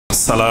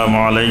আসসালামু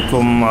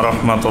আলাইকুম ওয়া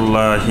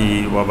রাহমাতুল্লাহি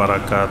ওয়া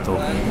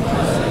বারাকাতুহু।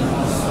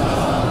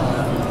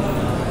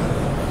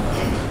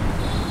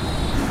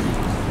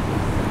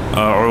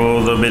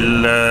 আউযু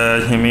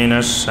বিল্লাহি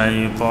মিনাশ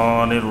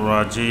শাইতানির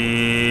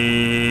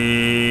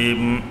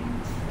রাজীম।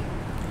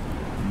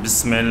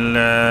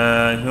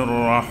 বিসমিল্লাহির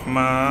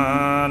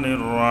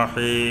রাহমানির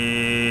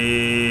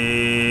রাহিম।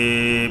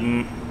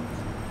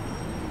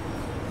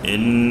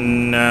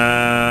 إنا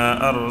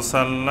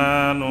أرسلنا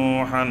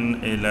نوحا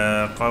إلى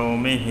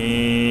قومه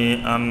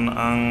أن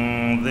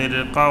أنذر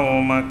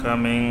قومك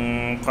من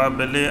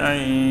قبل أن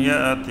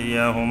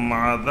يأتيهم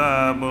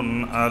عذاب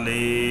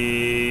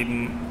أليم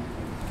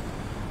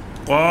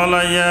قال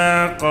يا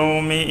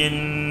قوم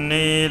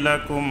إني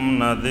لكم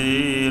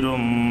نذير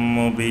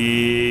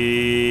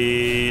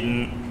مبين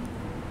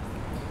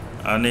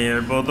أن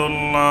اعبدوا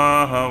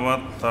الله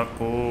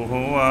واتقوه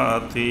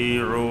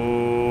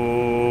وأطيعون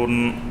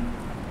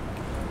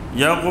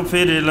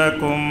يغفر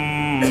لكم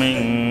من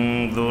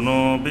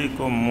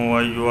ذنوبكم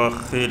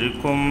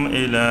ويؤخركم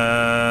إلى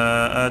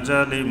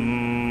أجل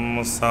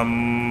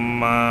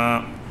مسمى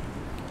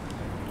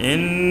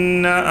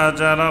إن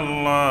أجل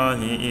الله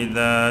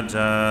إذا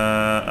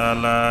جاء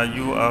لا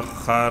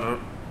يؤخر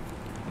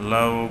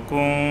لو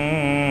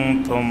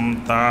كنتم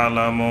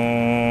تعلمون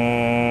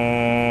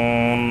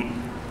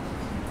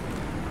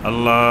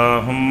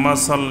اللهم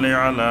صل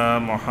على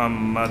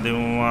محمد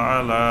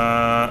وعلى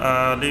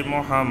آل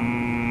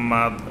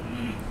محمد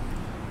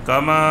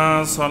كما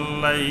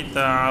صليت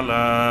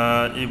على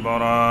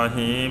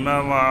إبراهيم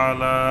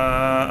وعلى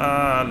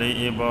آل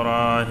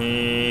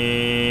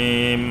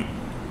إبراهيم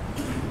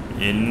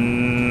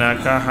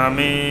إنك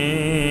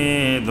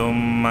حميد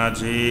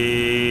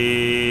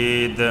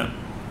مجيد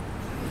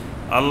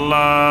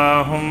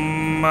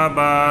اللهم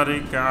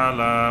بارك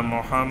على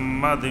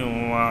محمد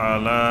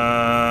وعلى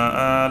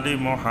آل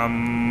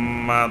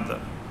محمد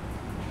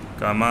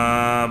كما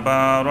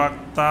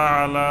باركت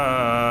على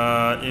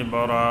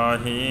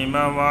إبراهيم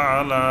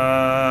وعلى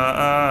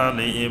آل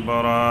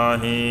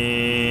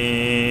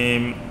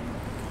إبراهيم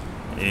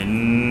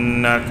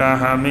إنك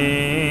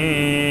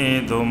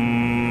حميد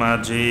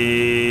مجيد।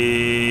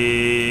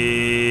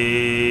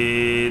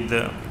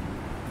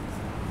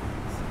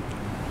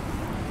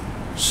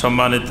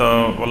 সম্মানিত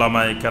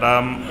ওলামায়ে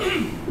কেরাম,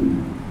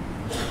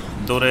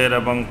 দূরের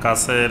এবং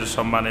কাছের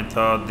সম্মানিত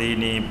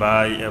দ্বীনী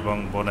ভাই এবং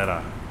বোনেরা,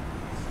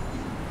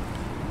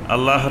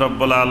 আল্লাহ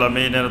রব্বুল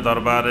আলামিনের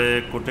দরবারে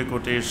কোটি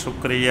কোটি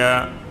শুকরিয়া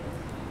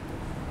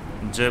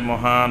যে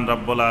মহান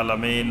রব্বুল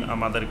আলামিন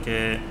আমাদেরকে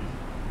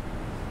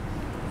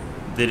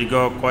দীর্ঘ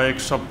কয়েক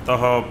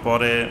সপ্তাহ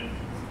পরে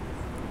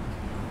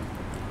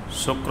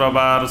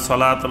শুক্রবার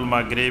সলাতুল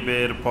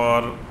মাগরিবের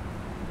পর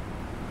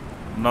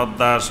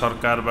নদ্দা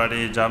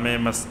সরকারবাড়ি জামে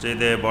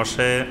মসজিদে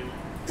বসে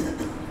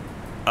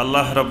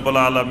আল্লাহ রব্বুল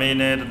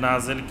আলামিনের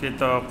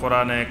নাজিলকৃত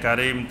কোরআনে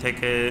কারিম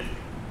থেকে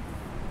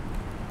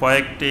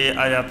কয়েকটি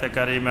আয়াতে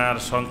কারিমার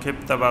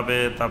সংক্ষিপ্তভাবে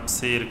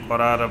তাফসীর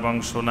করার এবং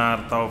শোনার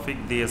তৌফিক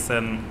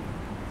দিয়েছেন,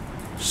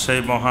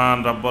 সেই মহান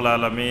রব্বুল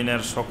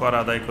আলামিনের শুকর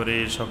আদায় করি।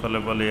 সকলে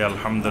বলি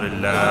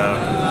আলহামদুলিল্লাহ।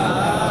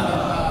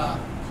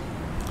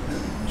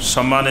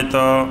 সম্মানিত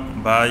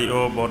ভাই ও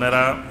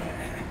বোনেরা,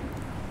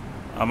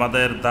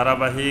 আমাদের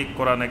ধারাবাহিক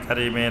কোরআনে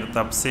কারিমের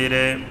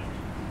তাফসিরে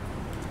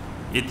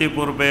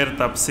ইতিপূর্বের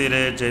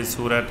তাফসিরে যে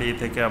সূরাটি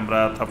থেকে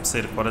আমরা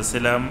তাফসির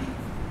করেছিলাম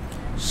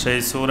সেই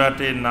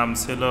সূরাটির নাম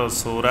ছিল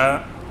সূরা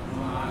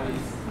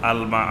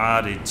আল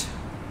মাআরিজ।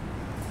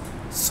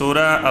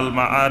 সূরা আল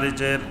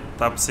মাআরিজের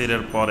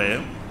তাফসিরের পরে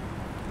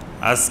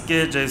আজকে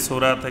যে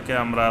সূরা থেকে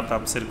আমরা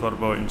তাফসির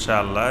করব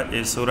ইনশাআল্লাহ,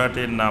 এই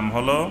সূরাটির নাম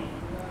হলো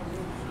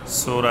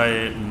সূরা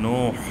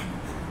নূহ।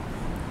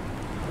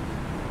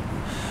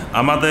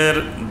 আমাদের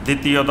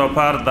দ্বিতীয়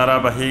দফার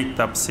ধারাবাহিক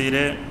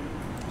তাফসিরে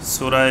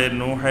সূরা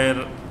নূহের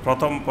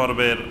প্রথম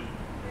পর্বের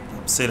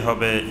তাফসির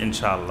হবে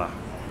ইনশাআল্লাহ।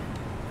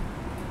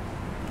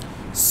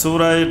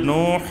 সূরা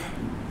নূহ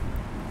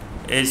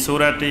এই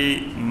সূরাটি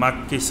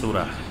মাক্কি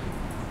সূরা।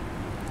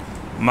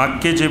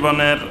 মাক্কি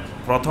জীবনের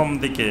প্রথম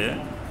দিকে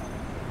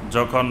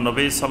যখন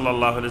নবী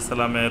সাল্লাল্লাহু আলাইহি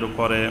সাল্লামের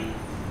উপরে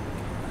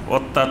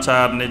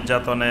অত্যাচার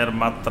নির্যাতনের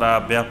মাত্রা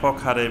ব্যাপক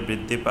হারে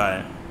বৃদ্ধি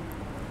পায়,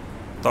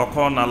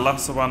 তখন আল্লাহ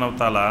সুবহানাহু ওয়া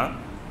তাআলা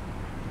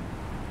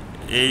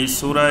এই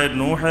সূরা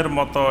নূহের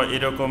মতো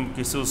এরকম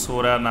কিছু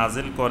সূরা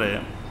নাজিল করে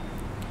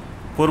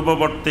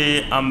পূর্ববর্তী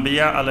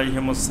আম্বিয়া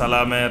আলাইহিমুস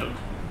সালামের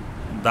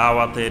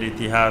দাওয়াতের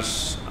ইতিহাস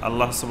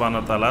আল্লাহ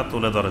সুবহানাহু ওয়া তাআলা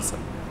তুলে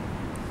ধরেছেন।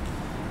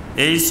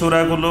 এই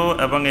সূরাগুলো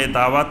এবং এই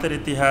দাওয়াতের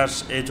ইতিহাস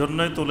এই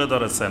জন্যই তুলে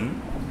ধরেছেন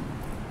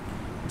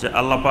যে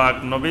আল্লাহ পাক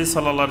নবী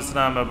সাল্লাল্লাহু আলাইহি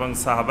ওয়াসাল্লাম এবং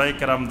সাহাবায়ে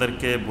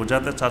কেরামদেরকে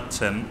বোঝাতে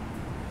চাচ্ছেন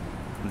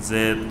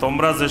যে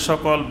তোমরা যে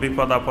সকল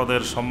বিপদ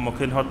আপদের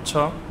সম্মুখীন হচ্ছ,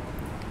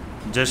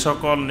 যে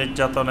সকল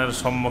নির্যাতনের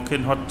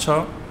সম্মুখীন হচ্ছ,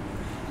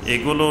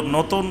 এগুলো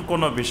নতুন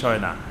কোনো বিষয়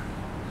না।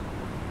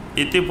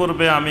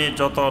 ইতিপূর্বে আমি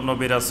যত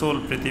নবী রাসূল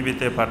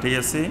পৃথিবীতে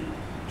পাঠিয়েছি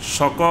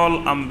সকল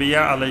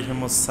আম্বিয়া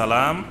আলাইহিমুস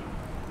সালাম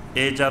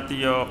এই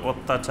জাতীয়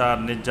অত্যাচার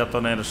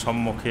নির্যাতনের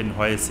সম্মুখীন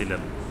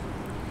হয়েছিলেন।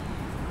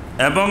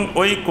 এবং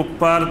ওই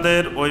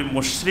কুফফারদের, ওই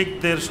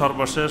মুশরিকদের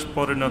সর্বশেষ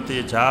পরিণতি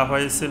যা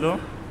হয়েছিল,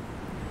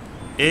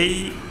 এই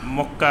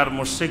মক্কার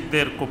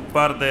মুশরিকদের,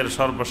 কুফফারদের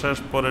সর্বশেষ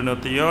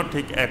পরিণতিও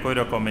ঠিক একই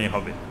রকমই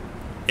হবে।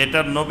 এটা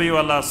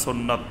নবীওয়ালা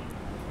সুন্নত।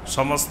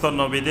 সমস্ত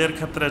নবীদের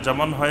ক্ষেত্রে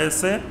যেমন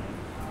হয়েছে,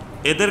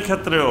 এদের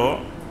ক্ষেত্রেও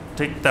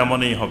ঠিক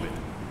তেমনই হবে।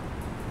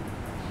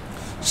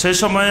 সেই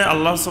সময়ে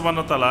আল্লাহ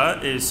সুবহানাহু ওয়া তাআলা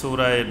এই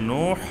সূরা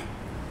নূহ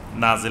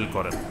নাজিল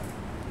করেন।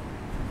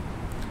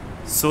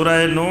 সূরা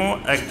নূহ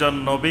একজন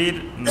নবীর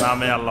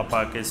নামে আল্লাহ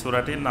পাক এই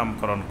সূরাটির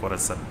নামকরণ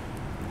করেছেন।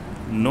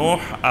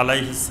 নূহ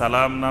আলাইহিস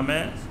সালাম নামে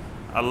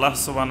আল্লাহ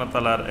সুবহানাহু ওয়া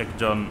তাআলার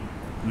একজন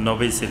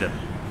নবী ছিলেন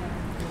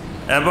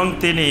এবং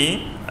তিনি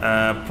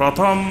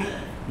প্রথম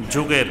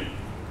যুগের,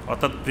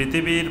 অর্থাৎ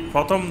পৃথিবীর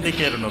প্রথম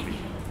দিকের নবী,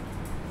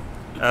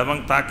 এবং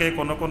তাকে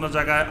কোনো কোনো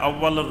জায়গায়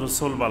আউয়ালুর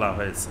রাসূল বলা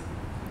হয়েছে।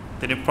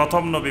 তিনি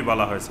প্রথম নবী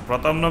বলা হয়েছে।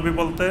 প্রথম নবী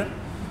বলতে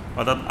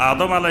অর্থাৎ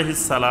আদম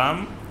আলাইহিস সালাম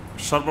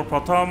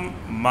সর্বপ্রথম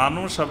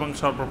মানুষ এবং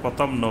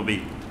সর্বপ্রথম নবী।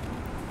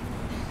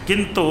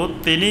 কিন্তু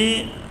তিনি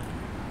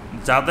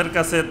যাদের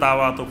কাছে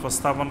দাওয়াত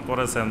উপস্থাপন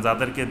করেছেন,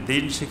 যাদেরকে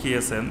দ্বীন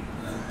শিখিয়েছেন,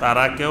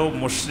 তারা কেউ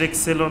মুশরিক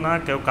ছিল না,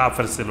 কেউ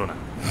কাফের ছিল না।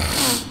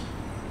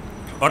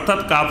 অর্থাৎ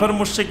কাফের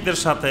মুশরিকদের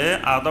সাথে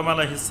আদম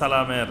আলাইহিস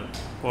সালামের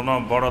কোনো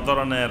বড়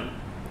ধরনের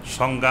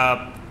সংঘাত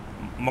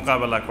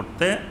মোকাবেলা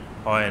করতে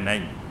হয়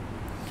নাই।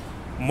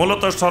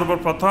 মূলত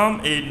সর্বপ্রথম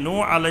এই নূহ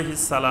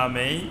আলাইহিস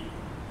সালামেই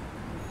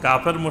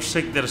কাফের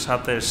মুশরিকদের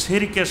সাথে,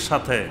 শিরকের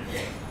সাথে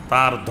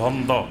তার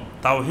দ্বন্দ্ব,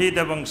 তাওহীদ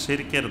এবং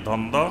শিরকের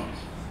দ্বন্দ্ব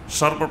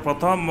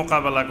সর্বপ্রথম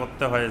মোকাবেলা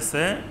করতে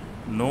হয়েছে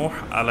নূহ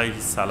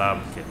আলাইহিস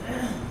সালামকে।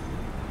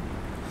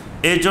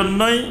 এই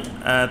জন্যই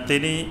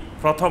তিনি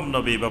প্রথম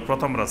নবী বা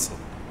প্রথম রাসূল।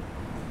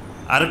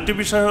 আরেকটি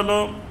বিষয় হলো,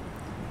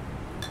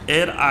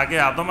 এর আগে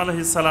আদম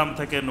আলাইহিস সালাম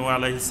থেকে নূহ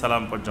আলাইহিস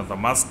সালাম পর্যন্ত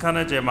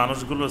মাঝখানে যে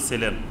মানুষগুলো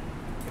ছিলেন,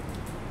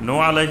 নূহ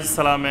আলাইহিস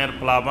সালামের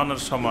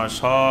প্লাবনের সময়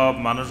সব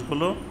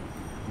মানুষগুলো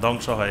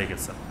ধ্বংস হয়ে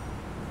গেছে।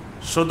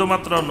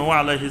 শুধুমাত্র নূহ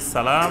আলাইহিস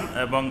সালাম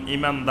এবং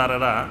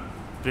ঈমানদারেরা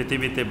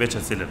পৃথিবীতে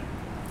বেঁচে ছিলেন।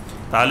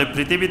 তাহলে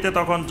পৃথিবীতে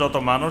তখন যত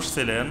মানুষ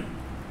ছিলেন,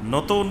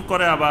 নতুন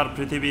করে আবার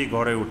পৃথিবী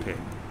গড়ে ওঠে।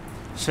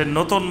 সে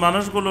নতুন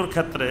মানুষগুলোর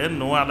ক্ষেত্রে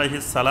নূহ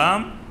আলাইহিস সালাম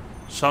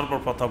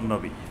সর্বপ্রথম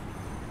নবী।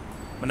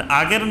 মানে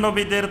আগের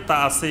নবীদের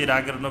তাসির,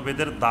 আগের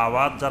নবীদের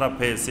দাওয়াত যারা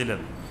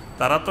পেয়েছিলেন,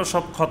 তারা তো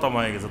সব খতম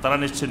হয়ে গেছে, তারা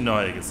নিশ্চিহ্ন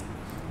হয়ে গেছে।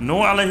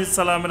 নূহ আলাইহিস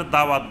সালামের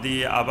দাওয়াত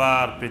দিয়ে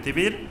আবার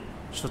পৃথিবীর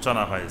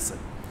সূচনা হয়েছে।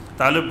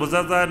 তাহলে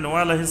বোঝা যায় নূহ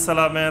আলাইহিস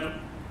সালামের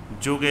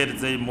যুগের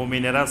যেই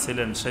মুমিনেরা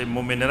ছিলেন, সেই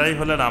মুমিনেরাই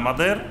হলেন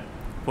আমাদের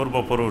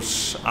পূর্বপুরুষ,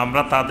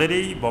 আমরা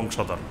তাদেরই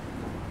বংশধর।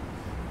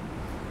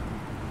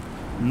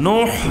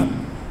 নূহ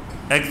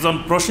একজন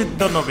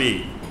প্রসিদ্ধ নবী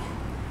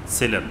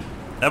ছিলেন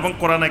এবং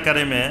কোরআনে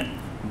কারিমে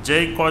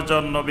যেই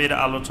কয়জন নবীর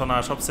আলোচনা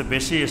সবচেয়ে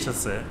বেশি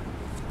এসেছে,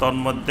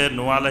 তন্মধ্যে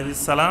নূহ আলাইহিস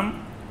সালাম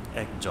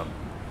একজন।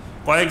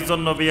 কয়েকজন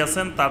নবী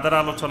আছেন, তাদের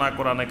আলোচনা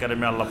কোরআনে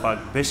কারিমে আল্লাহ পাক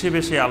বেশি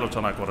বেশি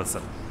আলোচনা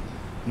করেছেন।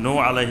 নূহ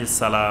আলাইহিস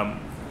সালাম,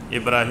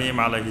 ইব্রাহিম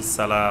আলাইহিস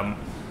সালাম,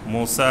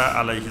 মূসা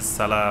আলাইহিস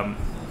সালাম,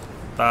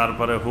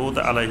 তারপরে হুদ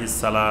আলাইহিস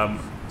সালাম,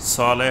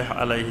 সালেহ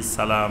আলাইহিস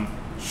সালাম,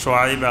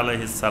 শুআইব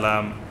আলাইহিস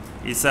সালাম,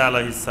 ঈসা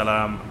আলাইহিস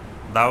সালাম,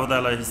 দাউদ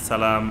আলাইহিস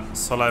সালাম,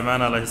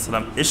 সুলাইমান আলাইহিস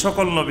সালাম, এই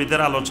সকল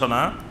নবীদের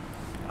আলোচনা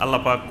আল্লাহ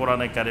পাক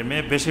কোরআনে কারিমে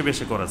বেশি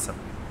বেশি করেছেন।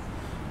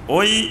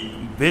 ওই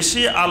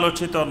বেশি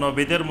আলোচিত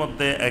নবীদের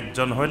মধ্যে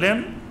একজন হলেন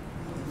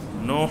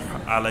নূহ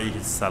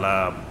আলাইহিস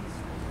সালাম।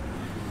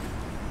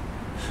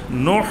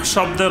 নূহ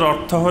শব্দের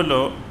অর্থ হলো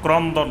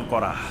ক্রন্দন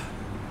করা।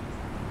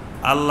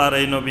 আল্লাহর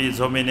এই নবী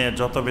জমিনে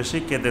যত বেশি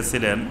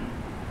কেঁদেছিলেন,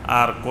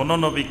 আর কোনো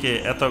নবীকে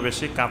এত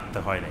বেশি কাঁদতে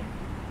হয় নাই।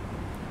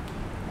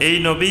 এই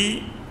নবী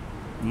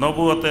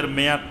নবুয়তের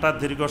মেয়াদটা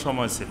দীর্ঘ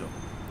সময় ছিল।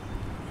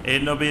 এই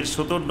নবীর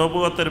শুধু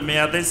নবুয়তের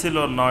মেয়াদেই ছিল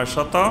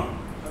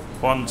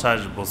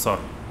 950 বছর,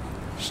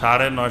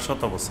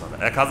 950 বছর।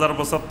 1000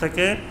 বছর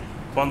থেকে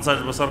 50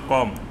 বছর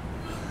কম।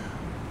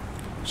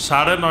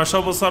 950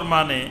 বছর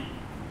মানে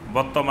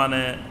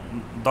বর্তমানে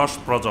 10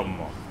 প্রজন্ম।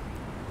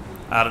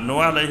 আর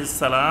নূহ আলাইহিস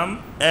সালাম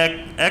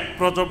এক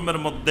প্রজন্মের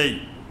মধ্যেই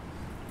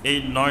এই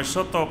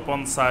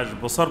 950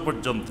 বছর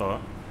পর্যন্ত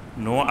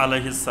নূহ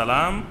আলাইহিস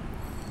সালাম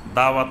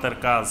দাওয়াতের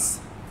কাজ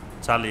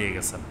চালিয়ে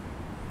গেছেন।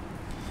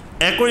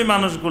 একই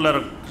মানুষগুলোর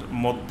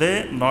মধ্যে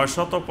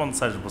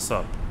 950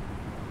 বছর,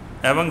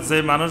 এবং যে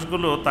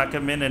মানুষগুলো তাকে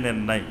মেনে নেন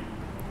নাই,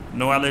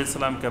 নূহ আলাইহিস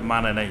সালামকে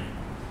মানে নাই,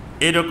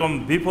 এরকম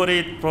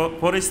বিপরীত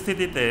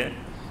পরিস্থিতিতে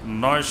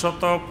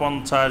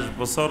 950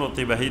 বছর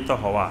অতিবাহিত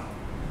হওয়া,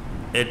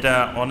 এটা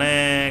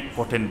অনেক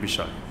কঠিন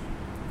বিষয়।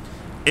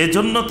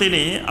 এজন্য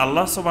তিনি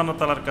আল্লাহ সুবহানাহু ওয়া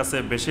তাআলার কাছে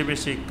বেশি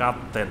বেশি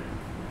কাঁদতেন।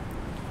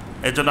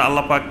 এজন্য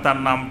আল্লাহ পাক তার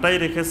নামটাই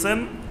রেখেছেন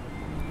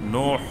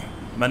নূহ,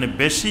 মানে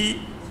বেশি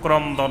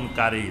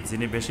ক্রন্দনকারী,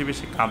 যিনি বেশি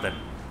বেশি কাঁদেন।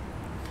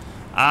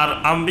 আর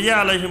আম্বিয়া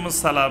আলাইহিমুস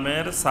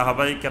সালামের,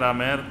 সাহাবাই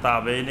কেরামের,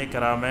 তাবেঈনে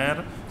কেরামের,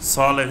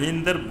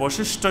 সালেহিনদের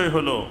বৈশিষ্ট্যই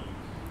হলো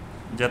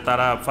যে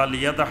তারা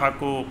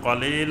ফালিয়াদহাকু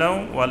কলিলাও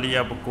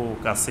ওয়ালিয়াবকু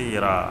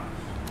কাসীরা,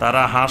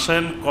 তারা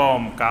হাসেন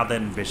কম,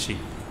 কাঁদেন বেশি।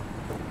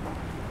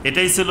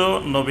 এটাই ছিল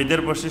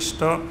নবীদের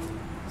বৈশিষ্ট্য,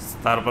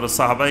 তারপরে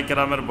সাহাবায়ে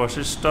কেরামের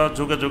বৈশিষ্ট্য,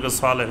 যুগে যুগে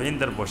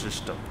সালেহীনদের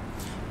বৈশিষ্ট্য।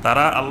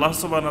 তারা আল্লাহ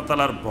সুবহানাহু ওয়া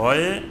তাআলার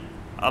ভয়ে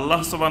আল্লাহ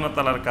সুবহানাহু ওয়া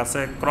তাআলার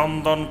কাছে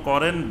ক্রন্দন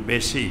করেন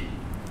বেশি,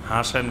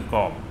 হাসেন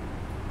কম।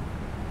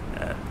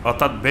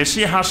 অর্থাৎ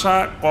বেশি হাসা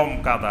কম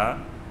কাঁদা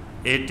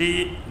এটি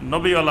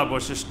নবীওয়ালা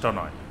বৈশিষ্ট্য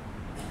নয়,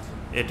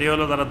 এটি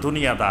হলো যারা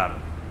দুনিয়াদার,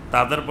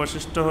 তাদের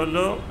বৈশিষ্ট্য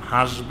হলো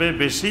হাসবে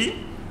বেশি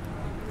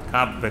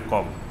কাঁদবে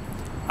কম।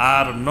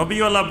 আর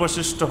নবীওয়ালা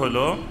বৈশিষ্ট্য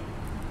হলো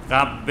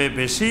কাঁদবে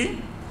বেশি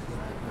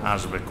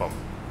হাসবে কম।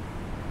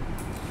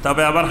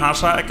 তবে আবার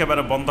হাসা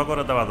একেবারে বন্ধ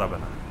করে দেওয়া যাবে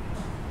না,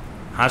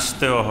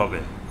 হাসতেও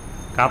হবে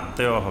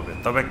কাঁদতেও হবে,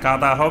 তবে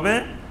কাঁদা হবে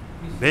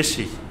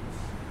বেশি।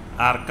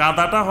 আর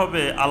কাঁদাটা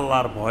হবে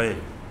আল্লাহর ভয়ে,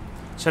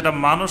 সেটা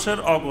মানুষের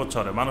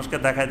অগোচরে, মানুষকে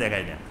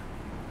দেখায় না।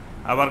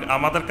 আবার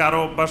আমাদের কারো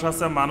অভ্যাস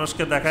আছে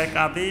মানুষকে দেখায়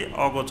কাঁদি,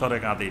 অগোচরে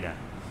কাঁদি না।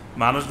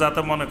 মানুষ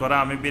যাতে মনে করে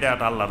আমি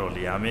বিরাট আল্লাহর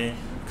ওলি, আমি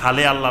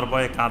খালি আল্লাহর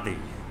ভয়ে কাঁদি,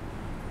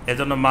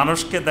 এজন্য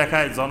মানুষকে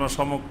দেখায়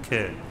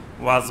জনসমক্ষে,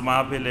 ওয়াজ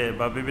মাহফিলে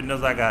বা বিভিন্ন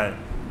জায়গায়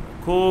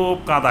খুব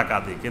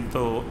কাঁদি,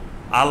 কিন্তু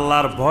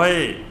আল্লাহর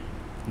ভয়ে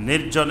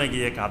নির্জনে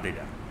গিয়ে কাঁদি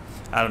না।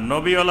 আর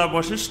নবীওয়ালা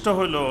বৈশিষ্ট্য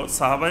হলো,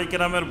 সাহাবায়ে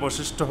কেরামের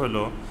বৈশিষ্ট্য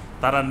হলো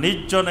তারা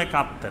নির্জনে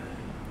কাঁদতেন,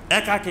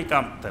 একাকী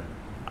কাঁদতেন,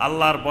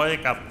 আল্লাহর ভয়ে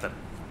কাঁদতেন।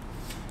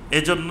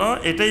 এজন্য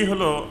এটাই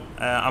হলো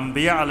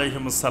আম্বিয়া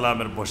আলাইহিমুস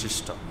সালামের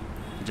বৈশিষ্ট্য,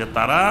 যে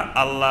তারা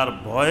আল্লাহর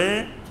ভয়ে,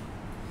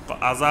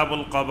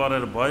 আযাবুল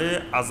কবরের ভয়ে,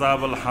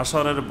 আযাবুল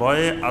হাসরের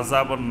ভয়ে,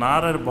 আযাবুল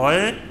নারের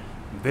ভয়ে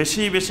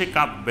বেশি বেশি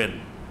কাঁদবেন।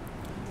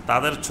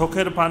 তাদের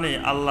চোখের পানি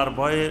আল্লাহর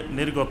ভয়ে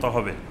নির্গত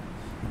হবে,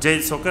 যেই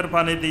চোখের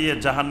পানি দিয়ে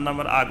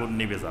জাহান্নামের আগুন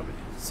নিভে যাবে।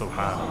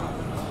 সুবহানাল্লাহ।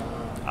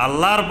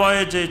 আল্লাহর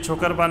ভয়ে যেই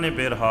চোখের পানি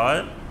বের হয়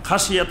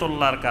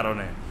খাশিয়াতুল্লাহর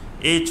কারণে,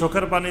 এই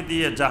চোখের পানি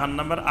দিয়ে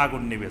জাহান্নামের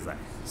আগুন নিভে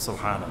যায়।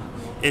 সুবহানাল্লাহ।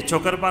 এই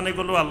চোখের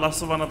পানিগুলো আল্লাহ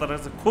সুবহানাহু ওয়া তাআলার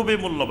কাছে খুবই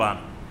মূল্যবান,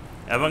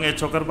 এবং এই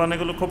চোখের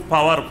পানিগুলো খুব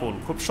পাওয়ারফুল,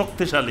 খুব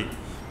শক্তিশালী,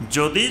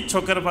 যদি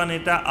চোখের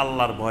পানিটা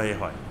আল্লাহর ভয়ে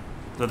হয়,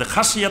 যদি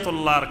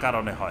খাশিয়াতুল্লাহর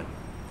কারণে হয়।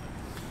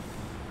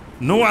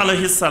 নূহ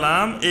আলাইহিস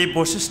সালাম এই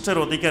বৈশিষ্ট্যের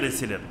অধিকারী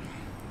ছিলেন,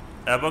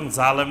 এবং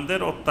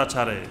জালেমদের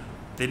অত্যাচারে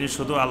তিনি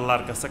শুধু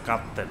আল্লাহর কাছে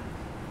কাঁদতেন।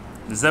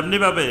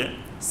 যেমনিভাবে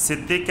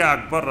সিদ্দিকে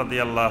আকবর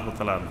রাদিয়াল্লাহু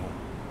তাআলা আনহু,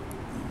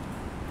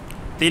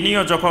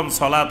 তিনিও যখন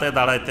সলাতে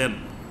দাঁড়াইতেন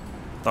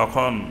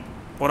তখন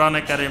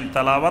কোরআনে কারীম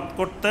তেলাওয়াত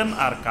করতেন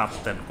আর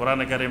কাঁদতেন,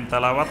 কোরআনে কারীম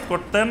তেলাওয়াত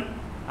করতেন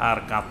আর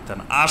কাঁদতেন।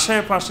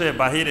 আশেপাশে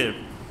বাহিরে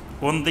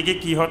কোন দিকে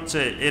কি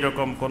হচ্ছে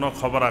এরকম কোনো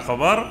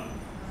খবরাখবর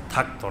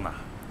থাকতো না।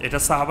 এটা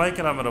সাহাবায়ে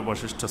কেরামেরও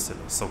বৈশিষ্ট্য ছিল।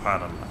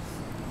 সুবহানাল্লাহ।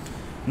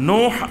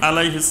 নূহ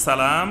আলাইহিস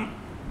সালাম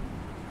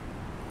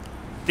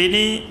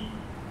তিনি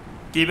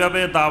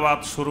কিভাবে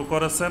দাওয়াত শুরু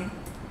করেছেন,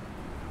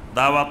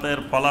 দাওয়াতের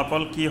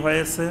ফলাফল কি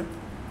হয়েছে,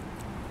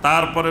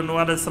 তারপরে নূহ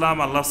আলাইহিস সালাম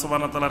আল্লাহ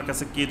সুবহানাহু ওয়া তাআলার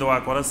কাছে কি দোয়া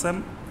করেছেন,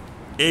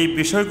 এই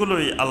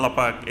বিষয়গুলোই আল্লাহ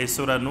পাক এই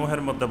সূরা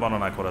নূহের মধ্যে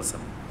বর্ণনা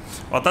করেছেন।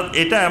 অর্থাৎ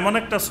এটা এমন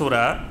একটা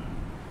সূরা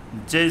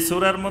যেই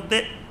সূরার মধ্যে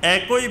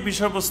একই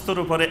বিষয়বস্তুর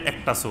উপরে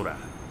একটা সূরা,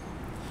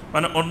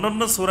 মানে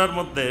অন্যান্য সূরার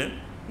মধ্যে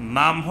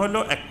নাম হলো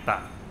একটা,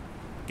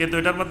 কিন্তু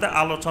এটার মধ্যে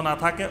আলোচনা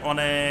থাকে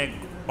অনেক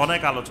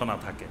অনেক আলোচনা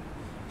থাকে,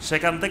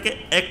 সেখান থেকে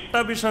একটা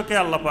বিষয়কে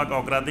আল্লাহ পাক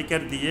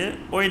অগ্রাধিকার দিয়ে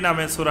ওই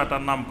নামে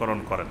সূরাটার নামকরণ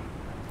করেন।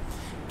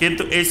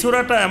 কিন্তু এই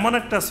সূরাটা এমন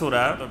একটা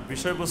সূরা,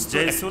 বিষয়বস্তু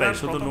একটাই,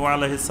 শুধু নূহ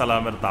আলাইহিস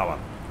সালামের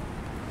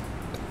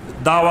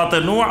দাওয়াতে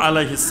নূহ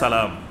আলাইহিস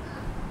সালাম,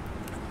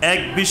 এক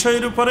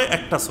বিষয়ের উপরে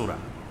একটা সূরা।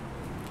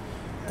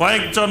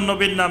 কয়েকজন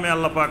নবীর নামে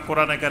আল্লাহ পাক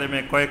কোরআনে কারিমে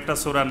কয়েকটা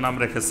সূরার নাম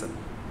রেখেছেন।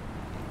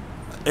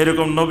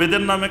 এরকম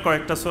নবীদের নামে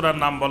কয়েকটা সূরার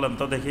নাম বলেন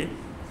তো দেখি।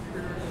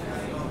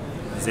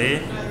 যে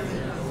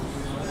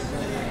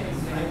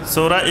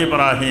সূরা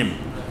ইব্রাহিম,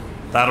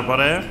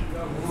 তারপরে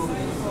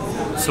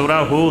সূরা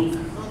হুদ,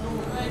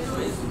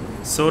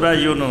 সূরা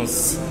ইউনুস,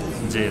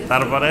 জি,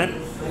 তারপরে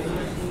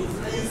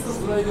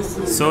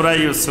সূরা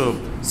ইউসুফ,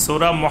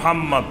 সূরা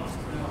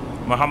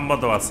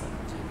মোহাম্মদও আছে।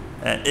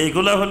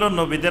 এইগুলো হলো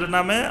নবীদের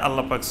নামে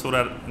আল্লাহ পাক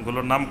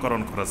সূরাগুলোর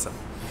নামকরণ করেছেন।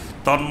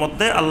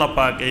 তন্মধ্যে আল্লাহ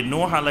পাক এই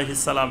নূহ আলাইহিস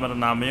সালামের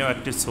নামেও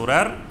একটি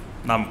সূরার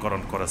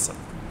নামকরণ করেছেন।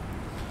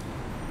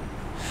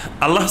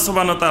 আল্লাহ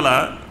সুবহানাহু ওয়া তাআলা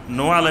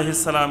নূহ আলাইহিস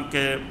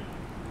সালামকে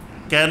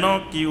কেন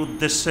কি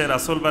উদ্দেশ্যে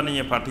রাসূল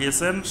বানিয়ে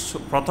পাঠিয়েছেন,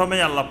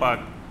 প্রথমেই আল্লাহ পাক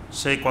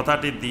সেই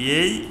কথাটি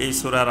দিয়েই এই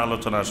সূরার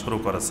আলোচনা শুরু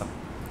করেছেন।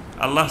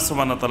 আল্লাহ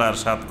সুবহানাহু ওয়া তাআলা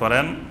ইরশাদ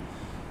করেন,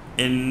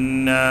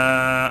 ইন্না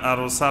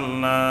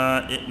আরসালনা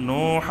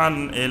নূহান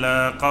ইলা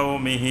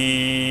কওমিহি।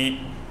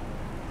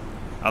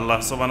 আল্লাহ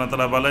সুবহানাহু ওয়া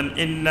তাআলা বলেন,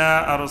 ইন্না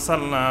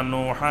আরসালনা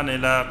নূহান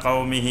ইলা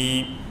কওমিহি,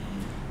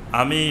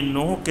 আমি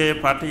নূহকে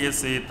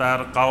পাঠিয়েছি তার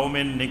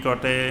কওমের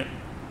নিকটে।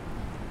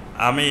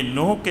 আমি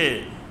নূহকে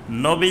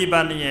নবী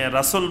বানিয়ে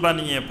রাসূল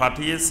বানিয়ে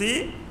পাঠিয়েছি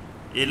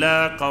ইলা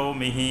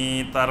কওমিহি,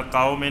 তার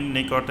কওমের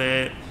নিকটে।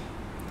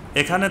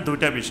 এখানে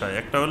দুইটা বিষয়,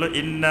 একটা হলো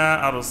ইন্না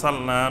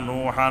আরসালনা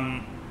নূহান,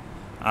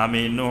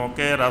 আমি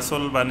নূহকে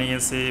রাসূল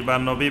বানিয়েছি বা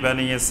নবী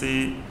বানিয়েছি।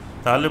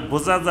 তাহলে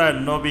বোঝা যায়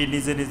নবী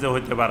নিজে নিজে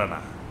হইতে পারে না,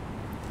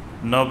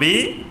 নবী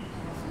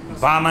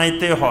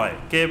বানাইতে হয়।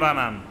 কে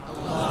বানান?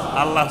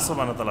 আল্লাহ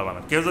সুবহানাহু ওয়া তাআলা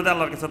বানান। কেউ যদি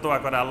আল্লাহর কাছে দোয়া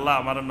করে আল্লাহ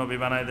আমার নবী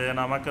বানাই দেন,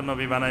 আমাকে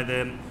নবী বানাই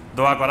দেন,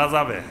 দোয়া করা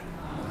যাবে?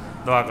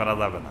 দোয়া করা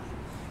যাবে না।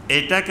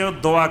 এইটা কেউ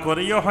দোয়া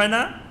করিও হয়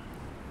না,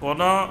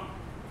 কোনো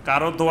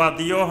কারো দোয়া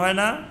দিয়েও হয়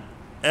না,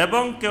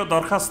 এবং কেউ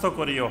দরখাস্ত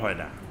করিও হয়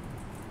না।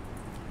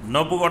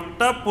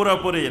 নবুয়তটা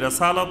পুরোপুরি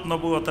রিসালাত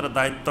নবুয়তের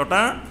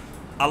দায়িত্বটা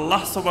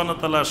আল্লাহ সুবহানাহু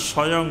ওয়া তাআলা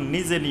স্বয়ং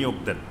নিজে নিয়োগ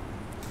দেন।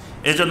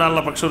 এই জন্য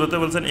আল্লাহ পাক শুরুতে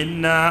বলছেন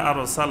ইন্না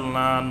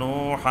আরসালনা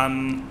নূহান,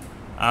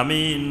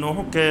 আমি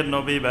নূহকে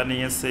নবী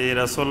বানিয়েছি,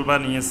 রাসূল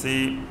বানিয়েছি।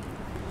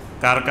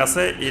 কার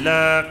কাছে?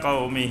 ইলা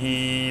কওমিহি,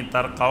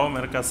 তার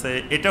কওমের কাছে।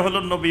 এটা হলো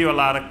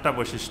নবীওয়ালা আরেকটা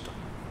বৈশিষ্ট্য,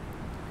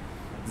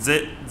 যে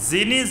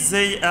যিনি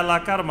যেই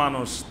এলাকার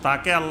মানুষ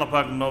তাকে আল্লাহ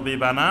পাক নবী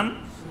বানান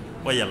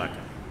ওই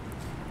এলাকায়।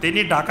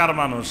 তিনি ঢাকার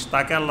মানুষ,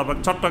 তাকে আল্লাহ পাক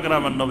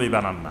চট্টগ্রামের নবী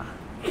বানান না।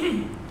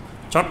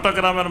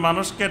 চট্টগ্রামের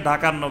মানুষকে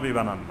ঢাকার নবী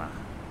বানান না।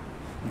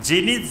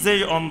 যিনি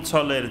যেই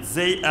অঞ্চলের,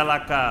 যেই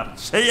এলাকার,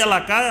 সেই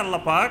এলাকায়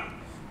আল্লাহ পাক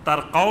তার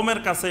কওমের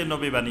কাছে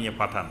নবী বানিয়ে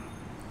পাঠান।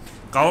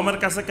 কওমের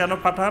কাছে কেন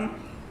পাঠান?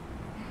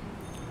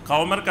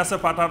 কওমের কাছে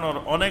পাঠানোর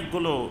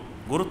অনেকগুলো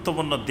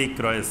গুরুত্বপূর্ণ দিক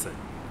রয়েছে।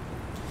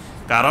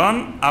 কারণ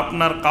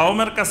আপনার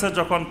কওমের কাছে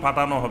যখন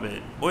পাঠানো হবে,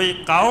 ওই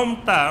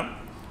কওমটা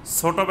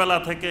ছোটবেলা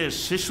থেকে,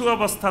 শিশু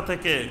অবস্থা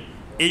থেকে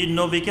এই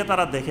নবীকে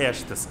তারা দেখে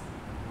আসতেছে।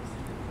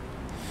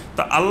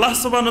 তো আল্লাহ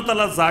সুবহানাহু ওয়া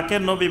তাআলা যাকে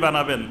নবী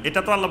বানাবেন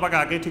এটা তো আল্লাহ পাক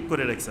আগেই ঠিক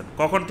করে রেখেছেন।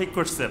 কখন ঠিক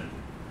করছেন?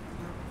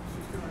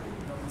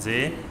 যে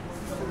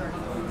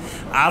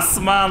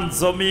আসমান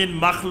জমিন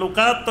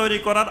মাখলুকাত তৈরি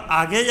করার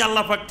আগেই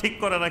আল্লাহ পাক ঠিক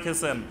করে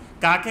রেখেছেন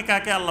কাকে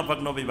কাকে আল্লাহ পাক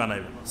নবী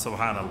বানাইবেন।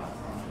 সুবহানাল্লাহ।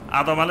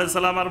 আদম আলাইহিস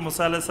সালাম আর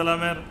মুসা আলাইহিস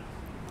সালামের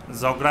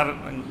ঝগড়ার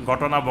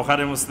ঘটনা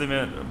বুখারী মুসলিমে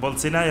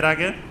বলছি না এর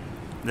আগে,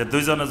 যে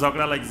দুইজনে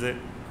ঝগড়া লাগছে।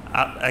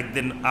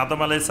 একদিন আদম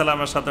আলাইহিস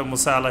সালামের সাথে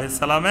মুসা আলাইহিস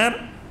সালামের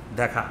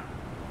দেখা।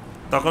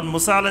 তখন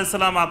মুসা আলাইহিস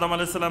সালাম আদম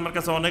আলাইহিস সালামের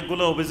কাছে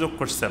অনেকগুলো অভিযোগ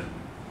করছেন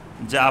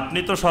যে আপনি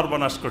তো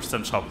সর্বনাশ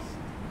করছেন সব।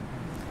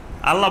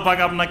 আল্লাহ পাক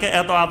আপনাকে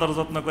এত আদর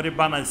যত্ন করে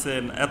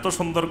বানাইছেন, এত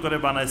সুন্দর করে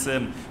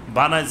বানাইছেন,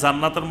 বানাই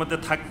জান্নাতের মধ্যে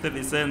থাকতে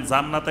দিছেন,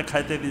 জান্নাতে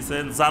খাইতে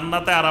দিছেন,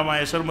 জান্নাতে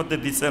আরামায়েশের মধ্যে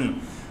দিছেন।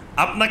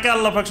 আপনাকে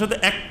আল্লাহ পাক শুধু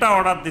একটা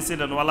অর্ডার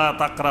দিছিলেন, ওয়ালা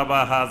তাকরাবা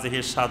হাযিহি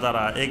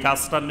শাজারা, এই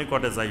গাছটার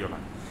নিকটে যাইও না।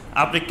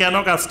 আপনি কেন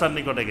গাছটার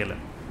নিকটে গেলেন?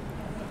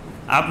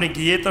 আপনি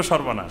গিয়ে তো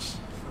সর্বনাশ।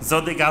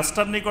 যদি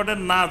গাছটার নিকটে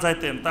না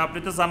যাইতেন তা আপনি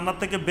তো জান্নাত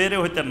থেকে বেরে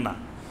হইতেন না।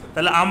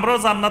 তাহলে আমরাও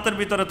জান্নাতের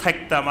ভিতরে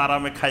থাকতাম,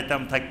 আরামে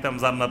খাইতাম, থাকতাম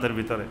জান্নাতের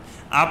ভিতরে।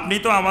 আপনি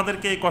তো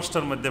আমাদেরকে এই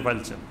কষ্টের মধ্যে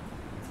ফেলছেন।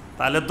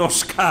 তাহলে দোষ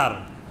কার?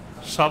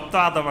 সব তো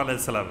আদম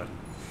আলাইহিস সালামের।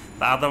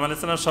 তা আদম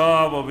আলাইহিস সালাম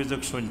সব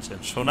অভিযোগ শুনছেন।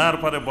 শোনার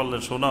পরে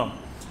বললেন, শোনো,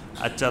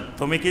 আচ্ছা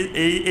তুমি কি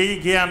এই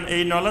জ্ঞান,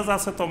 এই নলেজ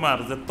আছে তোমার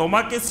যে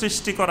তোমাকে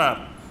সৃষ্টি করার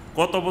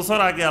কত বছর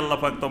আগে আল্লাহ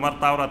পাক তোমার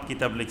তাওরাত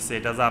কিতাব লিখছে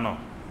এটা জানো?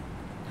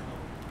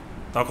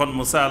 তখন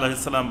মুসা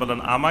আলাইহিস সালাম বলেন,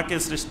 আমাকে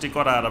সৃষ্টি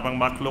করার এবং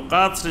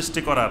মাখলুকাত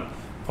সৃষ্টি করার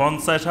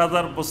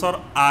 50,000 বছর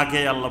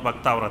আগে আল্লাহ পাক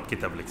তাওরাত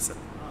কিতাব লিখছেন।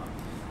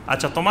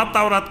 আচ্ছা তোমার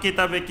তাওরাত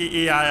কিতাবে কি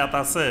এই আয়াত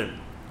আছে?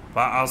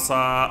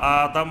 ফাআসা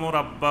আদামু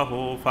রাব্বাহু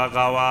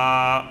ফাগাওয়া,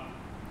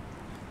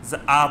 যে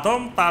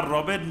আদম তার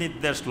রবের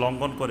নির্দেশ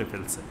লঙ্ঘন করে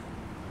ফেলছে।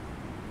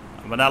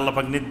 মানে আল্লাহ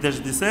পাক নির্দেশ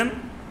দিয়েছেন,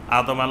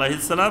 আদম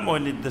আলাইহিস সালাম ওই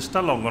নির্দেশটা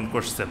লঙ্ঘন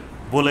করছেন,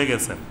 বলে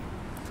গেছেন,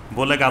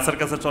 বলে গাছের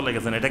কাছে চলে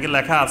গেছেন। এটা কি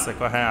লেখা আছে?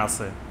 হ্যাঁ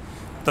আছে।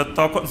 তো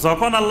তখন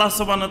যখন আল্লাহ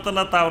সুবহানাহু ওয়া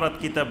তাআলা তাওরাত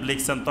কিতাব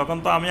লিখছেন তখন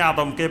তো আমি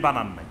আদমকে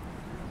বানান নাই।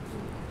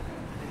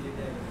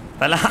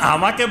 তাহলে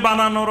আমাকে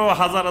বানানোরও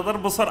হাজার হাজার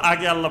বছর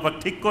আগে আল্লাহ পাক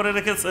ঠিক করে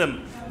রেখেছেন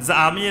যে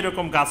আমি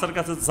এরকম গাছের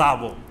কাছে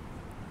যাব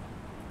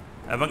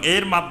এবং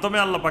এর মাধ্যমে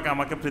আল্লাহ পাক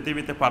আমাকে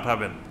পৃথিবীতে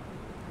পাঠাবেন।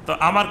 তো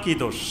আমার কি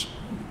দোষ?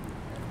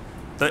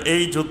 তো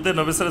এই যুদ্ধে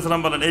নবী সাল্লাল্লাহু আলাইহি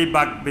ওয়াসাল্লাম বলেন, এই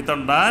বাক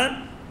বিতণ্ডায়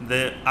যে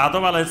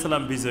আদম আলাইহিস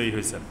সালাম বিজয়ী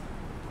হয়েছেন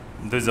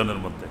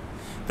দুইজনের মধ্যে।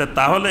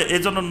 তাহলে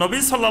এই জন্য নবী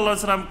সাল্লাল্লাহু আলাইহি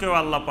ওয়াসাল্লামকেও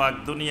আল্লাহ পাক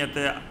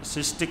দুনিয়াতে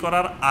সৃষ্টি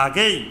করার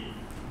আগেই,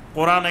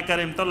 কোরআনে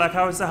কারীম তো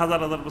লেখা হয়েছে হাজার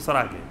হাজার বছর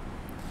আগে,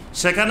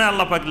 সেখানে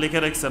আল্লাহ পাক লিখে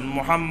রেখেছেন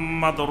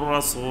মুহাম্মাদুর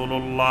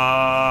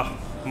রাসূলুল্লাহ,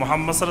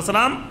 মুহাম্মদ সাল্লাল্লাহু আলাইহি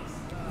ওয়াসাল্লাম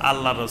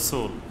আল্লাহ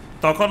রসুল।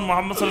 তখন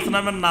মুহাম্মদ সাল্লাল্লাহু আলাইহি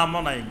ওয়াসাল্লামের নামও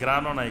নাই,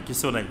 গ্রানও নাই,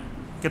 কিছু নাই,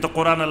 কিন্তু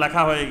কোরআনে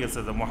লেখা হয়ে গেছে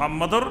যে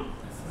মুহাম্মাদুর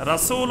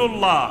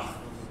রাসূলুল্লাহ,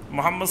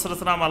 মুহাম্মদ সাল্লাল্লাহু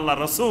আলাইহি ওয়াসাল্লাম আল্লাহ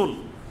রসুল।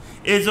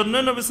 এই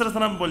জন্যই নবী সাল্লাল্লাহু আলাইহি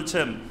ওয়াসাল্লাম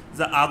বলছেন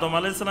যে আদম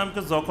আলাইহিস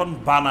সালামকে যখন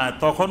বানায়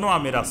তখনও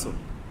আমি রাসূল।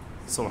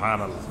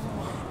 সুবহানাল্লাহ।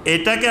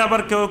 এটাকে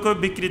আবার কেউ কেউ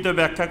বিকৃত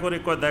ব্যাখ্যা করে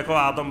দেখো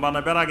আদম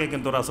বানাবার আগে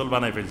কিন্তু রাসূল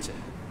বানাই ফেলছে।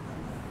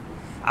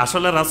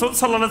 আসলে রাসূল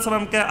সাল্লাল্লাহু আলাইহি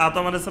ওয়াসাল্লামকে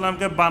আদম আলাইহিস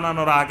সালামকে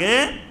বানানোর আগে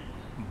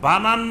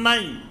বানান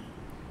নাই,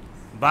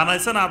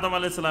 বানাইছেন আদম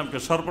আলাইহিস সালামকে।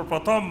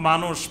 সর্বপ্রথম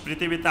মানুষ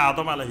পৃথিবীতে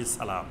আদম আলাইহিস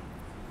সালাম।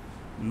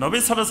 নবী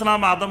সাল্লাল্লাহু আলাইহি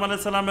ওয়াসাল্লাম আদম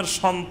আলাইহিস সালামের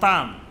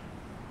সন্তান,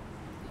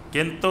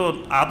 কিন্তু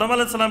আদম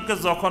আলাইহিস সালামকে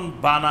যখন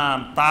বানান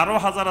তারও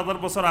হাজার হাজার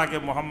বছর আগে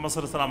মুহাম্মদ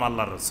সাল্লাল্লাহু আলাইহি ওয়াসাল্লাম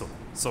আল্লাহর রাসূল।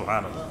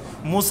 সুবহানাল্লাহ।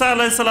 মুসা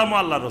আলাইহিস সালামও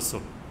আল্লাহর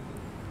রাসূল,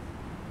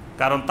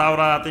 কারণ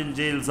তাওরাত,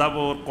 ইনজিল,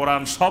 জাবুর,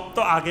 কোরআন সব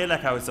তো আগে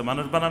লেখা হয়েছে,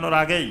 মানুষ বানানোর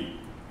আগেই।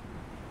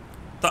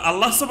 তো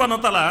আল্লাহ সুবহানাহু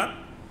ওয়া তাআলা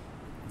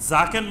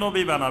যাকে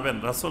নবী বানাবেন,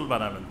 রাসূল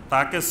বানাবেন,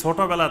 তাকে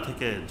ছোটবেলা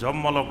থেকে,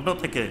 জন্মলগ্ন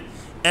থেকে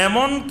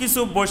এমন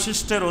কিছু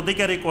বৈশিষ্ট্যের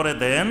অধিকারী করে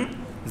দেন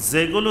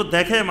যেগুলো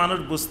দেখে মানুষ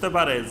বুঝতে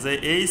পারে যে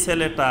এই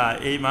ছেলেটা,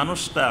 এই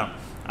মানুষটা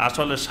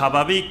আসলে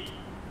স্বাভাবিক,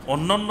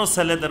 অন্যান্য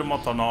ছেলেদের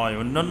মতো নয়,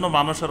 অন্যান্য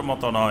মানুষের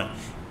মতো নয়,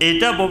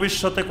 এটা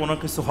ভবিষ্যতে কোনো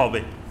কিছু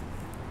হবে,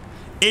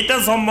 এটা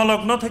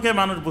জন্মলগ্ন থেকে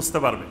মানুষ বুঝতে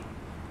পারবে।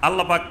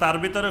 আল্লাহ পাক তার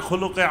ভিতরে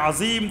খুলুকে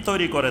আজিম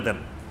তৈরি করে দেন,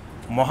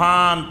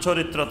 মহান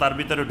চরিত্র তার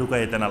ভিতরে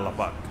ঢুকাই দেন আল্লাহ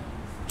পাক।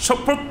 সব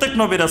প্রত্যেক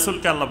নবী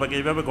রাসূলকে আল্লাহ পাক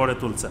এইভাবে গড়ে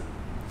তুলছেন।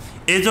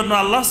 এই জন্য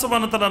আল্লাহ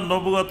সুবহানাহু ওয়া তাআলা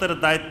নবুয়তের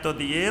দায়িত্ব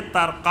দিয়ে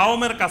তার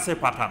কাওমের কাছে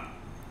পাঠান,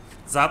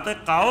 যাতে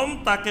কাওম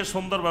তাকে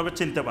সুন্দরভাবে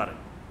চিনতে পারে।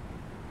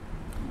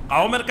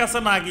 কাওমের কাছে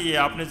না গিয়ে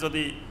আপনি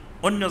যদি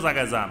অন্য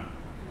জায়গায় যান,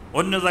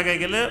 অন্য জায়গায়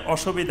গেলে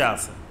অসুবিধা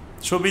আছে,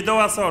 সুবিধাও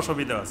আছে,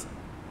 অসুবিধাও আছে।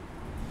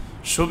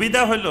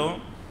 সুবিধা হইল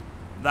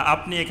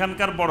আপনি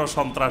এখানকার বড়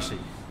সন্ত্রাসী,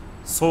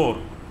 চোর,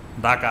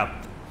 ডাকাত,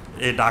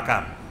 এই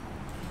ডাকাত,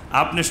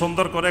 আপনি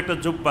সুন্দর করে একটা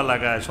জুব্বা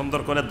লাগায়,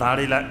 সুন্দর করে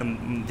দাড়ি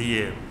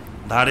দিয়ে,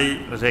 দাড়ি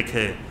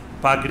রেখে,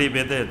 পাগড়ি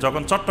বেঁধে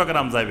যখন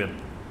চট্টগ্রাম যাইবেন,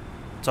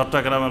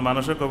 চট্টগ্রামের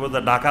মানুষের কইব যে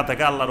ঢাকা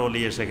থেকে আল্লাহর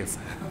ওলি এসে গেছে,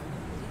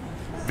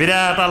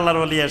 বিরাট আল্লাহর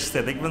ওলি এসছে,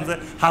 দেখবেন যে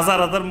হাজার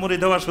হাজার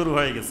মুরিদ হওয়া শুরু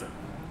হয়ে গেছে।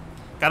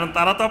 কারণ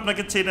তারা তো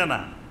আপনাকে চিনে না,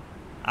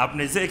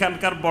 আপনি যে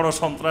এখানকার বড়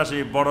সন্ত্রাসী,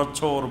 বড়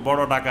চোর,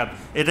 বড় ডাকাত,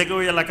 এটাকে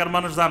ওই এলাকার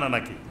মানুষ জানে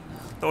নাকি?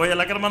 তো ওই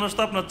এলাকার মানুষ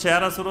তো আপনার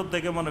চেহারা সুরত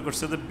দেখে মনে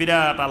করছে যে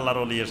বিরাট আল্লাহর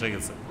ওলি এসে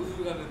গেছে।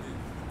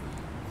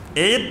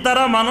 এর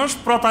দ্বারা মানুষ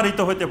প্রতারিত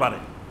হতে পারে,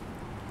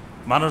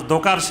 মানুষ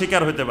ধোঁকার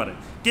শিকার হতে পারে।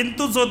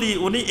 কিন্তু যদি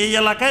উনি এই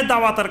এলাকায়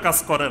দাওয়াতের কাজ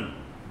করেন,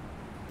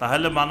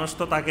 তাহলে মানুষ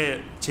তো তাকে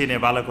চিনে,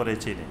 ভালো করে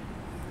চিনে।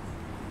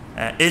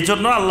 এই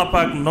জন্য আল্লাহ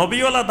পাক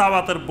নবীওয়ালা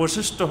দাওয়াতের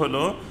বৈশিষ্ট্য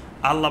হলো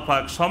আল্লাহ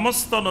পাক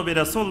সমস্ত নবী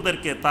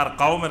রাসূলদেরকে তার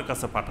কওমের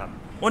কাছে পাঠান,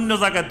 অন্য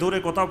জায়গায় দূরে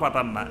কোথাও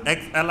পাঠান না। এক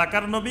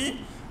এলাকার নবী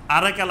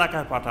আরেক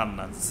এলাকায় পাঠান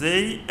না,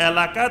 যেই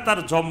এলাকায় তার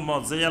জন্ম,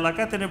 যেই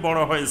এলাকায় তিনি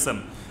বড় হয়েছেন,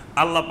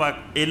 আল্লাহ পাক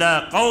ইলা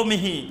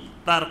কওমিহি,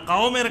 তার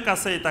কওমের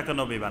কাছেই তাকে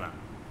নবী বানান।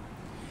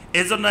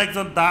 এই জন্য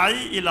একজন দাঈ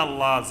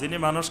ইলাল্লাহ, যিনি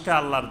মানুষকে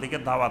আল্লাহর দিকে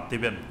দাওয়াত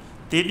দিবেন,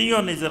 তিনিও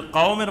নিজের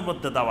কওমের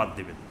মধ্যে দাওয়াত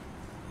দিবেন।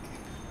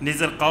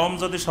 নিজের কওম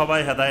যদি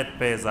সবাই হেদায়েত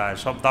পেয়ে যায়,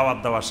 সব দাওয়াত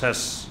দেওয়া শেষ,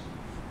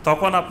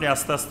 তখন আপনি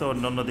আস্তে আস্তে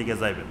অন্য দিকে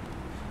যাইবেন।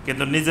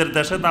 কিন্তু নিজের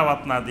দেশে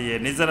দাওয়াত না দিয়ে,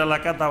 নিজের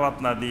এলাকায় দাওয়াত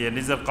না দিয়ে,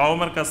 নিজের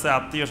কওমের কাছে,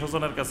 আত্মীয়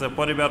স্বজনের কাছে,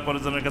 পরিবার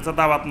পরিজনের কাছে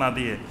দাওয়াত না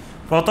দিয়ে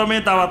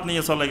প্রথমেই দাওয়াত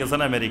নিয়ে চলে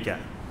গেছেন আমেরিকা।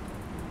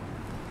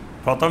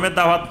 প্রথমে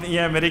দাওয়াত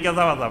নিয়ে আমেরিকা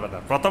যাওয়া যাবে না,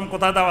 প্রথম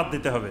কোথায় দাওয়াত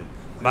দিতে হবে?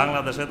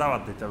 বাংলাদেশে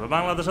দাওয়াত দিতে হবে।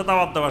 বাংলাদেশে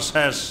দাওয়াত দেওয়া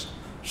শেষ,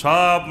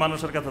 সব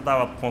মানুষের কাছে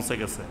দাওয়াত পৌঁছে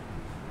গেছে।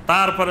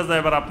 তারপরে যে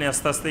এবার আপনি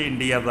আস্তে আস্তে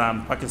ইন্ডিয়া যান,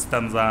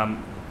 পাকিস্তান যান,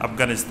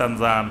 আফগানিস্তান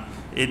যান,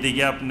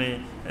 এদিকে আপনি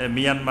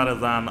মিয়ানমারে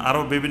যান,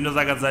 আরও বিভিন্ন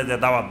জায়গায় যায় যে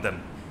দাওয়াত দেন।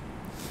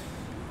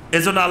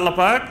 এই জন্য আল্লাহ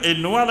পাক এই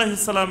নূহ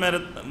আলাইহিস সালামের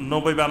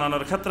নবী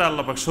বানানোর ক্ষেত্রে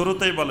আল্লাহ পাক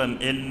শুরুতেই বলেন,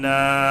 ইন্না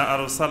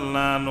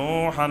আরসালনা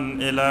নূহান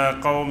ইলা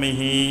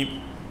কওমিহি,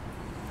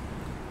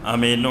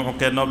 আমি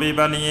নূহকে নবী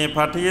বানিয়ে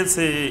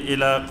পাঠিয়েছি,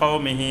 ইলা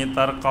কওমিহি,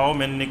 তার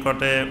কওমের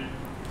নিকটে,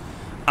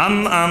 আন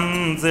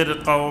আনজির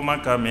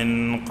কওমাকা মিন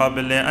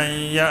ক্বাবলি আন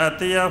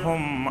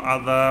ইয়াতিয়াহুম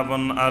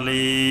আযাবুন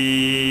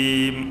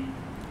আলীম।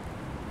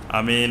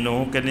 আমি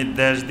নূহকে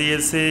নির্দেশ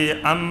দিয়েছি,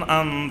 আন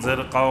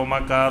আনজির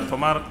কওমাকা,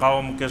 তোমার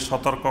কওমকে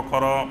সতর্ক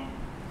করো,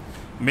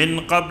 মিন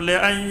ক্বাবলি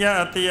আন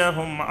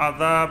ইয়াতিয়াহুম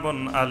আযাবুন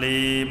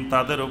আলীম,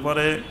 তাদের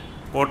উপরে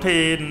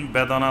কঠিন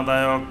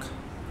বেদনাদায়ক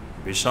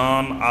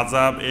ভীষণ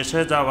আযাব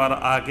এসে যাওয়ার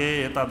আগে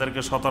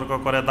তাদেরকে সতর্ক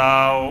করে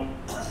দাও।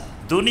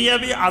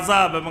 দুনিয়াবি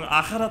আযাব এবং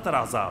আখিরাতের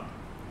আযাব,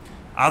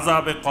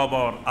 আযাবে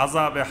কবর,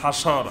 আযাবে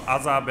হাসর,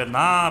 আযাবে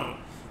নার,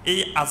 এই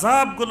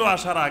আযাবগুলো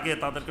আসার আগে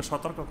তাদেরকে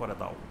সতর্ক করে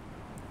দাও।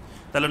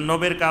 তাহলে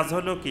নবীর কাজ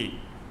হলো কি?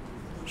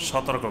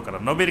 সতর্ক করা।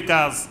 নবীর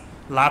কাজ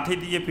লাঠি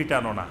দিয়ে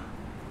পিটানো না,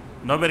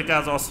 নবীর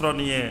কাজ অস্ত্র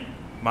নিয়ে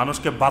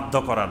মানুষকে বাধ্য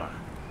করা না।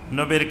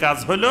 নবীর কাজ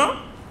হলো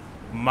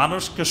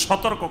মানুষকে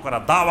সতর্ক করা,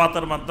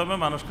 দাওয়াতের মাধ্যমে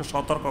মানুষকে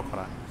সতর্ক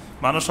করা।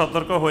 মানুষ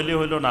সতর্ক হইলে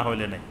হইল, না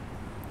হইলে নেই।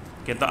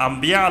 কিন্তু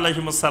আম্বিয়া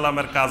আলাইহিমুস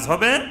সালামের কাজ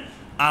হবে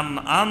আন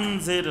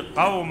আনজির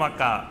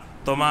কওমাকা,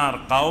 তোমার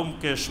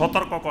কওমকে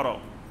সতর্ক করো।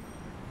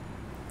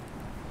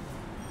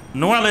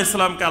 নূহ আলাইহিস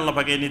সালামকে আল্লাহ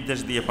পাক এই নির্দেশ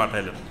দিয়ে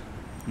পাঠাইলেন।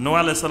 নূহ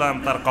আলাইহিস সালাম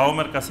তার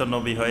কওমের কাছে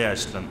নবী হয়ে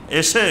আসলেন,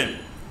 এসে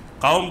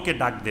কওমকে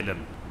ডাক দিলেন।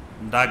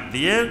 ডাক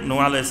দিয়ে নূহ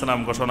আলাইহিস সালাম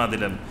ঘোষণা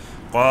দিলেন,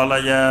 ক্বালা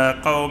ইয়া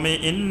কওমি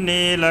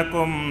ইন্নী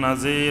লাকুম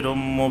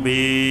নাযীরুম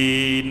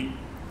মুবিন।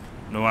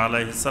 নূহ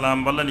আলাইহিস সালাম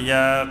বললেন,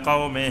 ইয়া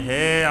কওমি,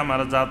 হে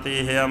আমার জাতি,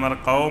 হে আমার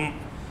কওম,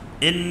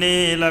 ইন্নী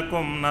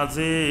লাকুম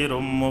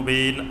নাযীরুম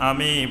মুবিন,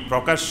 আমি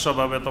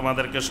প্রকাশ্যভাবে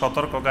তোমাদেরকে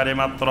সতর্ককারী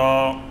মাত্র।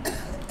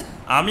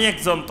 আমি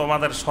একজন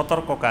তোমাদের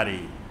সতর্ককারী।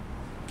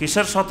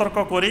 কিসের সতর্ক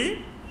করি?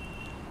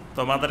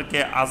 তোমাদেরকে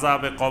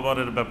আযাবে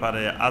কবরের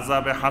ব্যাপারে,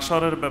 আযাবে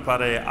হাসরের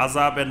ব্যাপারে,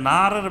 আযাবে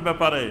নারের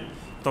ব্যাপারে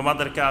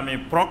তোমাদেরকে আমি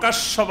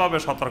প্রকাশ্যভাবে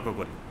সতর্ক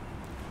করি।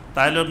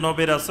 তাইলে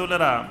নবী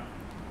রাসূলেরা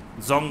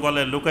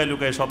জঙ্গলে লুকাই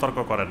লুকাই সতর্ক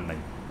করেন নাই,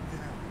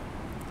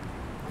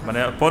 মানে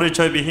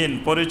পরিচয়বিহীন,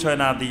 পরিচয়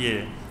না দিয়ে,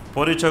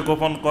 পরিচয়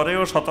গোপন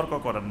করেও সতর্ক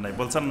করেন নাই।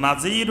 বলছেন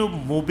নাযীরুম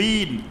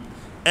মুবিন,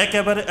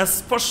 একেবারে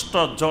স্পষ্ট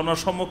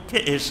জনসমক্ষে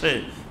এসে,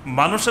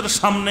 মানুষের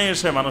সামনে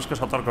এসে মানুষকে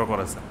সতর্ক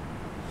করেছেন।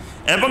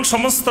 এবং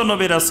সমস্ত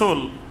নবী রাসূল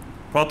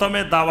প্রথমে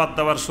দাওয়াত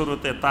দেওয়ার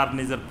শুরুতে তার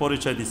নিজের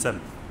পরিচয় দিচ্ছেন,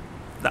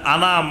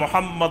 আনা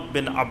মোহাম্মদ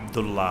বিন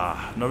আবদুল্লাহ।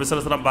 নবী সাল্লাল্লাহু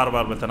আলাইহি ওয়াসাল্লাম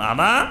বারবার বলতেন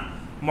আনা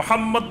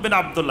মোহাম্মদ বিন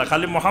আবদুল্লাহ,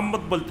 খালি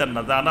মোহাম্মদ বলতেন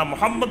না, যে আনা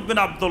মোহাম্মদ বিন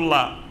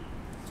আবদুল্লাহ,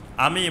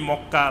 আমি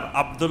মক্কার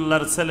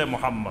আবদুল্লাহর ছেলে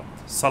মোহাম্মদ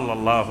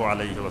সাল্লাল্লাহু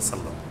আলাইহি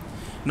ওয়াসাল্লাম।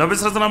 নবী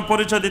সাল্লাল্লাহু আলাইহি ওয়াসাল্লাম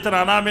পরিচয় দিতেন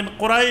আনা মিন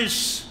কুরাইশ,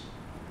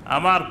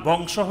 আমার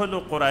বংশ হলো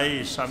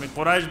কুরাইশ, আমি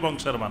কুরাইশ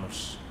বংশের মানুষ।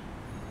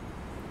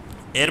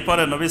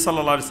 এরপরে নবী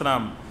সাল্লাল্লাহু আলাইহি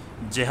ওয়াসাল্লাম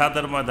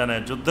জিহাদের ময়দানে,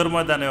 যুদ্ধের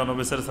ময়দানেও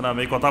নবী সাল্লাল্লাহু আলাইহি ওয়াসাল্লাম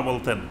এই কথা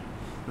বলতেন,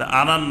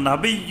 আনা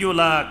নাবিয়্যু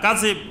লা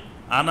কাযিব,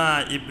 আনা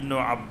ইবনু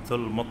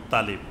আব্দুল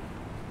মুত্তালিব।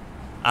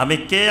 আমি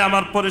কে,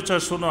 আমার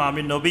পরিচয় শুনো,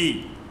 আমি নবী।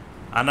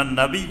 আনা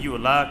নাবিয়্যু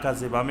লা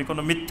কাযিব, আমি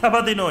কোনো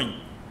মিথ্যাবাদী নই।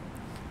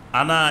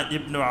 আনা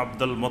ইবনু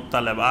আব্দুল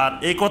মুত্তালিব। আর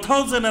এই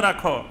কথাও জেনে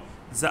রাখো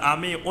যে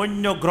আমি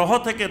অন্য গ্রহ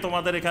থেকে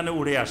তোমাদের এখানে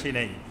উড়ে আসি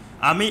নাই,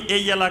 আমি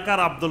এই এলাকার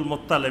আব্দুল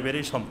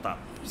মুত্তালিবেরই সন্তান।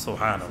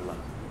 সুবহানাল্লাহ।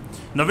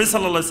 নবী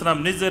সাল্লাল্লাহু আলাইহি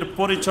ওয়াসাল্লাম নিজের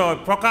পরিচয়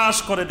প্রকাশ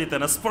করে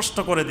দিতেন, স্পষ্ট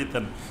করে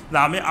দিতেন যে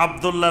আমি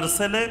আব্দুল্লাহর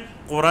ছেলে,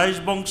 কুরাইশ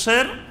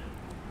বংশের,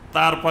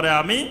 তারপরে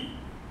আমি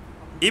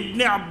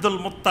ইবনে আব্দুল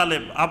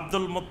মুত্তালিব,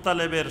 আব্দুল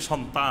মুত্তালিবের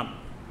সন্তান,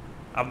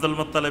 আব্দুল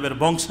মুত্তালিবের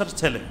বংশের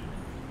ছেলে।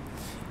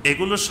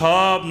 এগুলো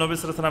সব নবী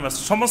সাল্লাল্লাহু আলাইহি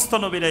ওয়াসাল্লাম, সমস্ত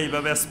নবীরা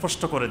এইভাবে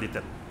স্পষ্ট করে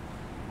দিতেন।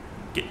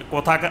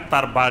 কোথায়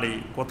তার বাড়ি,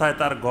 কোথায়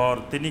তার ঘর,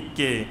 তিনি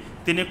কে,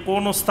 তিনি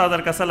কোন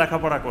ওস্তাদের কাছে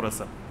লেখাপড়া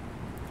করেছেন।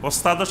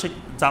 ওস্তাদও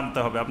জানতে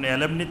হবে। আপনি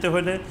এলেম নিতে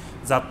হলে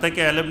যার থেকে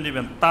এলেম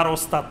নেবেন তার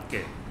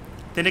ওস্তাদকে,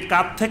 তিনি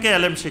কার থেকে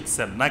এলেম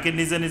শিখছেন, নাকি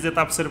নিজে নিজে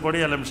তাফসীর পড়ে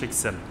এলেম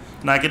শিখছেন,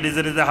 নাকি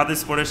নিজে নিজে হাদিস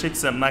পড়ে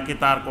শিখছেন, নাকি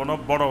তার কোনো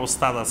বড়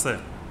ওস্তাদ আছে,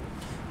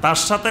 তার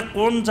সাথে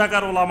কোন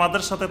জায়গার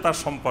ওলামাদের সাথে তার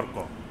সম্পর্ক,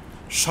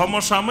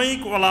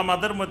 সমসাময়িক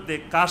ওলামাদের মধ্যে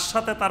কার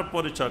সাথে তার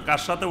পরিচয়,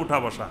 কার সাথে উঠা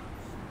বসা,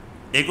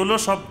 এগুলো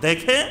সব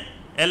দেখে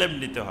এলেম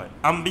নিতে হয়।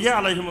 আম্বিয়া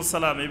আলাইহিমুস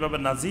সালাম এইভাবে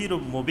নাজির ও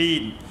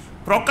মুবিন,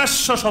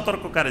 প্রকাশ্য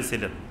সতর্ককারী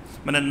ছিলেন।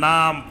 মানে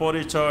নাম,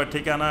 পরিচয়,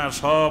 ঠিকানা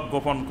সব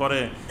গোপন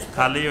করে,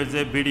 খালি ওই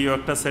যে ভিডিও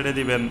একটা ছেড়ে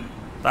দিবেন,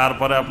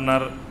 তারপরে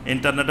আপনার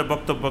ইন্টারনেটে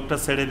বক্তব্য একটা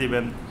ছেড়ে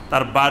দিবেন,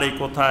 তার বাড়ি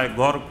কোথায়,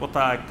 ঘর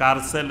কোথায়, কার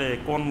ছেলে,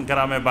 কোন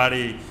গ্রামে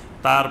বাড়ি,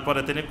 তারপরে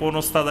তিনি কোন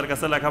ওস্তাদের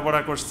কাছে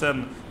লেখাপড়া করছেন,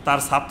 তার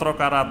ছাত্র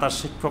কারা, তার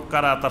শিক্ষক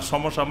কারা, তার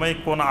সমসাময়িক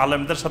কোন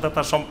আলেমদের সাথে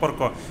তার সম্পর্ক,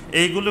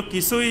 এইগুলো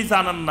কিছুই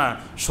জানেন না।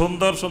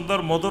 সুন্দর সুন্দর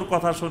মধুর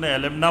কথা শুনে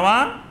এলেম নেওয়া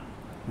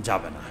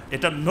যাবে না।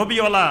 এটা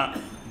নবীওয়ালা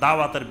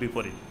দাওয়াতের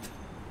বিপরীত।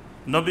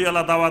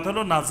 নবীওয়ালা দাওয়াত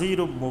হলো নাজির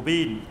ও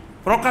মুবিন,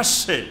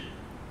 প্রকাশ্যে।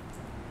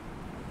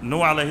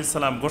 নূহ আলাইহিস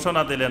সালাম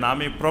ঘোষণা দিলেন,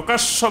 আমি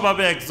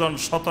প্রকাশ্যভাবে একজন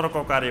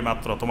সতর্ককারী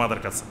মাত্র তোমাদের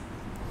কাছে।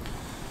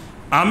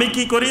 আমি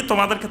কি করি,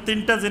 তোমাদেরকে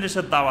তিনটা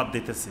জিনিসের দাওয়াত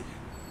দিতেছি।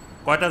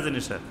 কয়টা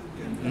জিনিসের?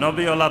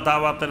 নবীওয়ালা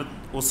দাওয়াতের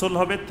উসুল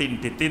হবে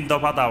তিনটি, 3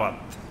 দফা দাওয়াত।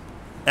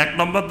 1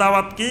 নম্বর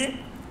দাওয়াত কি?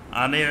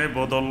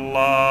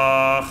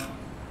 আনি'বুদুল্লাহ,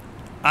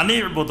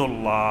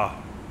 আনি'বুদুল্লাহ।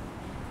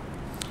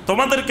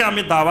 তোমাদেরকে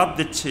আমি দাওয়াত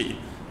দিচ্ছি,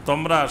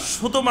 তোমরা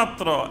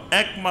শুধুমাত্র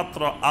একমাত্র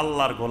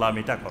আল্লাহর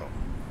গোলামিটা করো।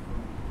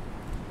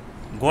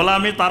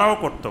 গোলামি তারাও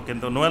করতো,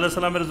 কিন্তু নূহ আলাইহিস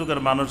সালামের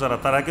যুগের মানুষেরা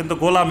তারা কিন্তু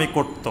গোলামি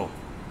করত,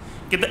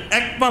 কিন্তু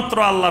একমাত্র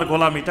আল্লাহর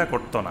গোলামিটা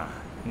করতো না।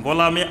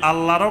 গোলামি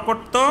আল্লাহরও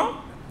করত,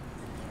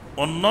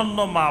 অন্যান্য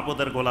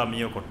মাবুদের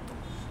গোলামিও করত।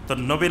 তো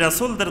নবী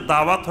রাসূলদের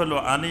দাওয়াত হলো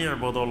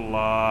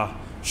আনি'বুদুল্লাহ,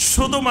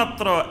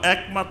 শুধুমাত্র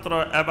একমাত্র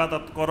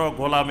ইবাদত করো,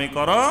 গোলামি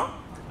করো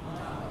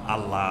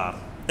আল্লাহর।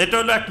 এটা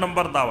হলো 1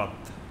 নম্বর দাওয়াত,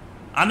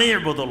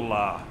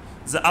 আনি'বুদুল্লাহ,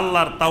 যে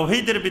আল্লাহর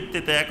তাওহীদের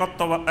ভিত্তিতে,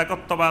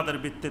 একত্ববাদের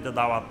ভিত্তিতে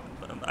দাওয়াত,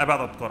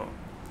 ইবাদত করো।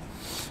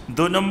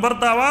 2 নম্বর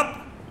দাওয়াত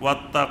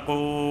ওয়াত্তাকু,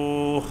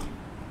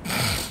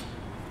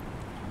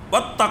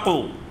 ওয়াত্তাকু,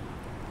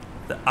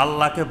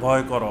 আল্লাহকে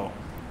ভয় করো,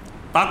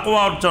 তাকওয়া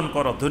অর্জন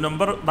করো। 2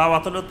 নম্বর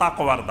দাওয়াত হলো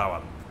তাকওয়ার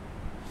দাওয়াত।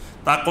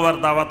 তাকওয়ার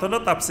দাওয়াত হলো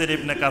তাফসীর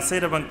ইবনে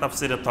কাসির এবং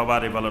তাফসীরে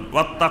তবারি বলেন।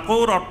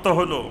 ওয়াত্তাকুর অর্থ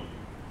হলো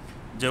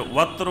যে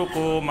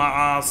ওয়াতরুকু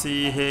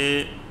মাআসিহি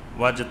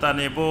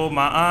ওয়াজতানিবু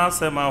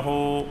মাআসিমাহু,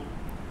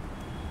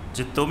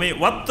 যে তুমি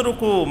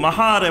ওয়াতরুকু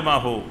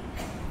মাহারিমাহু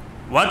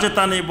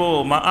ওয়াজতানিবু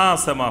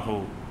মাআসিমাহু,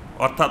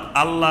 অর্থাৎ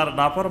আল্লাহর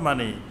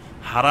নাফরমানি,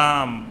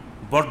 হারাম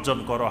বর্জন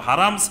করো,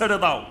 হারাম ছেড়ে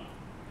দাও,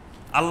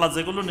 আল্লাহ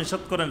যেগুলো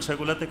নিষেধ করেন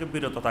সেগুলো থেকে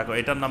বিরত থাকো,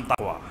 এটার নাম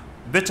তাকওয়া,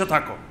 বেঁচে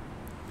থাকো।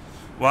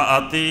 ওয়া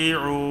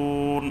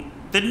আতিউন,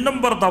 3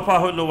 নম্বর দফা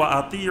হইল ওয়া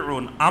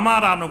আতিউন,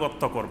 আমার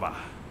আনুগত্য করবা।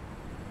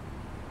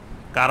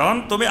 কারণ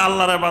তুমি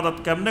আল্লাহর ইবাদত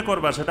কেমনে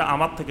করবা সেটা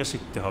আমার থেকে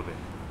শিখতে হবে,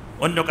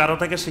 অন্য কারো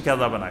থেকে শেখা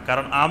যাবে না।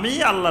 কারণ আমি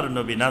আল্লাহর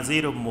নবী,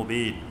 নাজির ও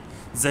মুবিন।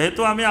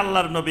 যেহেতু আমি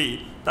আল্লাহর নবী,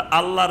 তা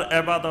আল্লাহর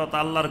ইবাদত,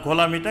 আল্লাহর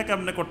গোলামিটা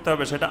কেমনে করতে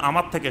হবে সেটা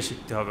আমার থেকে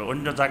শিখতে হবে,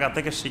 অন্য জায়গা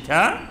থেকে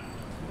শিখা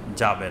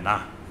যাবে না।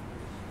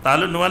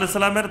 তাহলে নূহ আলাইহিস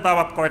সালামের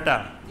দাওয়াত কয়টা?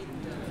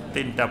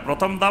 3টা।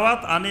 প্রথম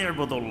দাওয়াত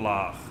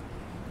আনি'বুদুল্লাহ,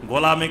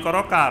 গোলামি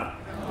করো কার?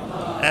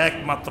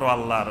 একমাত্র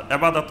আল্লাহর,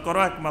 ইবাদত করো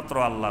একমাত্র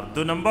আল্লাহর।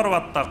 2 নম্বর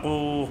ওয়াত্তাকু,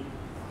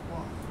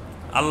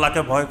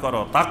 আল্লাহকে ভয়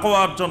করো, তাকওয়া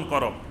অর্জন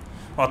করো,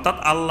 অর্থাৎ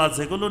আল্লাহ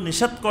যেগুলো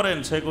নিষেধ করেন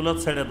সেগুলো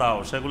ছেড়ে দাও,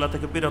 সেগুলো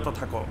থেকে বিরত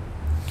থাকো।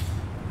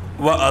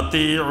 ওয়া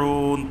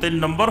আতিউন, 3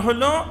 নম্বর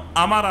হলো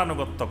আমার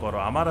আনুগত্য করো,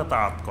 আমার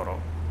ইতাআত করো।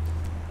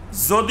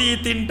 যদি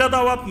 3টা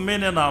দাওয়াত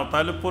মেনে নাও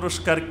তাহলে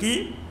পুরস্কার কি?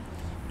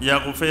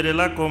 ইয়াগফির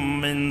লাকুম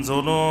মিন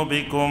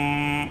যুনুবিকুম,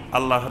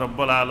 আল্লাহ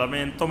রাব্বুল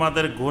আলামিন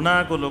তোমাদের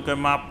গুনাহগুলোকে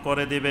মাফ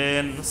করে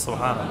দিবেন।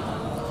 সুবহানাল্লাহ,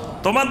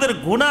 তোমাদের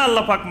গুনাহ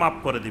আল্লাহ পাক মাফ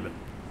করে দিবেন।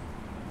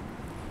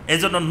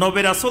 এইজন্য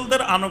নবী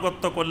রাসূলদের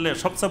আনুগত্য করলে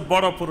সবচেয়ে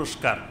বড়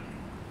পুরস্কার,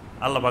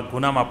 আল্লাহ পাক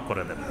গুনাহ মাফ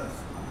করে দেন।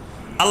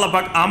 আল্লাহ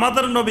পাক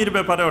আমাদের নবীর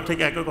ব্যাপারেও ঠিক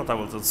একই কথা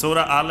বলছেন।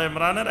 সূরা আলে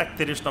ইমরানের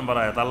 31 নম্বর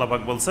আয়াত আল্লাহ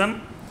পাক বলছেন,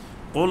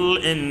 কুল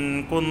ইন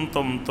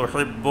কুনতুম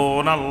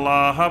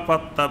তুহিব্বুনাল্লাহা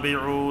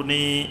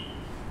ফাত্তাবিউনি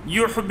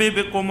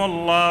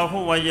ইউহিব্বুকুমুল্লাহু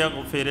ওয়া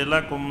ইয়াগফির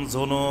লাকুম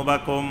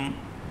যুনুবাকুম।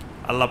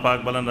 আল্লাহ পাক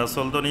বলেন,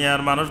 রাসূল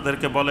দুনিয়ার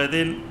মানুষদেরকে বলে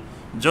দিন,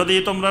 যদি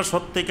তোমরা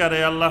সত্যিকারে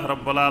আল্লাহ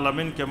রাব্বুল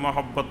আলামিনকে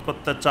মহব্বত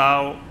করতে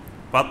চাও,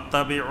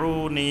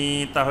 ফাত্তাবিউনি,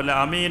 তাহলে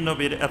আমি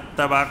নবীর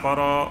ইত্তেবা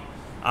করো,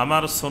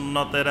 আমার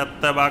সুন্নতের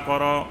ইত্তেবা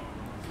করো।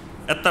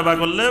 ইত্তেবা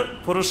করলে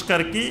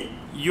পুরস্কার কি?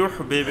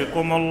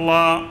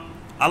 ইউহিব্বুকুমুল্লাহ,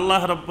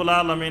 আল্লাহ রাব্বুল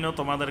আলামিনও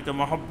তোমাদেরকে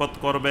মহব্বত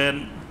করবেন।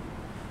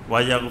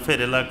 ওয়া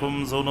ইয়াগফির লাকুম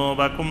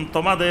যুনুবাকুম,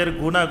 তোমাদের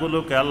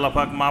গুনাহগুলোকে আল্লাহ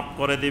পাক মাফ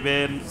করে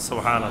দিবেন।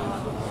 সুবহানাল্লাহ।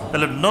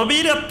 তাহলে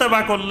নবীর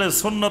ইত্তেবা করলে,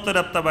 সুন্নতের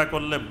ইত্তেবা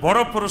করলে বড়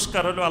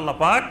পুরস্কার হলো আল্লাহ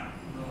পাক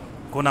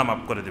গুনাহ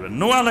মাফ করে দিবেন।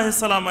 নূহ আলাইহিস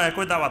সালাম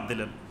একই দাওয়াত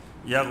দিলেন,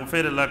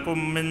 ইয়াগফির লাকুম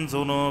মিন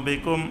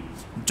যুনুবিকুম,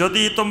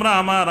 যদি তোমরা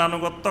আমার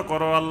আনুগত্য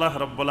করো আল্লাহ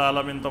রাব্বুল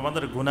আলামিন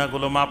তোমাদের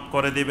গুনাহগুলো মাফ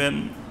করে দিবেন।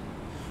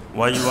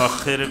 ওয়া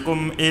ইউআখিরকুম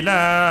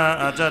ইলা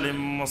আজালিম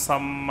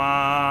মুসাম্মা,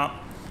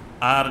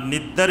 আর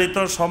নির্ধারিত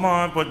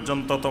সময়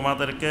পর্যন্ত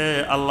তোমাদেরকে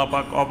আল্লাহ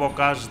পাক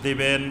অবকাশ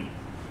দিবেন।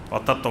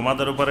 অর্থাৎ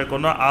তোমাদের উপরে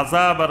কোনো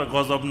আযাব আর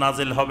গজব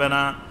নাজিল হবে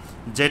না।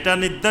 যেটা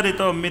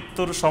নির্ধারিত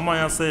মৃত্যুর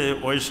সময় আছে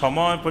ওই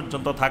সময়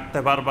পর্যন্ত থাকতে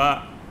পারবা।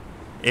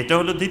 এটা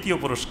হলো দ্বিতীয়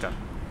পুরস্কার,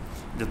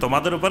 যে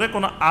তোমাদের উপরে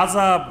কোনো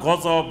আযাব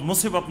গজব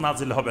মুসিবত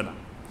নাজিল হবে না।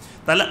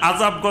 তাহলে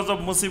আযাব গজব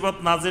মুসিবত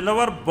নাজিল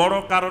হওয়ার বড়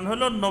কারণ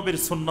হলো নবীর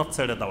সুন্নত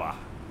ছেড়ে দেওয়া,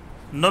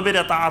 নবীর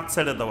ইতাআত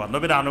ছেড়ে দেওয়া,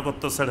 নবীর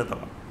আনুগত্য ছেড়ে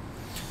দেওয়া।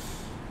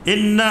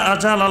 ইন্না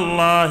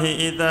আজালাল্লাহি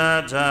ইযা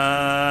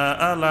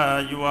জাআ লা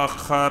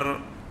ইউআখার,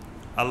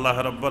 আল্লাহ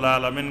রাব্বুল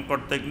আলামিন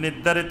কর্তৃক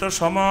নির্ধারিত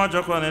সময়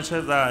যখন এসে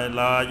যায়,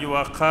 লা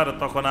ইউআখার,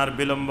 তখন আর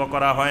বিলম্ব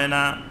করা হয়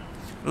না।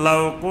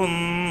 লাউ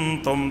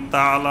কুনতুম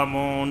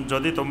তা'লামুন,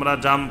 যদি তোমরা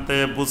জানতে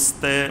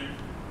বুঝতে।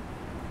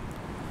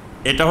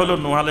 এটা হলো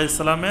নূহ আলাইহিস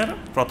সালামের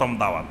প্রথম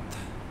দাওয়াত।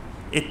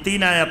 এই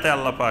 3 আয়াতে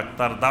আল্লাহ পাক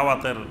তার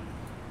দাওয়াতের,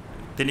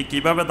 তিনি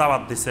কিভাবে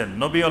দাওয়াত দিচ্ছেন,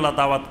 নবীওয়ালা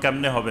দাওয়াত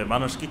কেমনে হবে,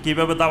 মানুষকে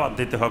কিভাবে দাওয়াত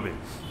দিতে হবে,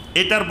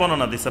 এটার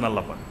বর্ণনা দিচ্ছেন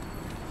আল্লাহ পাক।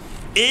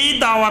 এই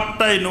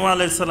দাওয়াতটাই নূহ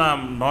আলাইহিস সালাম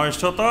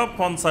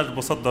 950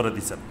 বছর ধরে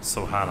দিচ্ছেন।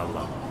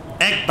 সুবহানাল্লাহ।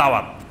 এক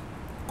দাওয়াত,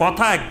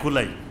 কথা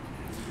একগুলাই।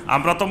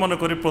 আমরা তো মনে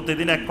করি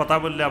প্রতিদিন এক কথা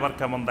বললে আবার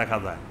কেমন দেখা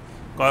যায়,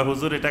 কয়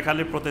হুজুর এটা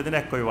খালি প্রতিদিন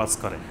একই ওয়াজ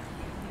করে।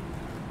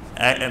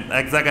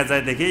 এক জায়গায়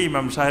যায় দেখি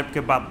ইমাম সাহেবকে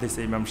বাদ দিছে,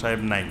 ইমাম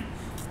সাহেব নাই।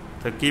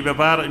 তো কি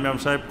ব্যাপার, ইমাম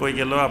সাহেব কই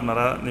গেল,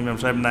 আপনারা ইমাম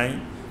সাহেব নাই?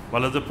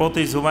 বলে যে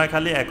প্রতি জুমায়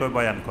খালি একই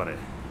বয়ান করে,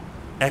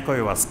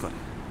 একই ওয়াজ করে,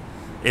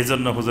 এই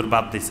জন্য হুজুর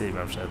বাদ দিছে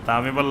ইমাম সাহেব। তা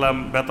আমি বললাম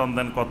বেতন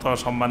দেন কত,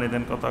 সম্মানী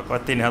দেন কত?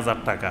 কয় 3000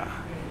 টাকা।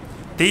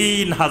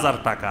 3000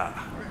 টাকা,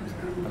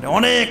 মানে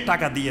অনেক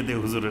টাকা দিয়ে দে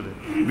হুজুরের,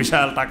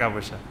 বিশাল টাকা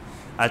পয়সা।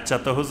 আচ্ছা,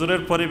 তো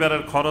হুজুরের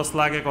পরিবারের খরচ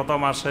লাগে কত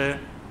মাসে?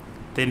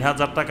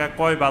 3000 টাকা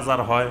কয়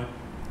বাজার হয়?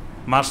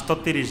 মাস তো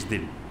 30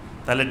 দিন,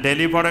 তাহলে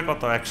ডেলি পড়ে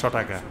কত? 100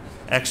 টাকা।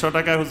 100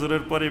 টাকা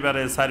হুজুরের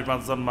পরিবারে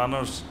 4-5 জন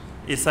মানুষ,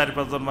 এই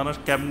 4-5 জন মানুষ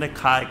কেমনে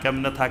খায়,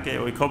 কেমনে থাকে,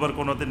 ওই খবর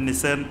কোনোদিন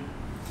নিছেন?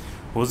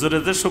 হুজুরে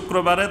যে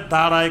শুক্রবারে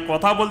দাঁড়ায়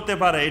কথা বলতে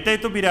পারে, এটাই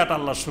তো বিরাট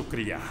আল্লাহর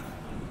শুকরিয়া।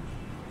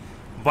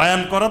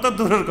 বয়ান করা তো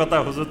দূরের কথা,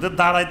 হুজুরদের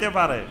দাঁড়াইতে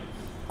পারে,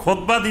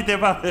 খুতবা দিতে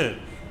পারে,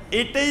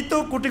 এটাই তো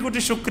কোটি কোটি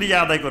শুকরিয়া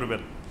আদায়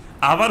করবেন।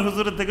 আবার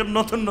হুজুরের থেকে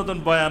নতুন নতুন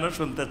বয়ানও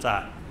শুনতে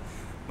চায়।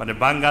 মানে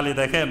বাঙালি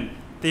দেখেন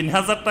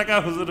 3000 টাকা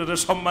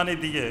হুজুরের সম্মানী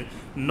দিয়ে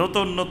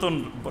নতুন নতুন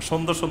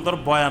সুন্দর সুন্দর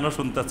বয়ানও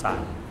শুনতে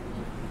চায়।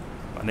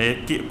 মানে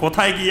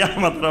কোথায় গিয়ে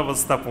আমাদের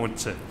অবস্থা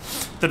পৌঁছছে।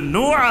 তো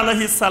নূহ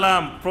আলাইহিস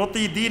সালাম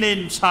প্রতিদিন এই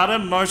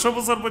 950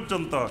 বছর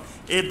পর্যন্ত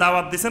এই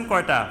দাওয়াত দিচ্ছেন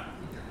কয়টা?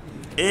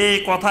 এই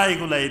কথা,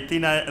 এগুলাই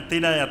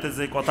 3 আয়াতে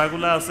যে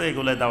কথাগুলো আছে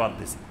এগুলাই দাওয়াত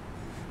দিছে।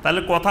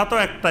 তাহলে কথা তো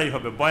একটাই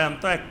হবে, বয়ান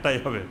তো একটাই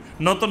হবে,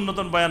 নতুন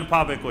নতুন বয়ান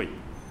পাবে কই?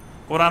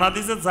 কোরআন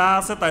হাদিসে যা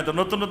আছে তাই তো।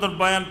 নতুন নতুন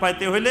বয়ান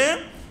পাইতে হইলে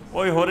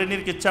ওই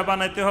হরিণীর কিচ্ছা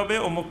বানাইতে হবে,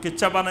 অমুক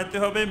কিচ্ছা বানাইতে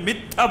হবে,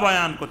 মিথ্যা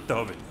বয়ান করতে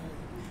হবে,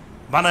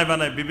 বানায়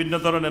বানায় বিভিন্ন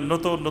ধরনের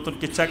নতুন নতুন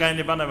কিচ্ছা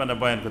কাহিনী বানায় বানায়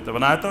বয়ান করতে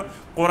হবে। না হয়তো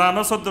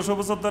কোরআনও 1400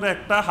 বছর ধরে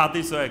একটা,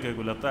 হাদিসও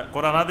একইগুলো। তা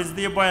কোরআন হাদিস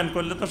দিয়ে বয়ান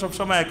করলে তো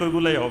সবসময়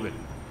একইগুলোই হবে।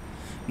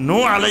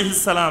 নূহ আলাইহিস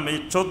সালাম এই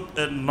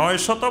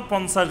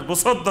 950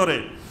 বছর ধরে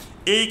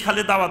এই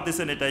খালি দাওয়াত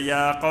দিয়েছেন এটা,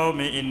 ইয়া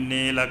কওমি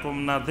ইন্নী লাকুম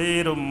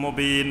নাযীরুম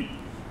মুবিন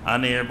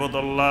আন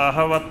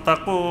ইবুদুল্লাহা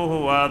ওয়াত্তাকুহু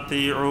ওয়া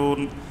আতিউন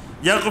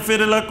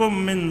ইয়াগফির লাকুম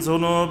মিন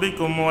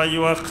যুনুবিকুম ওয়া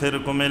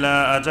ইউআখিরকুম ইলা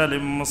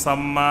আজালিম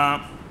মুসাম্মা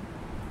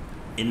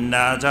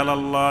ইন্না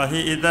আজালাল্লাহি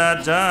ইযা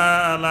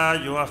জাআ লা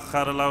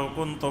ইউআখার লাউ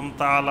কুনতুম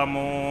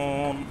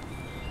তা'লামুন।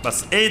 বাস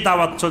এই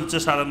দাওয়াত চলছে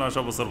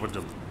 950 বছর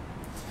পর্যন্ত।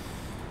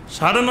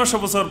 950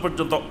 বছর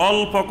পর্যন্ত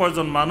অল্প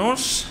কয়জন মানুষ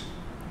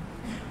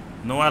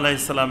নূহ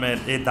আলাইহিস সালামের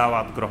এই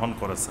দাওয়াত গ্রহণ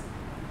করেছেন।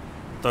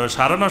 তো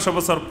 950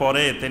 বছর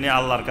পরে তিনি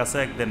আল্লাহর কাছে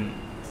একদিন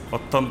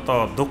অত্যন্ত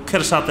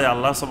দুঃখের সাথে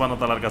আল্লাহ সুবহানাহু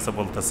ওয়া তাআলার কাছে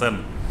বলতেছেন,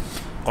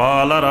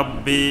 ক্বালা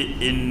রাব্বি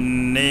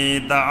ইন্নী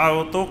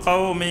দাআউতু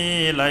কওমি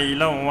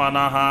লাইলান ওয়া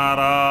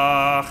নাহারা।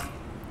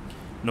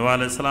 নূহ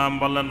আলাইহিস সালাম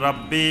বললেন,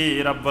 রাব্বি,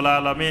 রব্বুল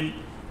আলামিন,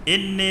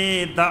 ইন্নী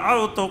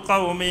দাআউতু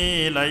কওমি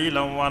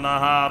লাইলান ওয়া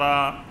নাহারা,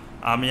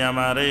 আমি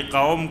আমার এই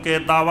কওমকে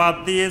দাওয়াত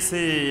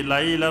দিয়েছি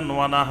লাইলান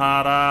ওয়া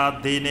নাহারা,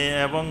 দিনে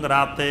এবং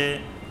রাতে।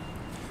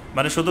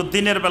 মানে শুধু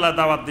দিনের বেলা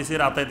দাওয়াত দিছি,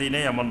 রাতে দিনে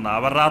এমন না,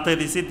 আবার রাতে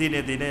দিছি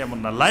দিনে দিনে এমন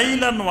না,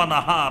 লাইলান ওয়া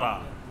নাহারা,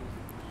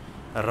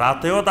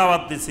 রাতেও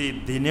দাওয়াত দিছি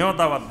দিনেও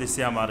দাওয়াত দিছি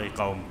আমার এই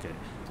কওমকে।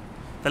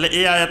 তাহলে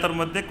এই আয়াতের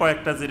মধ্যে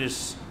কয়েকটা জিনিস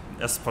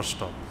স্পষ্ট।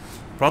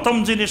 প্রথম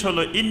জিনিস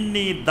হলো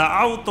ইন্নী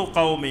দাআউতু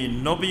কওমি,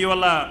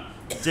 নবীওয়ালা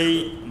যেই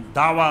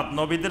দাওয়াত,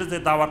 নবীদের যে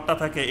দাওয়াতটা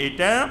থাকে,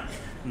 এটা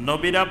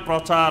নবীরা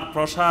প্রচার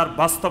প্রসার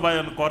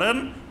বাস্তবায়ন করেন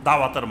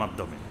দাওয়াতের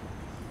মাধ্যমে।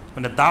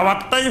 মানে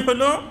দাওয়াতটাই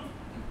হলো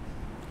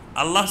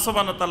আল্লাহ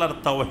সুবহানাহু ওয়া তাআলার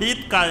তাওহীদ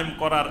কায়েম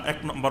করার এক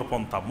নম্বর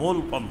পন্থা, মূল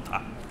পন্থা।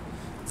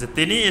 যে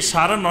তিনি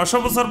 950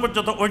 বছর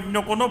পর্যন্ত অন্য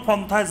কোনো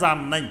পন্থায় যান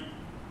নাই।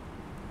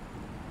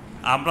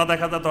 আমরা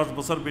দেখা যায় 10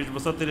 বছর 20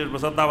 বছর 30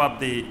 বছর দাওয়াত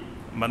দিই,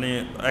 মানে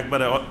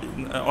একবারে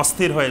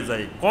অস্থির হয়ে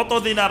যায়,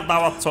 কতদিন আর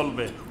দাওয়াত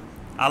চলবে,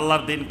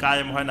 আল্লাহর দিন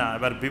কায়েম হয় না,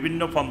 এবার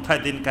বিভিন্ন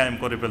পন্থায় দিন কায়েম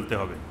করে ফেলতে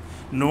হবে।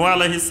 নূহ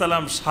আলাইহিস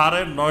সালাম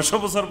 950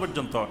 বছর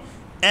পর্যন্ত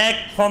এক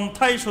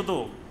পন্থাই শুধু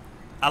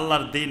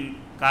আল্লাহর দিন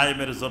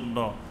কায়েমের জন্য,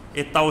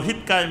 এই তাওহীদ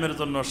কায়েমের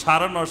জন্য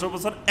 950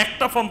 বছর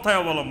একটা পন্থায়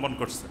অবলম্বন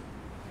করছে।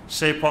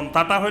 সেই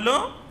পন্থাটা হলো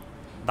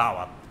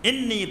দাওয়াত।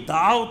 ইন্নী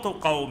দাআউতু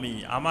কওমি,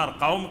 আমার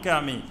কওমকে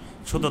আমি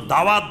শুধু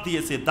দাওয়াত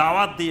দিয়েছি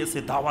দাওয়াত দিয়েছি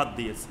দাওয়াত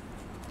দিয়েছি।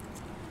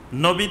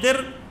 নবীদের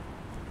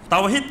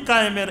তাওহীদ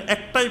কায়েমের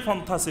একটাই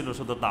পন্থা ছিল,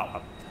 শুধু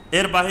দাওয়াত,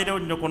 এর বাহিরে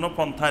অন্য কোনো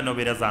পন্থায়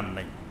নবীরা যান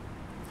নাই।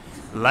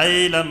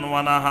 লাইলান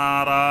ওয়া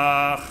নাহারা,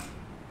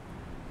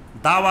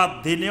 দাওয়াত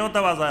দিনেও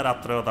দেওয়া যায়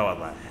রাত্রেও দেওয়া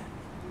যায়,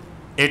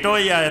 এটাও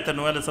এই আয়াতে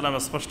নূহ আলাইহিস সালাম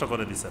স্পষ্ট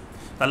করে দিয়েছেন।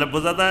 তাহলে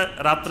বোঝা যায়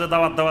রাত্রে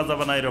দাওয়াত দেওয়া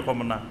যাবে না এরকম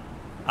না,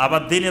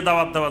 আবার দিনে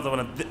দাওয়াত দেওয়া যাবে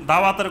না।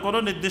 দাওয়াতের কোনো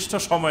নির্দিষ্ট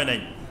সময়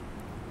নেই,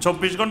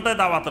 24 ঘন্টায়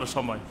দাওয়াতের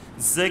সময়।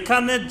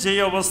 যেখানে যে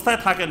অবস্থায়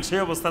থাকেন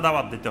সেই অবস্থায়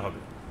দাওয়াত দিতে হবে।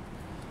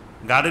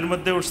 গাড়ির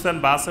মধ্যে উঠছেন,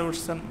 বাসে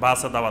উঠছেন,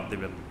 বাসে দাওয়াত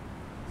দিবেন।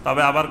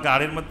 তবে আবার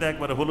গাড়ির মধ্যে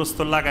একবারে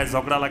হুলস্থুল লাগায়,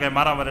 ঝগড়া লাগায়,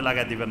 মারামারি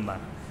লাগায় দিবেন না।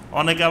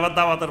 অনেকে আবার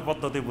দাওয়াতের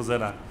পদ্ধতি বুঝে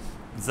না,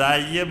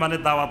 যাইয়ে মানে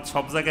দাওয়াত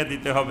সব জায়গায়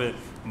দিতে হবে,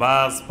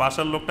 বাস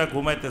পাশের লোকটা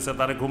ঘুমাইতেছে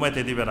তারে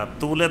ঘুমাইতে দিবে না,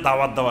 তুলে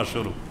দাওয়াত দেওয়া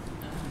শুরু,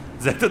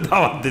 যেহেতু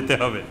দাওয়াত দিতে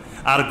হবে।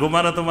 আর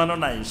ঘুমানো টুমানো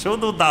নাই,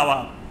 শুধু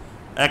দাওয়াত।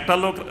 একটা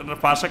লোক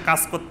পাশে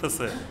কাজ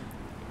করতেছে,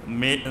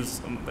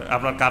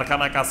 আপনার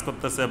কারখানায় কাজ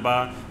করতেছে বা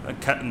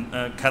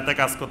খেতে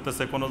কাজ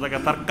করতেছে, কোনো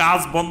জায়গায় তার কাজ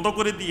বন্ধ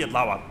করে দিয়ে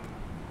দাওয়াত,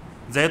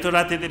 যেহেতু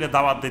রাতে দিনে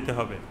দাওয়াত দিতে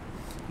হবে।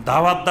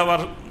 দাওয়াত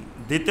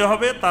দিতে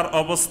হবে তার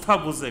অবস্থা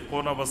বুঝে,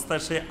 কোন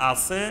অবস্থায় সে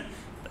আছে,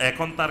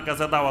 এখন তার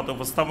কাছে দাওয়াত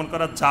উপস্থাপন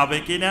করা যাবে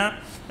কিনা,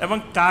 এবং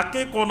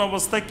কাকে কোন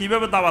অবস্থায়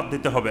কিভাবে দাওয়াত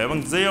দিতে হবে, এবং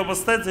যে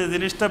অবস্থায় যে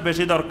জিনিসটা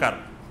বেশি দরকার।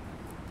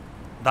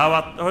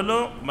 দাওয়াত হলো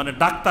মানে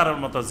ডাক্তারের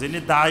মতো, যিনি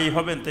দায়ী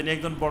হবেন তিনি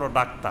একজন বড়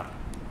ডাক্তার,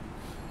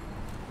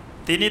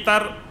 তিনি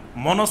তার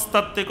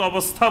মনস্তাত্ত্বিক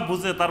অবস্থা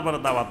বুঝে তারপরে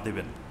দাওয়াত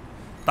দিবেন,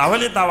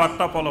 তাহলে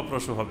দাওয়াতটা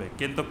ফলপ্রসূ হবে।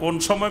 কিন্তু কোন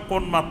সময়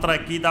কোন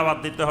মাত্রায় কি দাওয়াত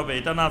দিতে হবে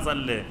এটা না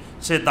জানলে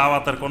সে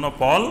দাওয়াতের কোনো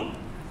ফল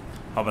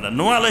হবে না।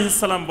 নূহ আলাইহিস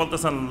সালাম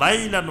বলতেছেন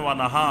লাইলান ওয়া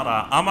নাহারা,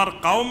 আমার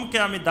কওমকে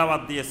আমি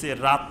দাওয়াত দিয়েছি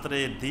রাত্রে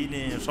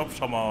দিনে সব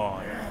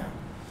সময়।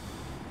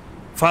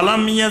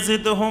 ফালাম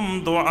ইয়াজিদহুম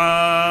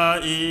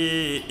দুআই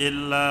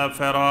ইল্লা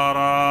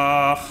ফিরারা,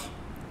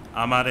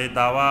 আমার এই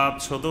দাওয়াত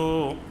শুধু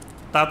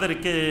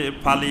তাদেরকে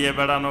পালিয়ে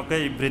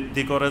বেড়ানোকেই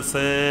বৃদ্ধি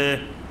করেছে।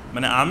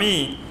 মানে আমি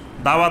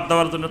দাওয়াত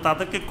দেওয়ার জন্য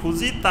তাদেরকে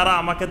খুঁজি, তারা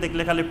আমাকে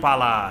দেখলে খালি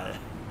পালায়।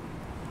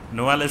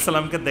 নূহ আলাইহিস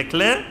সালামকে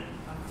দেখলে,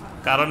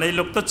 কারণ এই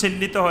লোক তো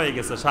চিহ্নিত হয়ে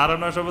গেছে,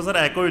 950 বছর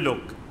একই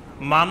লোক,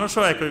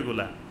 মানুষও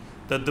একইগুলা,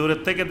 তো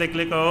দূরের থেকে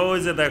দেখলে ওই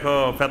যে দেখো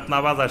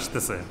ফেতনাবাজ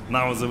আসতেছে,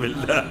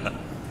 নাউজুবিল্লাহ।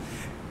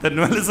 তো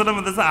নূহ আলাইহিস সালাম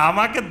বলতেছে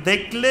আমাকে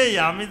দেখলেই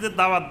আমি যে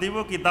দাওয়াত দিব,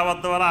 কি দাওয়াত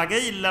দেওয়ার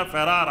আগেই ইল্লা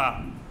ফেরারা,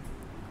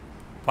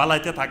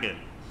 পালাইতে থাকে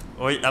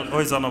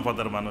ওই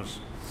জনপদের মানুষ।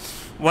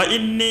 ওয়া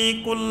ইন্নী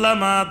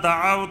কুল্লামা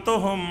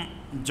দাআউতুহুম,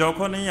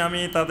 যখনই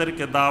আমি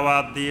তাদেরকে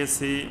দাওয়াত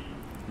দিয়েছি,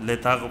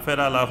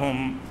 লিতাগফিরা লাহুম,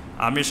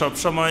 আমি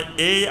সবসময়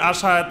এই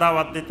আশায়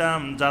দাওয়াত দিতাম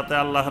যাতে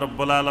আল্লাহ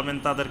রাব্বুল আলামিন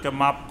তাদেরকে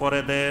মাফ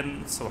করে দেন।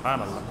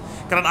 সুবহানাল্লাহ,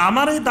 কারণ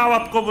আমার এই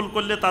দাওয়াত কবুল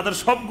করলে তাদের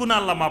সব গুনাহ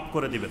আল্লাহ মাফ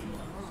করে দিবেন।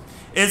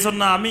 এই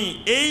জন্য আমি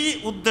এই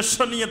উদ্দেশ্য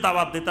নিয়ে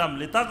দাওয়াত দিতাম,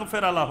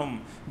 লিতাগফিরা লাহুম,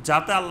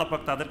 যাতে আল্লাহ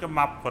পাক তাদেরকে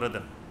মাফ করে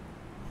দেন।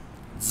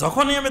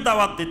 যখনই আমি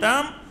দাওয়াত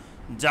দিতাম,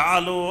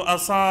 জাআলু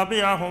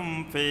আসাবিআহুম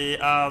ফি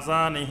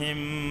আযানিহিম,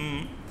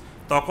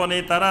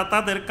 তখনই তারা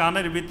তাদের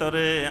কানের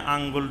ভিতরে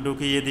আঙ্গুল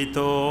ঢুকিয়ে দিত।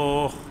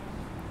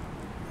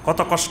 কত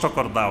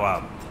কষ্টকর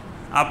দাওয়াত।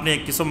 আপনি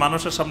কিছু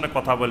মানুষের সামনে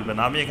কথা বলবেন,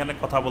 আমি এখানে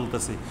কথা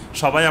বলতেছি,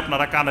 সবাই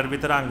আপনারা কানের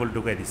ভিতরে আঙ্গুল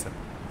ঢুকিয়ে দিচ্ছেন,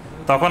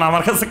 তখন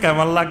আমার কাছে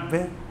কেমন লাগবে?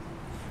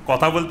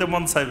 কথা বলতে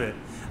মন চাইবে।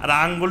 আর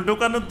আঙ্গুল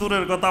ঢুকানো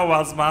দূরের কথা,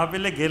 ওয়াজ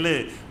মাহফিলে গেলে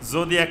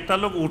যদি একটা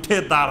লোক উঠে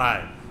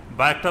দাঁড়ায়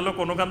বা একটা লোক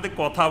কোনোখান থেকে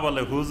কথা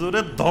বলে,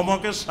 হুজুরের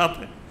ধমকের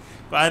সাথে,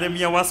 আরে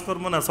মিয়া ওয়াজ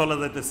করবো না, চলে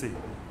যাইতেছি,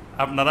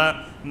 আপনারা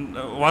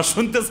ওয়াজ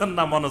শুনতেছেন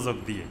না মনোযোগ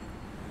দিয়ে।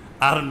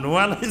 আর নূহ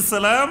আলাইহিস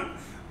সালাম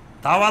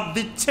দাওয়াত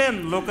দিচ্ছেন,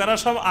 লোকেরা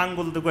সব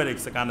আঙ্গুল ঢুকে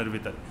রেখেছে কানের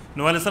ভিতরে,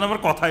 নূহ আলাইহিস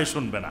সালামের কথাই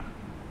শুনবে না।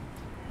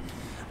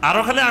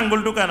 আরো খালি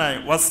আঙ্গুল ঢুকা নাই,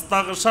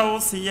 ওয়াস্তাগশাউ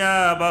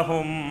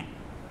সিয়াবাহুম,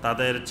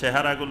 তাদের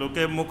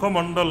চেহারাগুলোকে,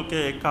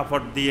 মুখমণ্ডলকে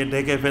কাপড় দিয়ে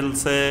ঢেকে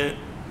ফেলছে।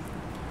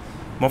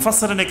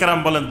 মুফাসসিরিনে কেরাম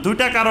বলেন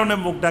দুইটা কারণে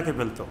মুখ ঢেকে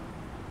ফেলতো।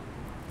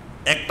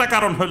 একটা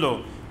কারণ হলো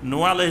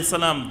নূহ আলাইহিস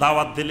সালাম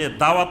দাওয়াত দিলে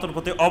দাওয়াতের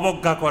প্রতি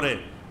অবজ্ঞা করে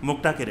মুখ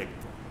ঢেকে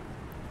রাখতো,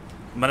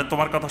 মানে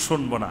তোমার কথা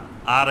শুনবো না,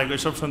 আর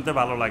এসব শুনতে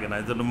ভালো লাগে না,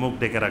 এই জন্য মুখ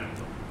ঢেকে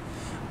রাখতো।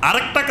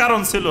 আরেকটা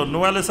কারণ ছিল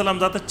নূহ আলাইহিস সালাম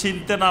যাতে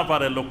চিনতে না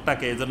পারে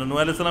লোকটাকে, এই জন্য নূহ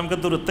আলাইহিস সালামকে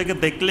দূর থেকে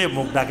দেখলে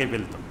মুখ ঢেকে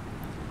ফেলতো।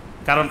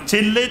 কারণ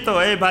চিনলেই তো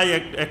এই ভাই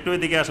একটু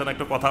এদিকে আসেন,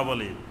 একটু কথা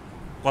বলি,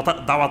 কথা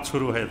দাওয়াত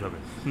শুরু হয়ে যাবে,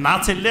 না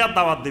চিনলে আর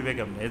দাওয়াত দিবে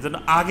কেমনে, এই জন্য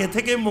আগে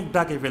থেকে মুখ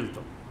ঢেকে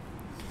ফেলতো।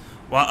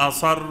 ওয়া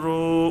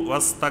আসাররু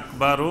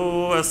ওয়াস্তাকবারু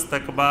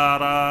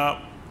ইস্তিকবারা,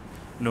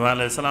 নূহ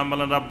আলাইহিস সালাম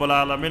বলেন রাব্বুল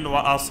আলামিন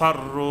ওয়া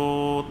আসাররু,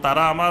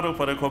 তারা আমার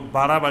উপরে খুব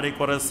বাড়াবাড়ি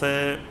করেছে।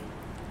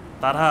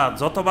 তারা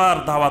যতবার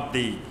দাওয়াত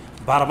দিই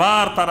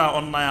বারবার তারা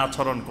অন্যায়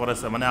আচরণ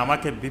করেছে, মানে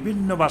আমাকে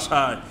বিভিন্ন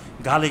ভাষায়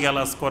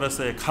গালিগালাজ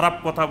করেছে, খারাপ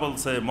কথা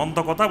বলছে, মন্দ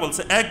কথা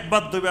বলছে,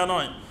 একবার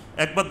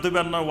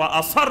দুইবার নয়, ওয়া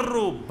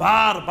আসাররু,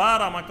 বারবার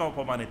আমাকে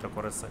অপমানিত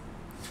করেছে।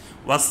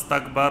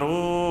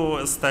 ওয়াস্তাকবারু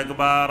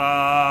ইস্তিকবারা,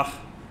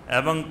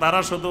 এবং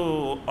তারা শুধু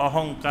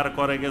অহংকার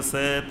করে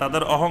গেছে,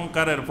 তাদের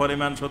অহংকারের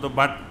পরিমাণ শুধু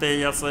বাড়তেই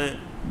আছে।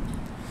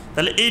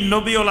 তাহলে এই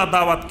নবীওয়ালা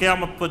দাওয়াত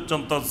কিয়ামত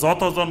পর্যন্ত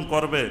যতজন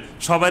করবে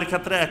সবার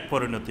ক্ষেত্রে এক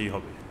পরিণতি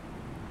হবে।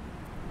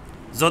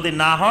 যদি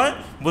না হয়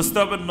বুঝতে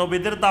হবে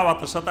নবীদের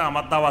দাওয়াতের সাথে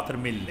আমার দাওয়াতের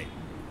মিল নেই।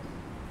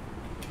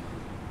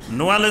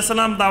 নূহ আলাইহিস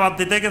সালাম দাওয়াত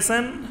দিতে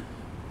গেছেন,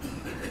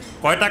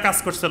 কয়টা কাজ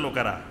করছে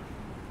লোকেরা,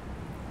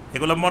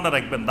 এগুলো মনে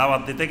রাখবেন।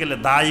 দাওয়াত দিতে গেলে,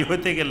 দায়ী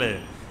হইতে গেলে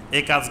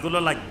এই কাজগুলো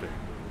লাগবে।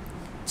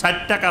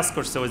 4টা কাজ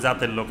করছে ওই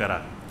জাতের লোকেরা।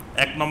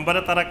 1 নম্বরে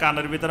তারা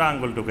কানের ভিতরে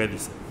আঙ্গুল ঢুকাই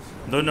দিছে,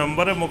 2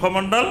 নম্বরে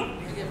মুখমণ্ডল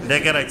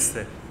ঢেকে রাখছে,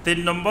 3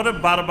 নম্বরে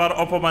বারবার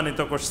অপমানিত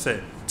করছে,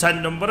 4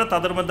 নম্বরে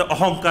তাদের মধ্যে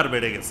অহংকার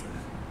বেড়ে গেছে।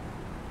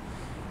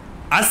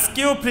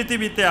 আজকেও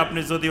পৃথিবীতে আপনি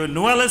যদি ওই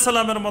নূহ আলাইহিস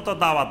সালামের মতো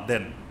দাওয়াত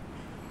দেন,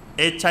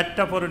 এই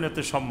 4টা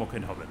পরিণতির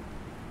সম্মুখীন হবেন।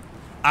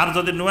 আর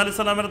যদি নূহ আলাইহিস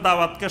সালামের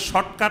দাওয়াতকে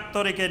শর্টকাট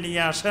তরিকে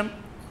নিয়ে আসেন,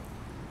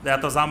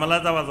 এত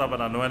ঝামেলায় যাওয়া যাবে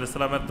না, নূহ আলাইহিস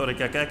সালামের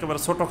তরিকাকে একেবারে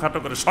ছোটোখাটো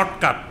করে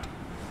শর্টকাট,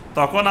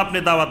 তখন আপনি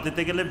দাওয়াত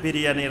দিতে গেলে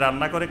বিরিয়ানি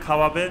রান্না করে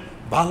খাওয়াবে,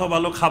 ভালো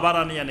ভালো খাবার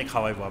আনিয়ে আনি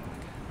খাওয়াইবো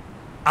আপনাকে,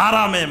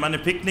 আরামে, মানে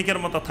পিকনিকের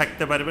মতো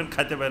থাকতে পারবেন,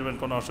 খাইতে পারবেন,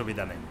 কোনো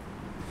অসুবিধা নেই।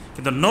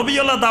 কিন্তু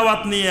নবীওয়ালা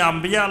দাওয়াত নিয়ে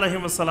আম্বিয়া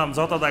আলাইহিমুস সালাম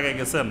যত জায়গায়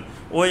গেছেন,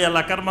 ওই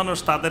এলাকার মানুষ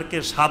তাদেরকে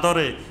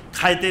সাদরে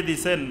খাইতে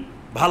দিছেন,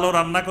 ভালো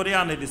রান্না করে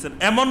আনে দিছেন,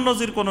 এমন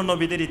নজির কোনো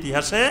নবীদের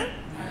ইতিহাসে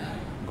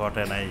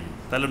ঘটে নাই।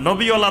 তাহলে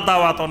নবীওয়ালা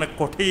দাওয়াত অনেক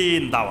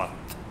কঠিন দাওয়াত।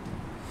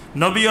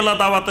 নবীওয়ালা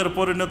দাওয়াতের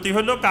পরিণতি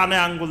হলো কানে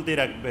আঙ্গুল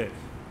দিয়ে রাখবে,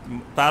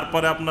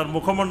 তারপরে আপনার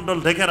মুখমণ্ডল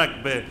ঢেকে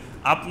রাখবে,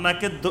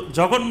 আপনাকে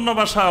জঘন্য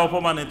ভাষায়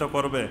অপমানিত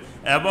করবে,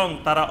 এবং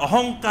তারা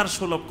অহংকার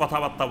সুলভ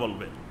কথাবার্তা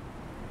বলবে।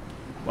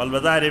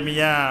 যে আরে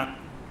মিয়া,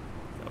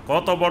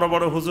 কত বড়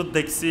বড় হুজুর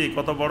দেখছি,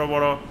 কত বড়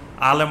বড়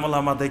আলেম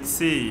ওলামা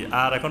দেখছি,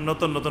 আর এখন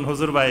নতুন নতুন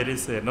হুজুর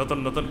বাইরেছে, নতুন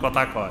নতুন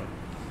কথা কয়,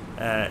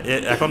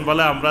 এখন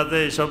বলে আমরা যে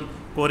এইসব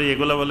করি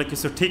এগুলো বলে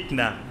কিছু ঠিক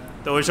না,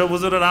 তো ওইসব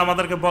হুজুরেরা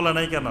আমাদেরকে বলে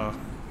নাই কেন?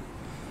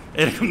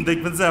 এরকম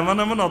দেখবেন যে এমন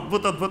এমন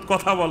অদ্ভুত অদ্ভুত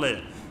কথা বলে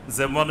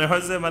যে মনে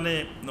হয় যে মানে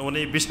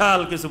উনি বিশাল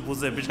কিছু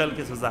বুঝে, বিশাল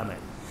কিছু জানে।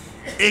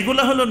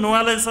 এগুলো হলো নূহ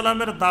আলাইহিস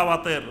সালামের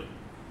দাওয়াতের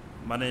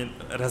মানে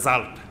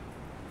রেজাল্ট।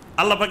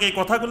 আল্লাহ পাক এই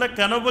কথাগুলো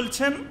কেন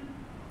বলছেন?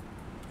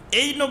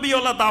 এই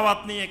নবীওয়ালা দাওয়াত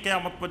নিয়ে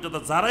কিয়ামত পর্যন্ত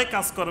যারাই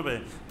কাজ করবে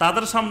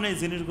তাদের সামনে এই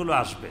জিনিসগুলো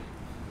আসবে,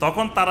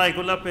 তখন তারা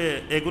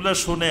এগুলো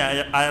শুনে,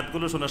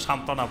 আয়াতগুলো শুনে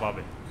সান্ত্বনা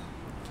পাবে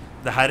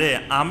যে হায়রে,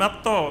 আমার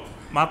তো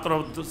মাত্র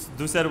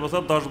 2-4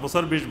 বছর, 10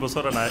 বছর, 20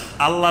 বছরে নয়,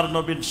 আল্লাহর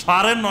নবী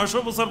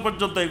 950 বছর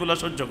পর্যন্ত এগুলো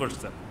সহ্য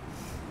করছেন,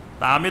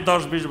 তা আমি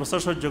 10-20 বছর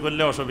সহ্য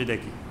করলে অসুবিধা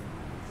কি?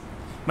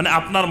 মানে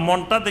আপনার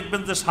মনটা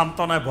দেখবেন যে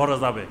সান্ত্বনায় ভরে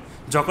যাবে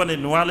যখন এই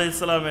নূহ আলাইহিস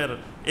সালামের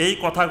এই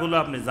কথাগুলো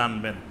আপনি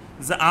জানবেন,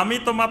 যে আমি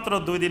তো মাত্র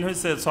 2 দিন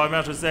হয়েছে, 6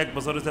 মাস হয়েছে, 1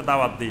 বছর হয়েছে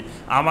দাওয়াত দিই,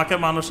 আমাকে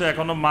মানুষে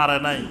এখনো মারে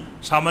নাই,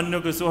 সামান্য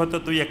কিছু হয়তো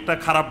 2-1টা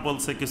খারাপ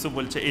বলছে, কিছু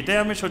বলছে, এটাই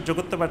আমি সহ্য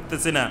করতে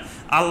পারতেছি না।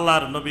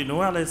 আল্লাহর নবী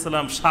নূহ আলাইহিস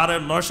সালাম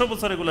 950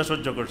 বছর এগুলো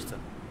সহ্য করছেন।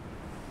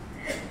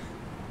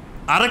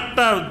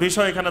 আরেকটা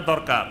বিষয় এখানে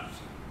দরকার,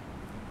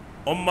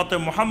 উম্মতে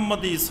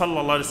মুহাম্মদী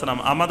সাল্লাল্লাহু আলাইহি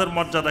সাল্লাম আমাদের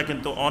মর্যাদা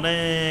কিন্তু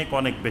অনেক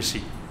অনেক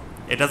বেশি,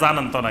 এটা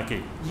জানেন তো নাকি?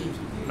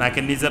 নাকি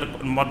নিজের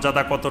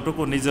মর্যাদা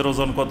কতটুকু, নিজের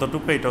ওজন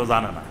কতটুকু এটাও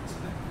জানে না।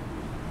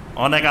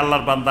 অনেক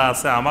আল্লাহর বান্দা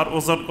আছে আমার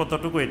ওজন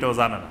কতটুকু এটাও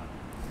জানে না।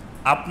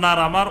 আপনার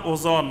আমার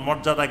ওজন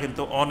মর্যাদা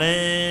কিন্তু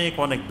অনেক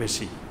অনেক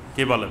বেশি,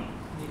 কি বলেন?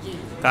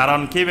 কারণ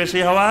কি বেশি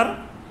হওয়ার?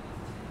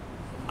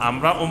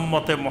 আমরা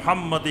উম্মতে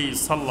মুহাম্মদী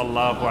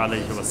সাল্লাল্লাহু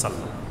আলাইহি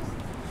ওয়াসাল্লাম,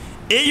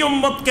 এই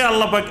উম্মতকে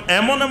আল্লাহ পাক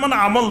এমন এমন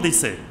আমল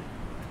দিছে,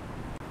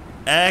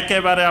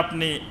 একেবারে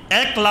আপনি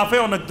এক লাফে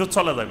অনেক দূর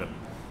চলে যাবেন।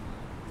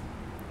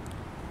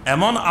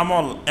 এমন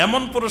আমল,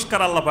 এমন পুরস্কার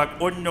আল্লাহ পাক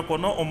অন্য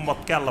কোনো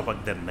উম্মতকে আল্লাহ পাক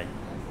দেন নাই।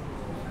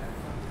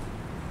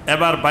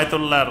 এবার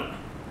বাইতুল্লাহর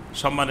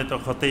সম্মানিত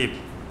খতিব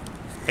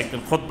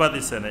একদিন খুতবা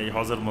দিচ্ছেন এই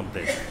হজের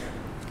মধ্যে,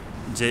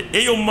 যে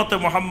এই উম্মতে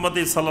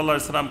মুহাম্মদী সাল্লাল্লাহু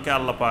আলাইহি সাল্লামকে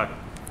আল্লাহ পাক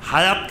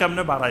হায়াত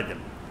কেমনে বাড়াই দেন,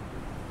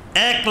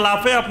 এক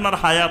লাফে আপনার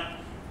হায়াত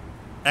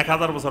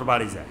 1000 বছর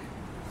বাড়ি যায়,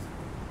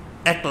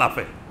 এক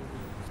লাফে।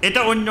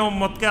 এটা অন্য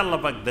উম্মতকে আল্লাহ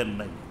পাক দেন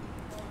নাই।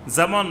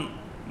 যেমন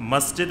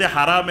মসজিদে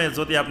হারামে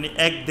যদি আপনি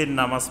একদিন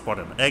নামাজ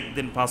পড়েন,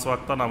 একদিন 5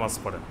 ওয়াক্ত নামাজ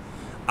পড়েন,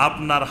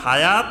 আপনার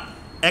হায়াত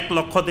 1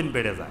 লক্ষ দিন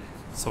বেড়ে যায়।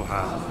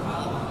 সুবহানাল্লাহ।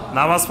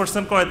 নামাজ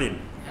পড়ছেন কয়দিন?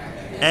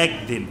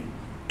 একদিন।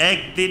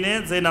 একদিনে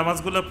যে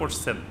নামাজগুলো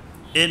পড়ছেন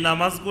এই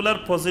নামাজগুলোর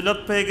ফজিলত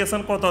পেয়ে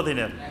গেছেন কত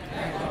দিনের?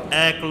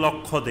 1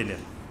 লক্ষ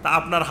দিনের। তা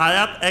আপনার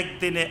হায়াত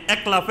একদিনে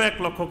 1 লাফে 1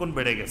 লক্ষ গুণ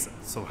বেড়ে গেছে।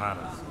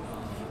 সুবহানাল্লাহ।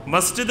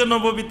 মসজিদে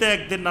নববীতে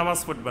একদিন নামাজ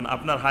পড়বেন,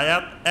 আপনার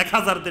হায়াত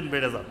 1000 দিন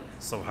বেড়ে যাবে।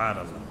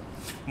 সুবহানাল্লাহ।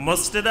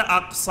 মসজিদে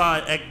আকসা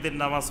একদিন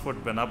নামাজ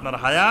পড়বেন, আপনার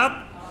হায়াত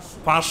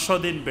 500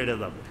 দিন বেড়ে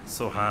যাবে।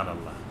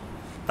 সুবহানাল্লাহ।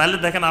 তাহলে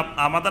দেখেন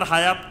আমাদের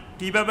হায়াত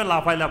কিভাবে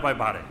লাফায় লাফায়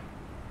বাড়ে,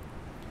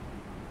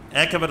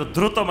 একেবারে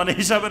দ্রুত, মানে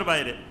হিসাবের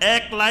বাইরে।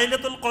 1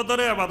 লাইলাতুল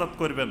কদরে ইবাদত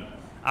করবেন,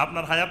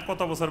 আপনার হায়াত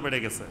কত বছর বেড়ে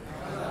গেছে?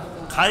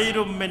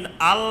 খায়রুম মিন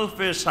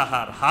আলফে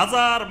শাহর,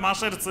 1000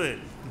 মাসের চেয়ে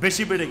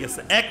বেশি বেড়ে গেছে।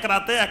 1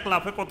 রাতে 1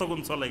 লাফে কত গুণ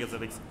চলে গেছে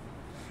দেখছেন?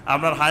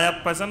 আপনার হায়াত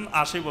পাইছেন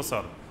 80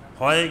 বছর,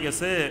 হয়ে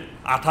গেছে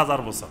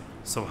 8000 বছর।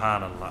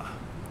 সুবহানাল্লাহ।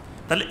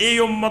 তাহলে এই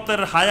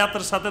উম্মতের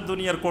হায়াতের সাথে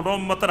দুনিয়ার কোন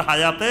উম্মতের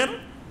হায়াতের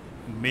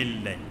মিল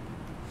নেই।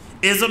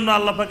 এই জন্য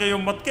আল্লাহ পাক এই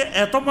উম্মতকে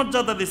এত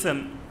মর্যাদা দিয়েছেন,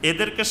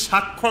 এদেরকে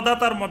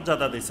সাক্ষ্যদাতার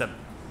মর্যাদা দিয়েছেন,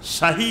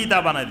 শাহিদা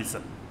বানাই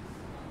দিয়েছেন।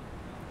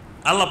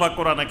 আল্লাহ পাক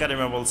কোরআনে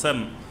কারিমে বলছেন,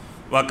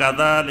 ওয়া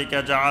কাযালিকা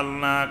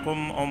জাআলনাকুম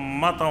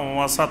উম্মাতান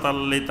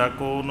ওয়াসাতাল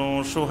লিতাকুনু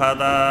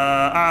শুহাদা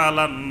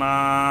আলান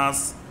নাস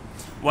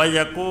ওয়া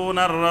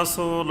ইয়াকুনার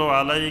রাসূলু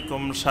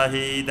আলাইকুম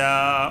শাহিদা।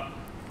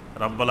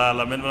 রব্বুল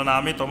আলামিন বলেন,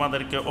 আমি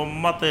তোমাদেরকে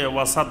উম্মতে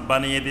ওয়াসাত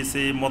বানিয়ে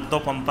দিয়েছি,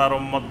 মধ্যপন্থার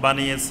উম্মত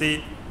বানিয়েছি।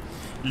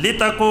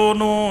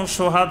 লিতাকুনু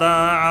শুহাদা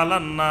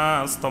আলান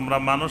নাস, তোমরা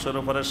মানুষের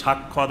উপরে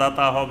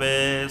সাক্ষ্যদাতা হবে।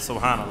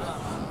 সুবহানাল্লাহ।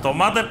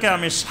 তোমাদেরকে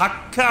আমি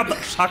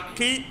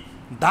সাক্ষী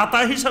দাতা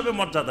হিসাবে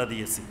মর্যাদা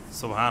দিয়েছি।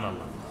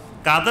 সুবহানাল্লাহ।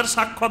 কাদের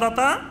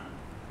সাক্ষ্যদাতা?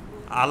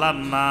 আলান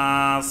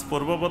নাস,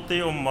 পূর্ববর্তী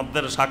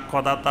উম্মতদের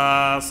সাক্ষ্যদাতা।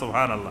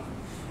 সুবহানাল্লাহ।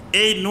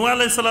 এই নূহ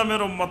আলাইহিস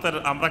সালামের উম্মতের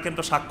আমরা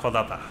কিন্তু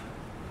সাক্ষ্যদাতা।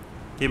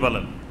 কি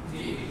বলেন?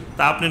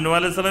 তা আপনি নূহ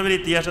আলাইহিস সালামের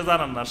ইতিহাসে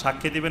জানেন না,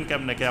 সাক্ষী দিবেন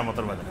কেমনে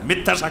কিয়ামতের ময়দানে?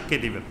 মিথ্যা সাক্ষী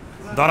দিবেন,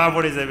 ধরা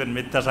পড়ে যাবেন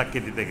মিথ্যা সাক্ষী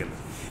দিতে গেলে।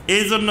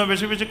 এই জন্য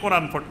বেশি বেশি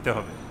কোরআন পড়তে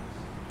হবে।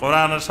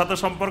 কোরআনের সাথে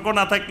সম্পর্ক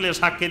না থাকলে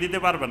সাক্ষী দিতে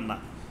পারবেন না,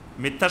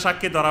 মিথ্যা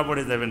সাক্ষী ধরা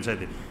পড়ে যাবেন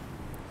সেদিন।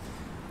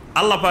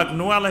 আল্লাহ পাক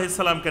নূহ আলাইহিস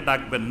সালামকে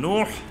ডাকবেন,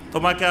 নূহ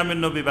তোমাকে আমি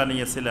নবী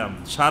বানিয়েছিলাম,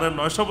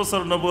 950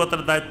 বছর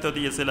নবুয়তের দায়িত্ব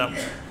দিয়েছিলাম,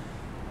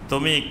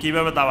 তুমি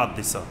কিভাবে দাওয়াত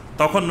দিছ?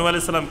 তখন নূহ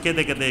আলাইহিস সালাম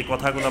কেঁদে কেঁদে এই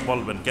কথাগুলো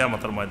বলবেন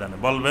কিয়ামতের ময়দানে।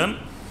 বলবেন,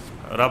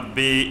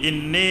 রব্বি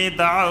ইন্নী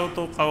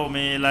দাআউতু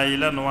কওমি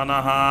লাইলান ওয়া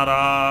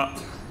নাহারা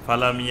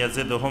ফালাম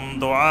ইয়াজিদহুম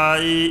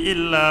দুআই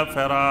ইল্লা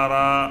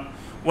ফিরারা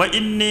ওয়া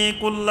ইন্নী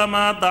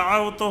কুল্লামা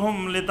দাআউতুহুম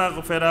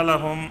লিতাগফিরা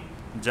লাহুম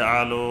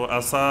জাআলু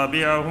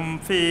আসাবিআহুম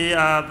ফি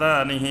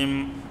আযানিহিম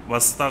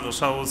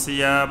ওয়াস্তাগশাউ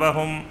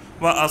সিয়াবাহুম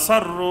ওয়া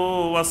আসররু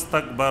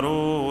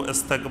ওয়াস্তাকবারু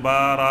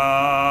ইস্তিকবারা।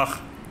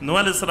 নূহ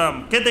আলাইহিস সালাম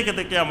কেঁদে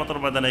কেঁদে কিয়ামতের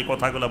ময়দানে এই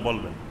কথাগুলো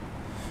বলবেন।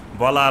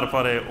 বলার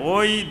পরে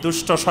ওই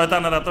দুষ্ট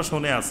শয়তানেরা তো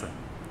শুনে আছে,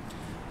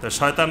 তো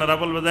শয়তানেরা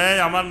বলবে যে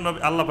আমার নবী,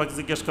 আল্লাহ পাক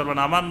জিজ্ঞেস করবেন,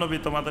 আমার নবী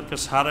তোমাদেরকে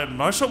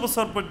 950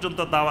 বছর পর্যন্ত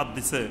দাওয়াত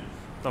দিছে,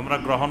 তোমরা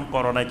গ্রহণ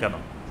করো নাই কেন?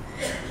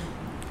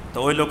 তো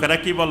ওই লোকেরা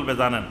কি বলবে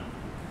জানেন?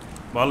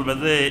 বলবে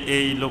যে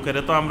এই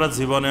লোকেরা তো আমরা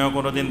জীবনেও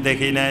কোনোদিন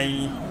দেখি নাই।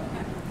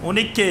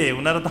 উনি কে?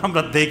 ওনারা তো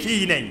আমরা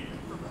দেখিই নাই,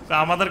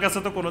 আমাদের কাছে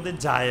তো কোনোদিন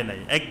যায় নাই,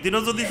 একদিনও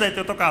যদি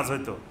যাইতো তো কাজ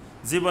হইতো,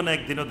 জীবনে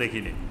একদিনও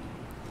দেখিনি।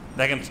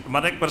 দেখেন,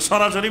 মানে একবার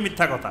সরাসরি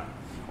মিথ্যা কথা।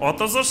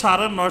 অথচ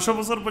 950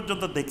 বছর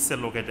পর্যন্ত দেখছে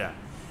লোকেটা,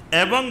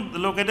 এবং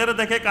লোকেটারে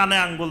দেখে কানে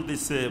আঙ্গুল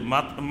দিচ্ছে,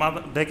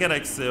 দেখে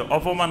রাখছে,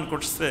 অপমান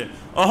করছে,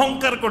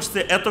 অহংকার করছে,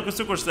 এত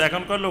কিছু করছে,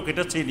 এখনকার লোক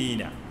এটা চিনিই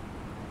না।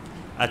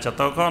 আচ্ছা,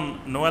 তখন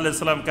নূহ আলাইহিস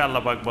সালামকে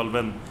আল্লাহ পাক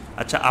বলবেন,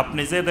 আচ্ছা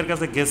আপনি যে এদের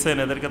কাছে গেছেন,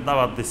 এদেরকে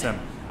দাওয়াত দিচ্ছেন,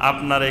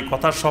 আপনার এই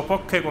কথার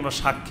সপক্ষে কোনো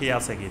সাক্ষী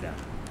আছে কিনা?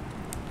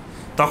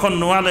 তখন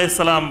নূহ আলাইহিস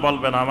সালাম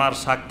বলবেন, আমার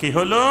সাক্ষী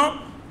হলো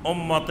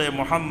উম্মতে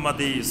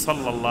মুহাম্মাদি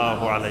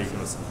সাল্লাল্লাহু আলাইহি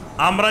ওয়াসাল্লাম,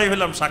 আমরাই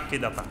হলাম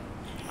সাক্ষীদাতা,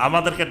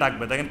 আমাদেরকে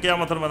ডাকবে। দেখেন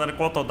কিয়ামতের ময়দানে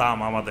কত দাম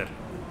আমাদের,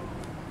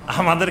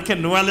 আমাদেরকে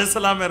নূহ আলাইহিস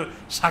সালামের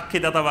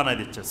সাক্ষীদাতা বানাই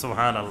দিচ্ছে।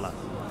 সুবহানাল্লাহ।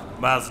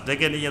 বাস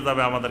ডেকে নিয়ে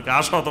যাবে আমাদেরকে,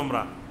 আসো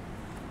তোমরা।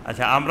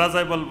 আচ্ছা, আমরা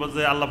যাই বলবো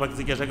যে আল্লাহ পাক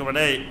জিজ্ঞাসা করবেন,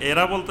 এই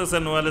এরা বলতেছে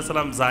নূহ আলাইহিস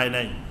সালাম যায়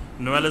নাই,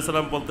 নূহ আলাইহিস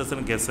সালাম বলতেছেন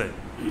গেছে,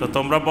 তো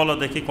তোমরা বলো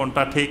দেখি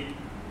কোনটা ঠিক।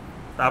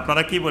 তা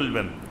আপনারা কি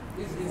বলবেন?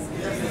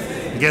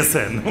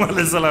 গেছে, নূহ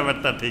আলাইহিস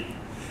সালামেরটা ঠিক।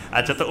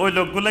 আচ্ছা, তো ওই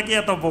লোকগুলা কি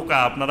এত বোকা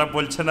আপনারা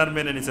বলছেন আর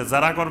মেনে নিছে,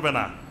 যারা করবে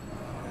না?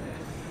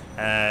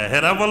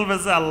 এরা বলবে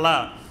যে আল্লাহ,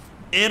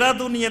 এরা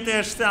দুনিয়াতে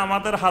এসছে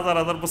আমাদের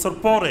 1000 বছর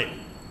পরে,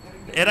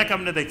 এরা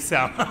কেমনে দেখছে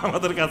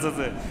আমাদের কাছে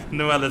যে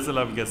নূহ আলাইহিস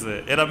সালাম গেছে?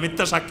 এরা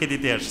মিথ্যা সাক্ষী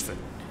দিতে আসছে।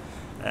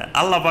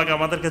 আল্লাহ পাক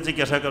আমাদেরকে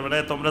জিজ্ঞাসা করবেন,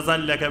 তোমরা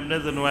জানলে কেমনে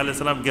যে নূহ আলাইহিস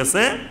সালাম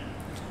গেছে?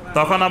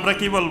 তখন আমরা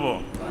কি বলবো?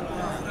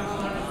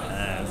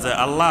 যে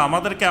আল্লাহ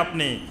আমাদেরকে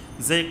আপনি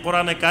যে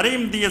কোরআনে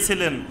কারিম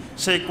দিয়েছিলেন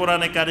সেই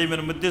কোরআনে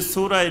কারিমের মধ্যে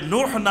সূরা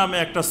নূহ নামে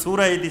একটা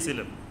সূরাই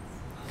দিয়েছিলেন,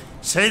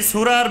 সেই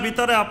সূরার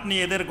ভিতরে আপনি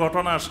এদের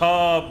ঘটনা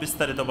সব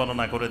বিস্তারিত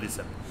বর্ণনা করে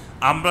দিয়েছেন।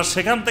 আমরা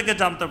সেখান থেকে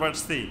জানতে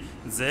পারছি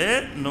যে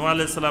নূহ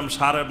আলাইহিস সালাম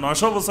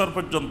 950 বছর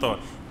পর্যন্ত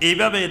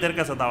এইভাবে এদের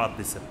কাছে দাওয়াত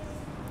দিয়েছেন।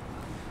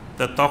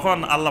 তো তখন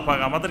আল্লাহ পাক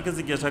আমাদেরকে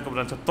জিজ্ঞাসা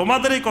করলেন,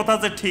 তোমাদের এই কথা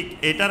যে ঠিক,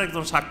 এটার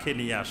একজন সাক্ষী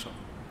নিয়ে আসো।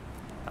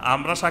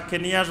 আমরা সাক্ষী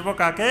নিয়ে আসবো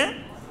কাকে?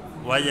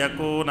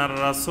 ওয়ায়াকুনার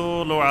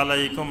রাসূলু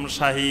আলাইকুম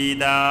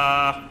শাহিদা।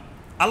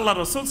 আল্লাহ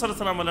রাসূল সাল্লাল্লাহু আলাইহি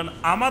ওয়াসাল্লাম বলেন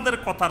আমাদের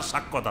কথার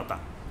সাক্ষ্যদাতা।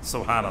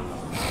 সুবহানাল্লাহ।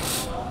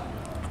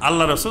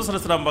 আল্লাহ রাসূল সাল্লাল্লাহু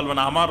আলাইহি ওয়াসাল্লাম বলবেন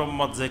আমার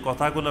উম্মত যে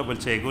কথাগুলো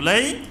বলছে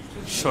এগুলাই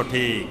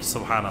সঠিক।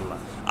 সুবহানাল্লাহ।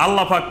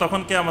 আল্লাহ পাক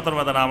তখন কিয়ামতের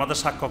ময়দানে আমাদের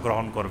সাক্ষ্য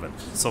গ্রহণ করবেন।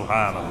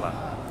 সুবহানাল্লাহ।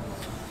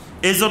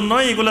 এই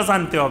জন্যই এগুলো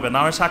জানতে হবে, না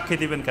হয় সাক্ষী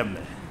দিবেন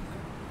কেমনে?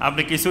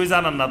 আপনি কিছুই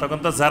জানেন না, তখন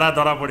তো যারা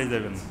ধরা পড়ে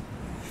যাবেন।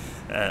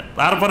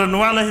 তারপরে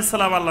নূহ আলাইহিস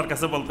সালাম আল্লাহর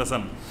কাছে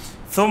বলতেছেন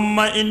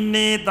সুম্মা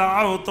ইন্নী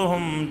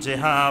দাউতুহুম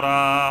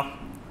জিহারা।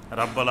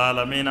 রব্বুল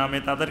আলামিন আমি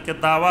তাদেরকে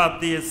দাওয়াত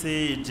দিয়েছি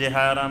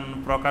জিহারান,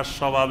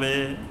 প্রকাশ্যভাবে।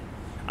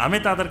 আমি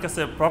তাদের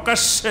কাছে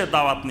প্রকাশ্যে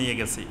দাওয়াত নিয়ে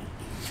গেছি।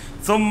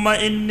 সুম্মা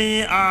ইন্নী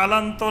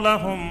আ'লানতু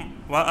লাহুম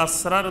ওয়া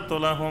আসরারতু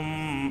লাহুম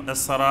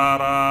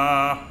ইসরারা।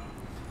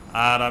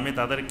 আর আমি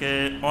তাদেরকে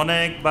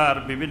অনেকবার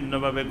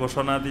বিভিন্নভাবে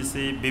ঘোষণা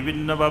দিছি,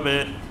 বিভিন্নভাবে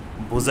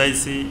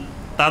বুঝাইছি।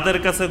 তাদের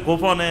কাছে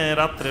গোপনে,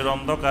 রাত্রের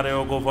অন্ধকারেও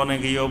গোপনে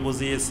গিয়েও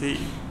বুঝিয়েছি।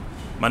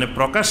 মানে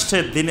প্রকাশ্যে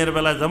দিনের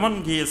বেলায় যেমন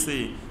গিয়েছি,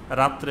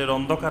 রাত্রের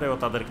অন্ধকারেও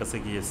তাদের কাছে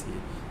গিয়েছি,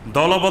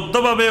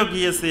 দলবদ্ধভাবেও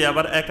গিয়েছি,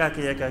 আবার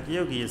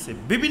একাকিও গিয়েছি।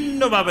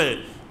 বিভিন্নভাবে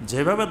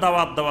যেভাবে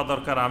দাওয়াত দেওয়া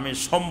দরকার আমি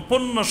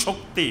সম্পূর্ণ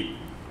শক্তি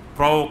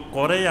প্রয়োগ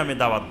করেই আমি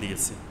দাওয়াত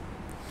দিয়েছি।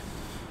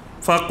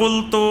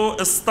 ফাকুলতু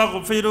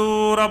ইস্তাগফিরু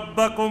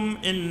রাব্বাকুম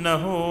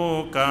ইন্নাহু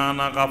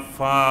কানা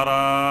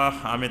গাফফারা।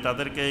 আমি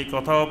তাদেরকে এই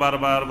কথাও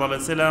বারবার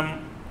বলেছিলাম,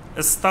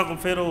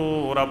 ইস্তাগফিরু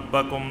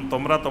রাব্বাকুম,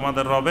 তোমরা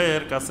তোমাদের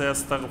রবের কাছে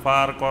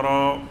ইস্তিগফার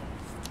করো।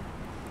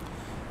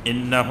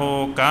 ইন্নাহু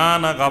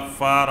কানা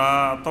গাফফারা,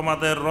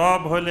 তোমাদের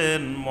রব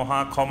হলেন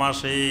মহা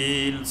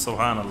ক্ষমাশীল।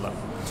 সুবহানাল্লাহ।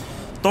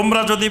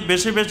 তোমরা যদি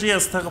বেশি বেশি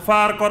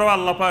ইস্তিগফার করো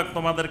আল্লাহ পাক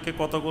তোমাদেরকে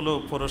কতগুলো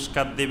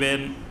পুরস্কার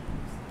দিবেন।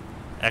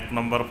 1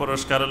 নম্বর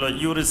পুরস্কার হলো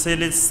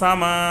ইউরসিলিস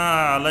সামা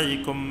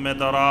আলাইকুম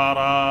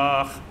মিদরারা।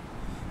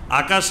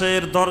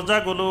 আকাশের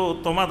দরজাগুলো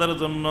তোমাদের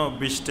জন্য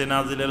বৃষ্টি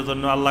নাজিলের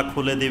জন্য আল্লাহ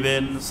খুলে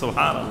দিবেন।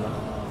 সুবহানাল্লাহ।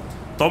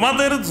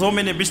 তোমাদের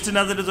জমিনে বৃষ্টি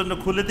নাজিলের জন্য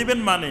খুলে দিবেন,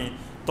 মানে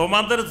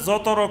তোমাদের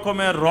যত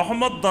রকমের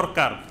রহমত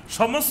দরকার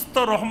সমস্ত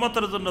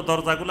রহমতের জন্য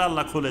দরজাগুলো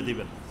আল্লাহ খুলে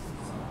দিবেন।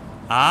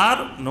 আর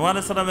নূহ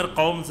আলাইহিস সালামের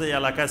কওম যে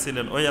এলাকায়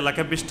ছিলেন ওই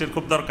এলাকায় বৃষ্টির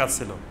খুব দরকার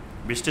ছিল।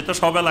 বৃষ্টি তো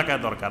সব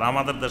এলাকায় দরকার,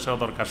 আমাদের দেশেও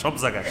দরকার, সব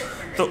জায়গায়।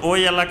 তো ওই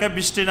এলাকায়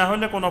বৃষ্টি না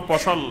হলে কোনো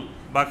ফসল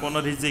বা কোনো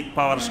রিজিক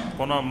পাওয়ার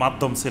কোনো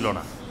মাধ্যম ছিল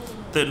না।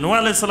 তো নূহ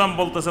আলাইহিস সালাম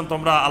বলতেছেন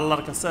তোমরা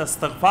আল্লাহর কাছে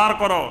ইস্তিগফার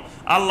করো,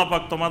 আল্লাহ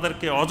পাক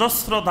তোমাদেরকে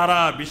অজস্র ধারা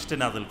বৃষ্টি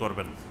নাজিল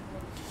করবেন।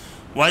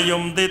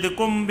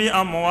 ওয়ায়ুমদিদকুম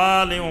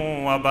বিআমওয়ালিন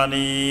ওয়া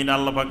বানিন,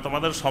 আল্লাহ পাক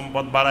তোমাদের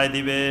সম্পদ বাড়াই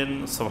দিবেন।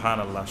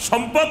 সুবহানাল্লাহ।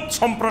 সম্পদ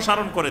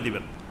সম্প্রসারণ করে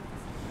দিবেন।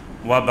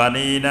 ওয়া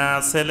বানিনা,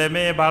 ছেলে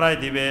মেয়ে বাড়াই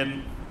দিবেন।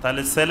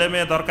 তাহলে ছেলে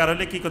মেয়ে দরকার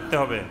হলে কি করতে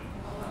হবে?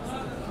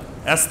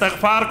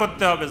 ইস্তিগফার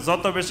করতে হবে।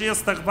 যত বেশি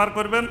ইস্তিগফার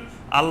করবেন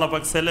আল্লাহ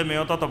পাক ছেলে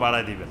মেয়েও তত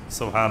বাড়াই দিবেন।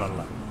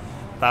 সুবহানাল্লাহ।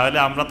 তাহলে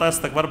আমরা তো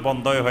ইস্তিগফার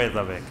বন্ধই হয়ে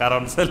যাবে,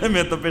 কারণ ছেলে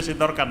মেয়ে তো বেশি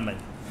দরকার নাই।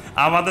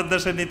 আমাদের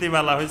দেশে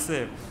নীতিমালা হয়েছে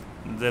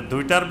যে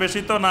 2টার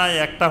বেশি তো নাই,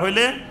 একটা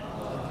হইলে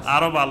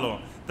আরো ভালো।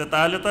 তো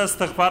তাহলে তো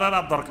ইস্তিগফার আর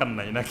দরকার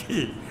নাই নাকি?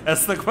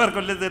 ইস্তিগফার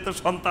করলে যেহেতু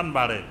সন্তান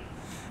বাড়ে।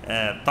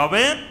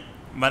 তবে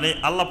মানে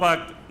আল্লাহ পাক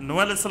নূহ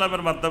আলাইহিস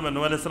সালামের মাধ্যমে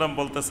নূহ আলাইহিস সালাম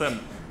বলতেছেন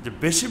যে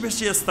বেশি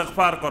বেশি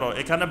ইস্তিগফার করো।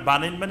 এখানে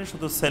বানিন মানে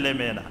শুধু ছেলে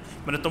মেয়ে না,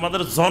 মানে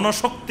তোমাদের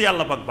জনশক্তি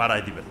আল্লাহ পাক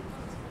বাড়াই দিবেন।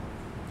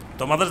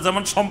 তোমাদের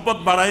যেমন সম্পদ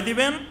বাড়াই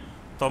দিবেন,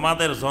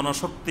 তোমাদের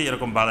জনশক্তি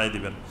এরকম বাড়াই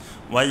দিবেন।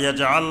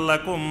 ওয়াইয়াজআল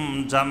লাকুম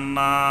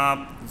জান্নাত,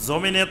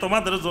 জমিনে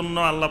তোমাদের জন্য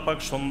আল্লাহ পাক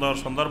সুন্দর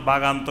সুন্দর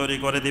বাগান তৈরি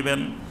করে দিবেন।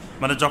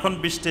 মানে যখন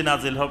বৃষ্টি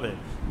নাজিল হবে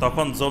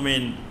তখন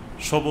জমিন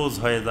সবুজ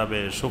হয়ে যাবে,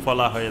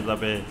 সুফলা হয়ে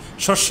যাবে,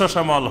 শস্য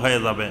শ্যামল হয়ে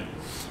যাবে।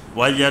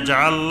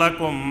 ওয়াইয়াজআল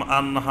লাকুম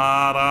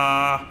আনহারা,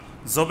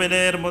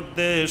 জমিনের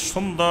মধ্যে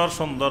সুন্দর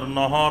সুন্দর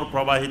নহর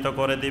প্রবাহিত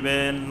করে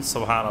দিবেন।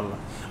 সুবহানাল্লাহ।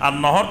 আর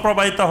নহর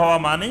প্রবাহিত হওয়া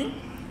মানে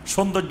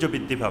সৌন্দর্য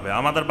বৃদ্ধি পাবে।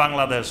 আমাদের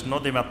বাংলাদেশ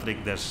নদীমাতৃক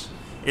দেশ,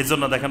 এই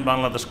জন্য দেখেন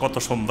বাংলাদেশ কত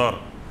সুন্দর।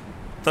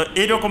 তো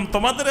এইরকম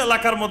তোমাদের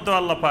এলাকার মধ্যে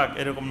আল্লাহ পাক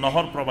এরকম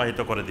নহর প্রবাহিত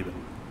করে দিবেন।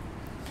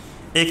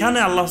 এখানে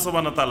আল্লাহ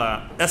সুবহানাহু ওয়া তাআলা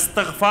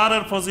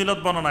ইস্তিগফারের ফজিলত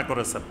বর্ণনা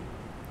করেছেন।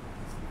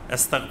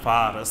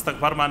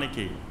 ইস্তিগফার মানে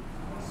কি?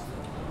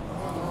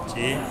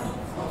 জি,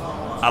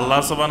 আল্লাহ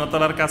সুবহানাহু ওয়া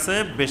তাআলার কাছে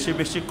বেশি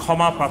বেশি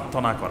ক্ষমা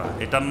প্রার্থনা করা,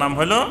 এটার নাম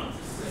হলো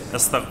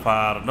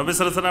ইস্তিগফার। নবী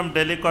সাল্লাল্লাহু আলাইহি ওয়াসাল্লাম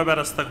ডেইলি কয়বার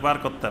ইস্তিগফার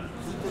করতেন?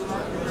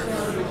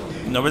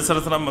 নবী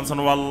সাল্লাল্লাহু আলাইহি ওয়াসাল্লাম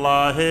বলেন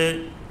ওয়াল্লাহি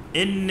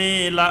ইন্নী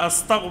লা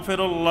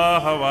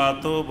আস্তাগফিরুল্লাহ ওয়া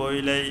আতুবু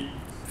ইলাইহি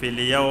ফিল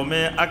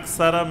ইয়াউমি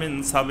আকসারা মিন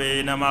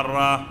 70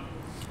 মাররা।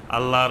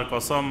 আল্লাহর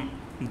কসম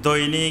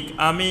দৈনিক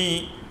আমি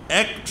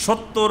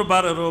 70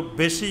 বারেরও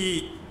বেশি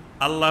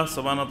আল্লাহ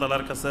সুবহানাহু ওয়া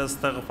তাআলার কাছে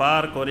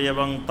ইস্তিগফার করি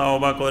এবং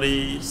তাওবা করি।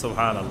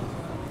 সুবহানাল্লাহ।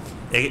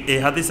 এই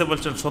হাদিসে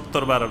বলছেন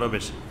 70 বারেরও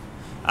বেশি।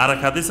 আর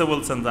এক হাদিসে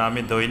বলছেন যে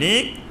আমি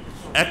দৈনিক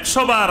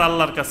 100 বার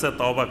আল্লাহর কাছে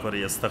তওবা করি,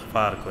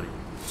 ইস্তিগফার করি।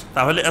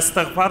 তাহলে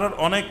ইস্তিগফারের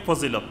অনেক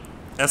ফজিলত।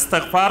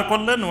 ইস্তিগফার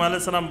করলে নূহ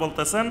আলাইহিস সালাম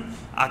বলতেছেন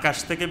আকাশ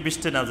থেকে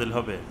বৃষ্টি নাজিল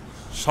হবে,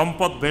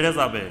 সম্পদ বেড়ে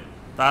যাবে,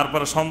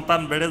 তারপরে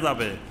সন্তান বেড়ে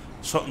যাবে,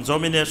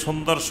 জমিনে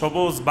সুন্দর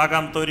সবুজ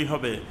বাগান তৈরি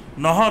হবে,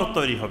 নহর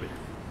তৈরি হবে।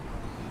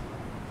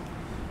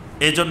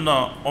 এই জন্য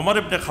ওমর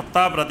ইবনে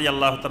খাত্তাব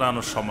রাদিয়াল্লাহু তাআলা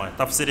আনহুর সময়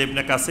তাফসির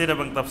ইবনে কাসির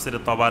এবং তাফসিরে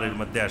তাবারির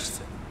মধ্যে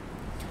আসছে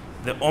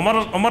যে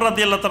ওমর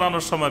রাদিয়াল্লাহু তাআলা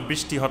আনহুর সময়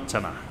বৃষ্টি হচ্ছে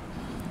না।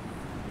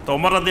 তো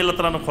ওমর রাদিয়াল্লাহু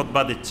তাআলা আনহু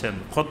খুতবা দিচ্ছেন।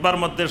 খুতবার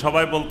মধ্যে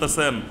সবাই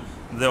বলতেছেন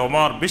যে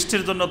ওমর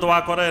বৃষ্টির জন্য দোয়া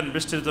করেন,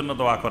 বৃষ্টির জন্য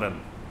দোয়া করেন।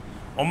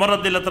 ওমর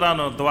রাদিয়াল্লাহু তাআলা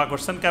আনহু দোয়া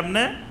করছেন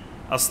কেমনে?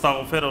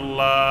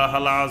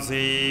 আস্তাগফিরুল্লাহাল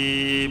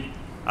আযীম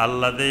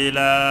আল্লাযী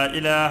লা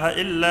ইলাহা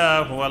ইল্লা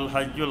হুয়াল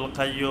হাইয়ুল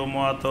কাইয়্যুম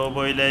ওয়া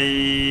আতুবু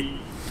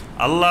ইলাইহি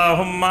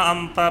আল্লাহুম্মা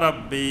আনতা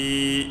রাব্বি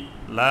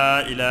লা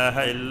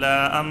ইলাহা ইল্লা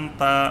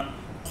আনতা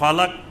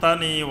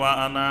খালাকতানি ওয়া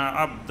আনা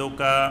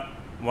আবদুকা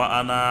ওয়া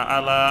আনা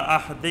আলা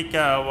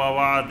আহদিকা ওয়া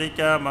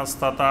ওয়া'দিকা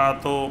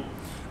মাস্তাতা'তু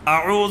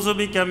আউযু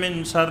বিকা মিন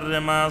শাররি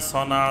মা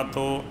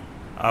সানা'তু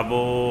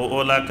আবু'ু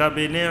লাকা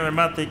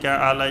বিনি'মাতিকা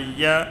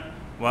আলাইয়া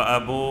ওয়া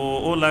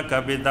আবু'ু লাকা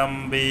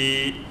বিদামবি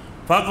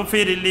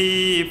ফাগফিরলি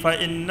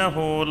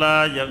ফাইন্নাহু লা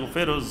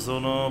ইয়াগফিরুয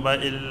যুনুবা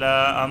ইল্লা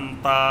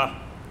আনতা।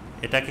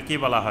 এটাকে কি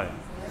বলা হয়?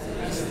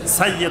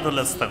 সাইয়্যিদুল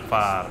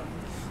ইস্তিগফার।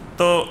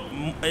 তো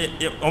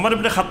ওমর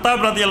ইবনে খাত্তাব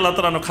রাদিয়াল্লাহু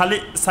তাআলা আনহু খালি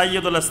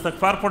সাইয়্যিদুল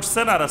ইস্তিগফার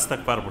পড়ছেন আর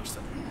ইস্তিগফার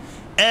পড়ছেন।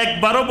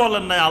 একবারও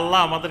বলেন নাই আল্লাহ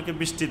আমাদেরকে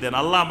বৃষ্টি দেন,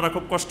 আল্লাহ আমরা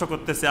খুব কষ্ট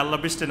করতেছি, আল্লাহ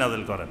বৃষ্টি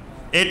নাজিল করেন।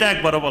 এটা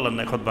একবারও বলেন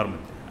নাই খুতবার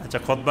মধ্যে। আচ্ছা,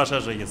 খুতবা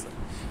শেষ হয়ে গেছে।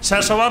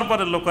 শেষ হওয়ার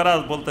পরে লোকেরা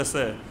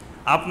বলতেছে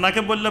আপনাকে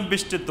বললাম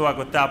বৃষ্টির দোয়া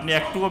করতে, আপনি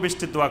একটুও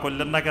বৃষ্টির দোয়া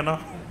করলেন না কেন?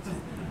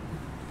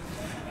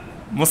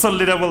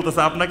 মুসল্লিরা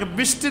বলতেছে আপনাকে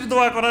বৃষ্টির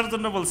দোয়া করার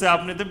জন্য বলছে,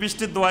 আপনি তো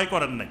বৃষ্টির দোয়াই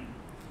করেন নাই।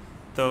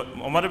 তো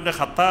ওমর ইবনে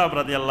খাত্তাব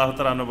রাদিয়াল্লাহু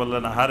তাআলা আনহু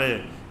বললেন আরে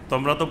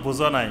তোমরা তো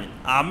বুঝো নাই,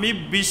 আমি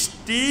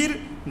বৃষ্টির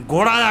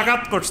গোড়ায়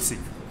আঘাত করছি।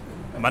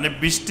 মানে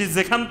বৃষ্টি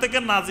যেখান থেকে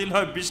নাজিল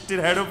হয়, বৃষ্টির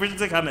হেড অফিস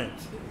যেখানে,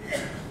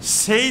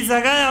 সেই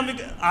জায়গায় আমি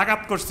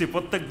আঘাত করছি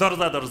প্রত্যেক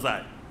দরজায়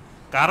দরজায়,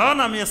 কারণ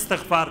আমি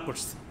ইস্তিগফার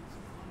করছি।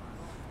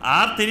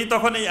 আর তিনি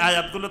তখন এই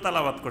আয়াতগুলো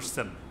তেলাওয়াত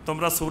করছেন।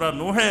 তোমরা সূরা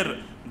নূহের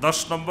 10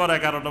 নম্বর,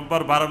 11 নম্বর,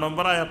 12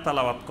 নম্বর আয়াত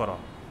তেলাওয়াত করো।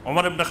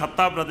 ওমর ইবনে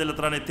খাত্তাব রাদিয়াল্লাহু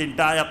তাআলা এই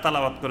 3টা আয়াত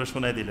তেলাওয়াত করে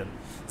শুনিয়ে দিলেন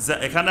যে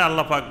এখানে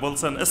আল্লাহ পাক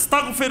বলছেন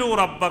ইস্তাগফিরু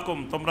রাব্বাকুম,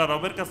 তোমরা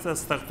রবের কাছে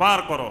ইস্তিগফার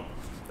করো।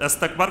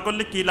 ইস্তিগফার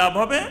করলে কি লাভ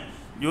হবে?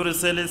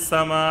 ইউরসিলিস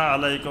সামা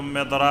আলাইকুম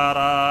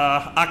মিদরারা,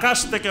 আকাশ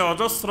থেকে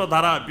অজস্র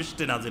ধারা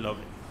বৃষ্টি নাজিল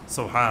হবে।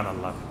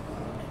 সুবহানাল্লাহ।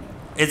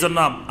 এই জন্য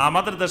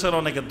আমাদের দেশের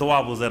অনেকে দোয়া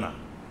বুঝে না,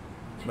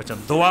 বুঝছেন?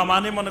 দোয়া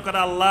মানে মনে করে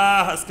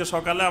আল্লাহ আজকে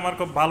সকালে আমার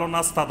খুব ভালো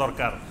নাস্তা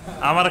দরকার,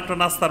 আমার একটু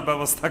নাস্তার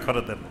ব্যবস্থা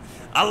করে দেন।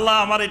 আল্লাহ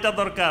আমার এটা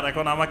দরকার,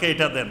 এখন আমাকে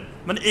এটা দেন।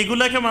 মানে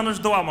এগুলাকে মানুষ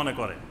দোয়া মনে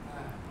করে,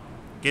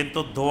 কিন্তু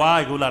দোয়া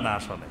এগুলা না।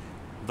 আসলে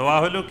দোয়া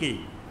হলো কি?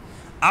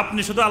 আপনি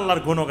শুধু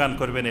আল্লাহর গুণগান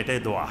করবেন,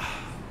 এটাই দোয়া।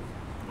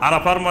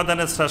 আরাফার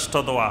ময়দানের শ্রেষ্ঠ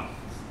দোয়া,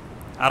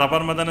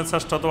 আরাফার ময়দানের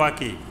শ্রেষ্ঠ দোয়া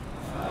কি?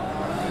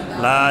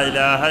 লা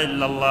ইলাহা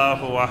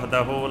ইল্লাল্লাহু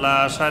ওয়াহদাহু লা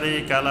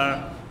শারীকা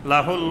লাহু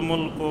লাহুল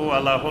মুলকু ওয়া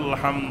লাহুল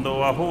হামদু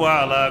ওয়া হুয়া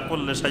আলা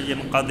কুল্লি শাইইন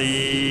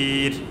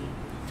কাদির।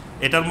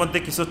 এটার মধ্যে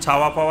কিছু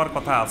চাওয়া পাওয়ার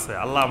কথা আছে,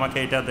 আল্লাহ আমাকে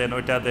এটা দেন,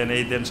 ওইটা দেন,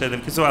 এই দেন, সেই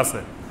দেন, কিছু আছে।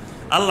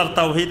 আল্লাহর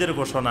তাওহীদের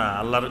ঘোষণা,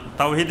 আল্লাহর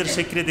তাওহীদের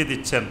স্বীকৃতি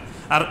দিচ্ছেন।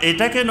 আর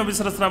এটাকে নবী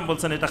সাল্লাল্লাহু আলাইহি ওয়াসাল্লাম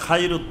বলছেন এটা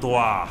খায়রুদ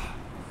দোয়া,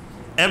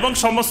 এবং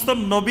সমস্ত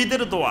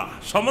নবীদের দোয়া,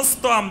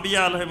 সমস্ত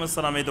আম্বিয়া আলাইহিস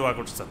সালাম এই দোয়া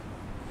করছেন।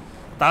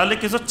 তাহলে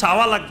কিছু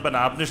চাওয়া লাগবে না,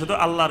 আপনি শুধু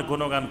আল্লাহর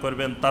গুণগান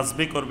করবেন,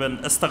 তাসবিহ করবেন,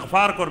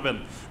 ইস্তিগফার করবেন।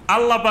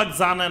 আল্লাহ পাক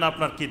জানেন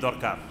আপনার কি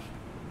দরকার,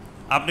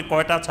 আপনি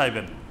কয়টা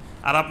চাইবেন।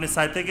 আর আপনি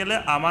চাইতে গেলে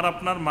আমার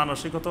আপনার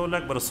মানসিকতা হলো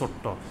একবার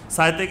ছোট্ট,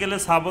 চাইতে গেলে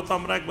চাবো তো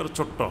আমরা একবার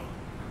ছোট্ট।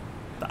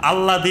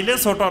 আল্লাহ দিলে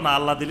ছোট না,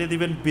 আল্লাহ দিলে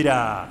দিবেন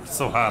বিরাট।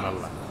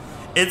 সুবহানাল্লাহ।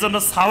 এই জন্য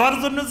চাওয়ার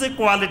জন্য যে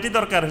কোয়ালিটি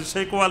দরকার,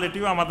 সেই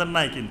কোয়ালিটিও আমাদের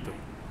নাই কিন্তু।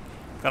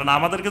 কারণ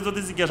আমাদেরকে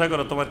যদি জিজ্ঞাসা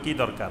করো তোমার কি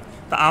দরকার,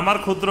 তা আমার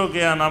ক্ষুদ্র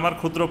জ্ঞান, আমার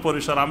ক্ষুদ্র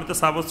পরিসর, আমি তো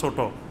চাবো ছোট।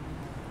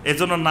 এই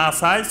জন্য না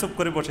চাই, চুপ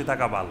করে বসে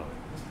থাকা ভালো।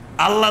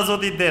 আল্লাহ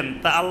যদি দেন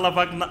তা আল্লাহ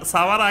পাক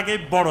চাওয়ার আগেই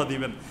বড়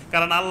দিবেন,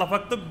 কারণ আল্লাহ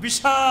পাক তো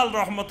বিশাল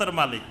রহমতের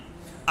মালিক।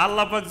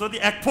 আল্লাহ পাক যদি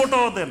এক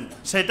ফোঁটাও দেন,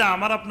 সেটা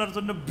আমার আপনার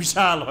জন্য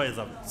বিশাল হয়ে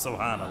যাবে।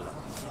 সুবহানাল্লাহ।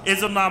 এই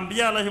জন্য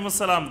আম্বিয়া আলাইহিস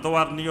সালাম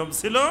দোয়ার নিয়ম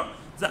ছিল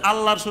যে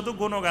আল্লাহর শুধু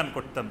গুণগান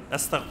করতেন,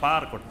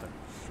 ইস্তিগফার করতেন।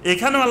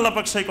 এখানেও আল্লাহ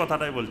পাক সেই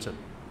কথাটাই বলছেন,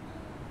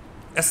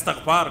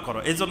 ইস্তিগফার করো।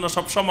 এই জন্য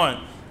সবসময়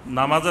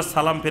নামাজের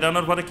সালাম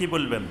ফিরানোর পরে কি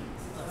বলবেন?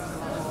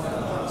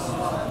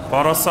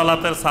 ফরজ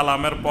সালাতের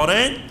সালামের পরে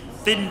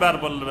 3 বার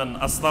বলবেন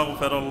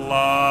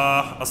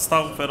আস্তাগফিরুল্লাহ,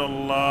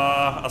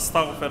 আস্তাগফিরুল্লাহ,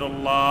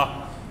 আস্তাগফিরুল্লাহ।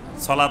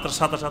 সালাতের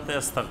সাথে সাথে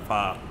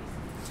ইস্তিগফার।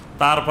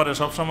 তারপরে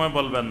সবসময়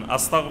বলবেন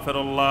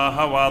আস্তাগফিরুল্লাহ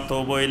ওয়া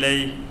আতুবু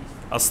ইলাইহি,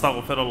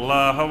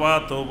 আস্তাগফিরুল্লাহ ওয়া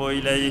আতুবু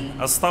ইলাইহি,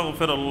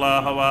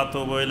 আস্তাগফিরুল্লাহ ওয়া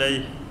আতুবু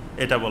ইলাইহি।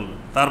 এটা বলবেন।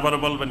 তারপরে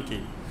বলবেন কি?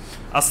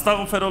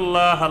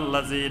 আস্তাগফিরুল্লাহ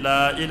আল্লাযী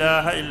লা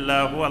ইলাহা ইল্লা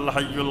হুয়াল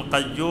হাইয়ুল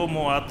কাইয়্যুম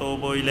ওয়া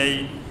আতুবু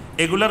ইলাইহি।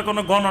 এগুলার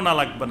কোনো গণনা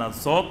লাগবে না,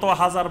 যত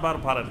হাজার বার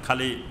পারেন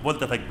খালি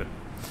বলতে থাকবেন।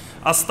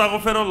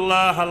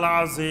 আস্তাগফিরুল্লাহাল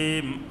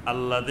আযীম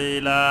আল্লাযী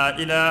লা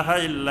ইলাহা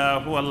ইল্লা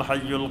হুয়াল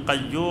হাইয়ুল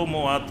কাইয়্যুম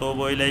ওয়া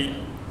আতুবু ইলাইহি।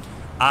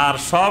 আর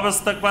সব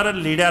ইস্তেগফারের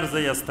লিডার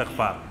যে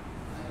ইস্তেগফার,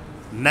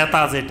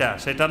 নেতা যেটা,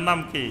 সেটার নাম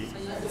কি?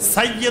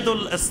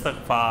 সাইয়্যিদুল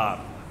ইস্তেগফার।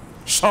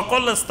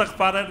 সকল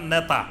ইস্তেগফারের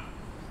নেতা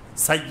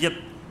সাইয়্যিদ,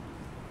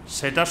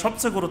 সেটা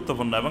সবচেয়ে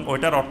গুরুত্বপূর্ণ। এবং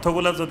ওইটার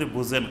অর্থগুলো যদি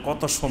বুঝেন,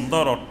 কত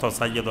সুন্দর অর্থ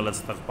সাইয়্যিদুল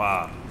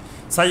ইস্তেগফার।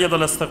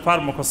 সাইয়্যিদুল ইস্তেগফার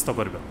মুখস্থ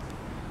করবেন।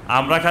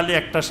 আমরা খালি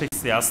একটা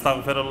শিখছি,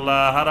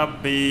 আস্তাগফিরুল্লাহ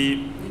রাব্বি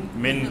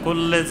মিন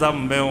কুল্লি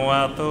যামবিন ওয়া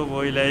আতুবু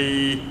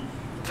ইলাইহি।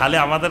 খালি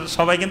আমাদের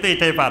সবাই কিন্তু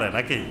এটাই পারে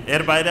নাকি?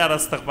 এর বাইরে আর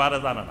ইস্তেগফার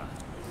জানে না।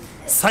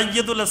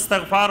 সাইয়্যিদুল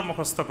ইস্তেগফার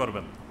মুখস্থ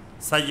করবেন।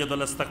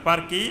 সাইয়্যিদুল ইস্তেগফার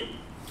কি?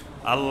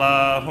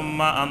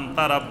 আল্লাহুম্মা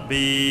আনতা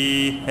রাব্বি,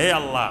 হে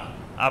আল্লাহ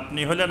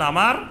আপনি হলেন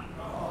আমার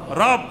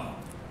রব।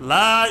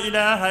 লা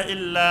ইলাহা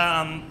ইল্লা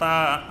আনতা,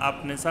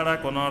 আপনি ছাড়া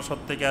কোনো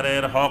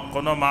সত্যিকারের হক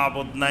কোনো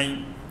মাবুদ নাই।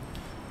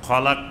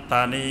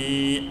 খলাকতানি,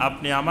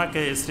 আপনি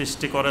আমাকে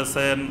সৃষ্টি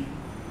করেছেন।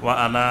 ওয়া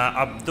আনা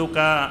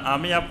আব্দুকা,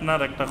 আমি আপনার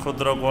একটা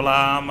ক্ষুদ্র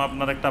গোলাম,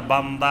 আপনার একটা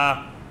বান্দা।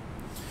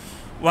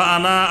 ওয়া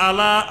আনা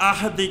আলা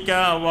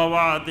আহদিকা ওয়া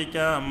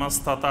ওয়াদিকা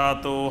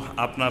মাস্তাতাতু,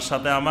 আপনার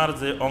সাথে আমার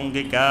যে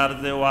অঙ্গীকার,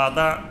 যে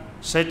ওয়াদা,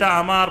 সেটা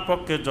আমার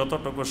পক্ষে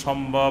যতটুকু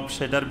সম্ভব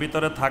সেটার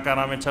ভিতরে থাকার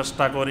আমি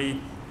চেষ্টা করি।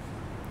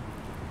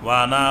 ওয়া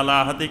আনা আলা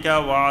আহদিকা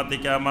ওয়া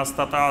ওয়াদিকা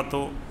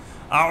মাস্তাতাতু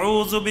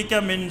আউযু বিকা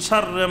মিন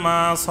শাররি মা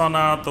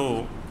সানাতু,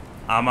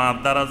 আমার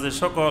দ্বারা যে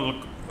সকল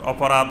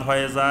অপরাধ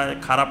হয়ে যায়,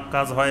 খারাপ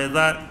কাজ হয়ে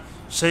যায়,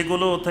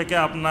 সেগুলো থেকে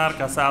আপনার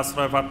কাছে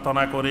আশ্রয়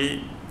প্রার্থনা করি।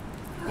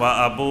 ওয়া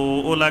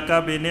আবুউ লাকা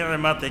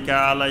বিনি'মাতিকা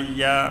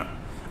আলাইয়া,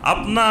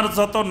 আপনার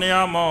যত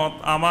নিয়ামত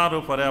আমার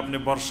উপরে আপনি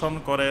বর্ষণ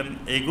করেন,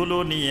 এগুলো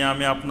নিয়ে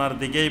আমি আপনার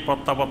দিকেই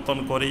প্রত্যাবর্তন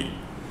করি।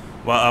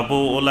 ওয়া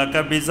আবুউ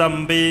লাকা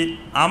বিযামবি,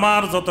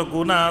 আমার যত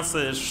গুনাহ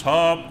আছে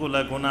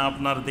সবগুলা গুনাহ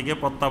আপনার দিকে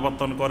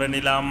প্রত্যাবর্তন করে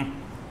নিলাম।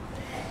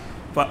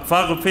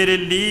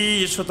 ফাগফিরলি,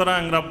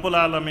 সুতরাং রব্বুল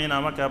আলামিন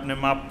আমাকে আপনি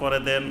মাফ করে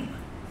দেন।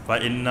 ফা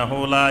ইন্নাহু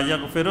লা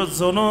ইয়াগফিরুয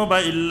যুনুবা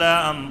ইল্লা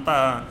আনতা,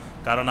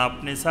 কারণ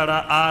আপনি ছাড়া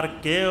আর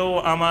কেউ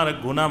আমার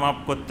গুনাহ মাফ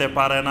করতে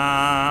পারে না।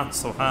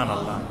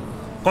 সুবহানাল্লাহ,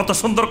 কত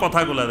সুন্দর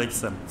কথাগুলো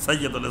দেখছেন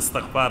সাইয়্যিদুল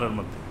ইস্তিগফারের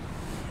মধ্যে।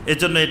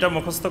 এজন্য এটা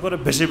মুখস্থ করে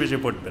বেশি বেশি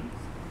পড়বেন।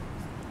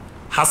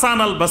 হাসান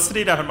আল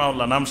বসরি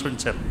রাহিমাহুল্লাহ, নাম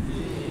শুনছেন?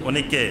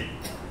 উনি কে?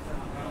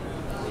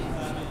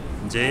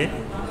 যে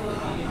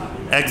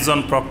একজন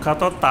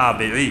প্রখ্যাত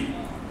তাবেঈ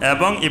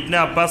এবং ইবনে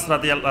আব্বাস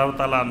রাদিয়াল্লাহু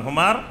তাআলা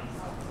আনহুমার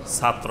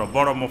ছাত্র,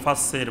 বড়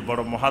মুফাসসির,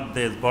 বড়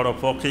মুহাদ্দিস, বড়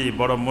ফকিহ,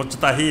 বড়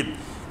মুজতাহিদ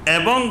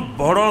এবং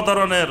বড়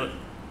ধরনের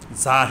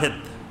জাহেদ,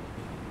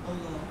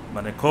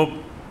 মানে খুব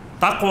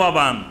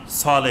তাকওয়াবান,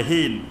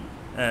 সালেহীন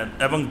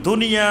এবং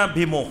দুনিয়া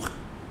বিমুখ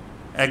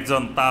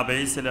একজন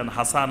তাবেঈ ছিলেন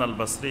হাসান আল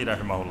বসরি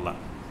রাহিমাহুল্লাহ।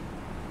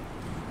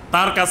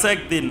 তার কাছে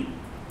একদিন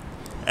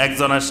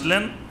একজন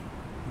আসলেন,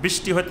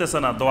 বৃষ্টি হইতেছে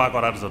না, দোয়া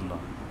করার জন্য।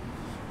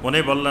 উনি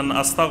বললেন,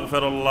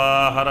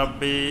 আস্তাগফিরুল্লাহ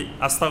রাব্বি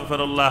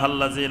আস্তাগফিরুল্লাহ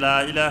আল্লাযী লা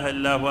ইলাহা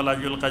ইল্লা হুয়াল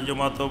হাইয়ুল কাইয়্যুম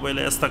ওয়া আতুবু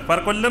ইলাইহি, ইস্তিগফার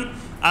করলেন।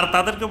 আর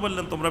তাদেরকে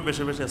বললেন, তোমরা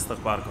বেশি বেশি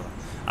ইস্তিগফার করো।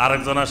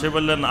 আরেকজন আসে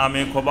বললেন, আমি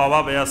খুব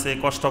অভাবে আছি,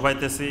 কষ্ট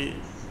পাইতেছি,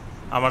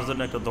 আমার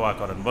জন্য একটু দোয়া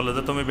করেন। বলে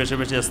যে তুমি বেশি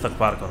বেশি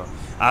ইস্তিগফার করো।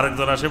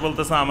 আরেকজন আসে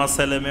বলতেছে, আমার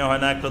ছেলে মেয়ে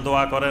হয় না, একটু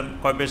দোয়া করেন।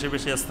 কয় বেশি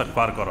বেশি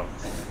ইস্তিগফার করো।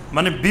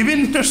 মানে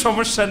বিভিন্ন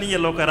সমস্যা নিয়ে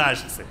লোকেরা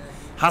আসছে।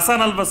 হাসান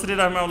আল বসরি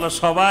রাহিমাহুল্লাহ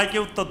সবাইকে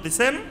উত্তর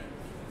দিচ্ছেন,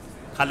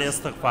 খালি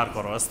ইস্তিগফার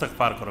করো,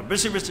 ইস্তিগফার করো,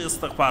 বেশি বেশি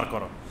ইস্তিগফার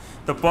করো।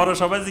 তো পরে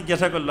সবাই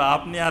জিজ্ঞাসা করলো,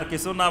 আপনি আর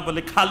কিছু না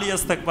বলে খালি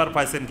ইস্তিগফার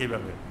পাইছেন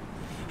কিভাবে?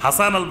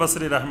 হাসান আল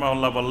বসরি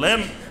রাহিমাহুল্লাহ বললেন,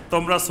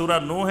 তোমরা সূরা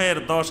নূহের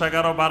 10,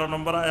 11, 12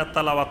 নম্বর আয়াত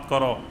তেলাওয়াত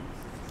করো,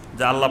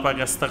 যে আল্লাহ পাক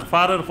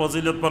ইস্তিগফারের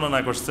ফজিলত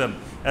বর্ণনা করছেন।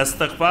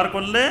 ইস্তিগফার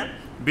করলে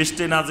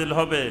বৃষ্টি নাজিল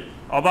হবে,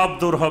 অভাব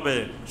দূর হবে,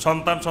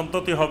 সন্তান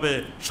সন্ততি হবে,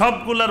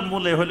 সবগুলার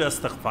মূলে হলো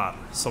ইস্তিগফার।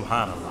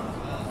 সুবহানাল্লাহ।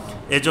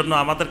 এই জন্য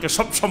আমাদেরকে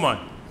সবসময়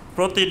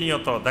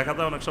প্রতিনিয়ত, দেখা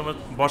যায় অনেক সময়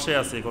বসে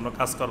আছি, কোনো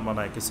কাজকর্ম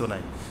নাই, কিছু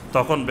নাই,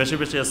 তখন বেশি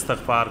বেশি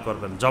ইস্তিগফার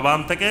করবেন, জবান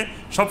থেকে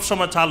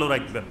সবসময় চালু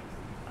রাখবেন।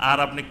 আর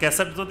আপনি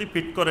ক্যাসেট যদি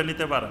ফিট করে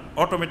নিতে পারেন,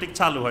 অটোমেটিক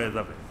চালু হয়ে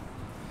যাবে।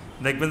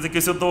 দেখবেন যে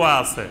কিছু দোয়া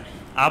আছে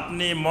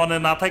আপনি মনে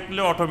না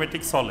থাকলেও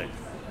অটোমেটিক চলে।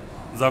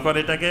 যখন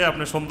এটাকে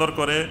আপনি সুন্দর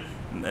করে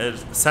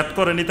সেট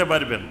করে নিতে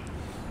পারবেন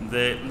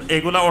যে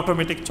এগুলা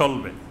অটোমেটিক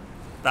চলবে,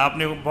 তা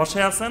আপনি বসে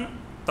আছেন,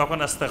 তখন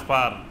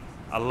ইস্তিগফার,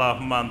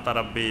 আল্লাহুম্মা আনতা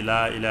রাব্বি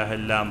লা ইলাহা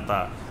ইল্লা আনতা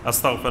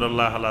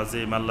আস্তাগফিরুল্লাহাল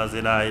আযীম আল্লাযী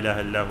লা ইলাহা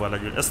ইল্লা হুয়াল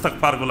হাইয়্যুল,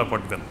 ইস্তিগফারগুলো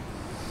পড়বেন।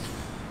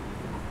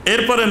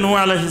 এরপরে নূহ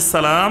আলাইহিস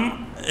সালাম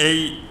এই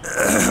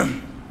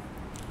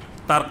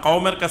তার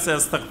কওমের কাছে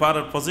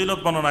ইস্তিগফারের ফজিলত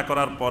বর্ণনা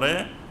করার পরে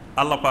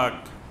আল্লাহ পাক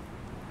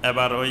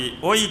এবার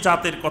ওই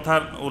জাতির কথা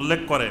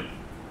উল্লেখ করে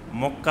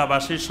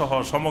মক্কাবাসী সহ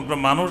সমগ্র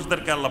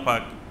মানুষদেরকে আল্লাহ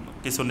পাক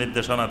কিছু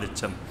নির্দেশনা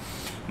দিচ্ছেন।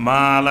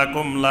 মা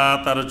লাকুম লা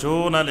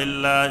তারজুনা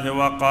লিল্লাহি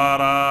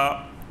ওয়াকারা,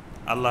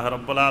 আল্লাহ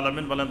রাব্বুল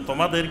আলামিন বলেন,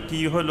 তোমাদের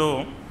কি হলো?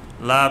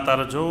 লা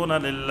তারজুনা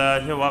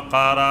লিল্লাহি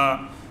ওয়াকারা,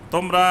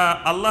 তোমরা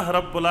আল্লাহ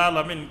রাব্বুল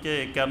আলামিনকে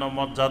কেন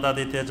মর্যাদা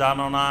দিতে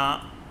জানো না?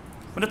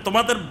 মানে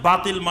তোমাদের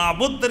বাতিল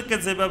মাবুদদেরকে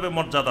যেভাবে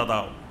মর্যাদা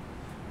দাও,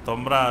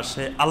 তোমরা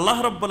সে আল্লাহ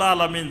রাব্বুল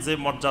আলামিন যে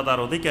মর্যাদার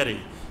অধিকারী,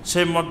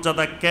 সেই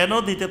মর্যাদা কেন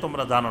দিতে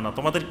তোমরা জানো না?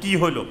 তোমাদের কি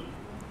হইল?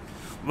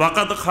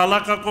 ওয়াকাদ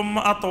খালাকাকুম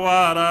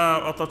আতওয়ারা,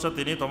 অথচ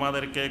তিনি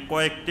তোমাদেরকে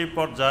কয়েকটি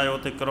পর্যায়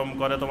অতিক্রম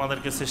করে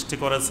তোমাদেরকে সৃষ্টি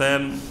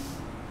করেছেন।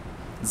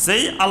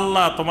 যেই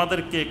আল্লাহ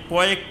তোমাদেরকে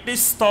কয়েকটি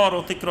স্তর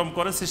অতিক্রম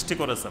করে সৃষ্টি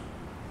করেছেন।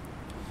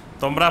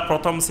 তোমরা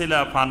প্রথম ছিলা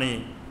পানি,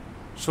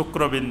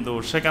 শুক্রবিন্দু,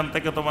 সেখান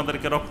থেকে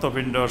তোমাদেরকে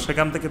রক্তপিণ্ড,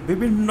 সেখান থেকে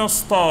বিভিন্ন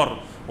স্তর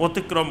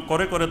অতিক্রম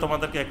করে করে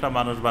তোমাদেরকে একটা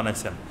মানুষ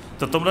বানাইছেন।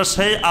 তো তোমরা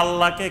সেই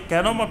আল্লাহকে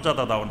কেন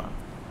মর্যাদা দাও না?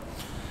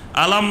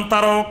 আলাম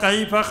তারাও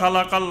কাইফা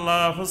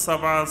খালাকাল্লাহু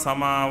সাবআ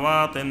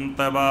সামাওয়াতিন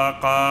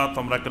তিবাকা,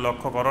 তোমরা কি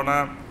লক্ষ্য করো না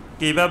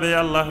কিভাবে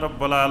আল্লাহ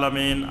রাব্বুল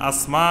আলামিন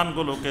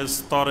আসমানগুলোকে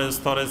স্তরে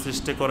স্তরে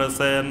সৃষ্টি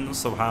করেছেন?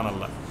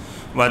 সুবহানাল্লাহ।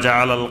 ওয়া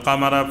জাআলাল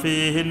কামারা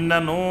ফীহিন্না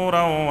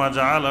নূরাও ওয়া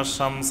জাআলাশ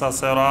শামসা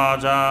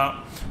সিরাজা,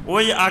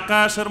 ওই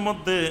আকাশের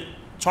মধ্যে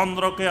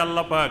চন্দ্রকে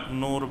আল্লাহ পাক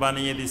নূর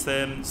বানিয়ে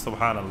দিয়েছেন।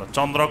 সুবহানাল্লাহ।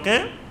 চন্দ্রকে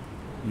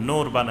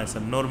নূর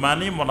বানাইছেন। নূর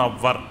মানে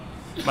মুনাওয়ার,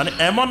 মানে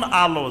এমন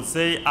আলো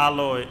যেই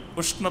আলোয়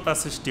উষ্ণতা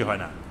সৃষ্টি হয়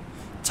না।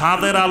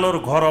 চাঁদের আলোর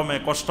গরমে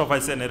কষ্ট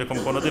পাইছেন এরকম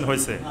কোনোদিন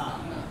হয়েছে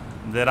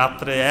যে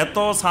রাত্রে এত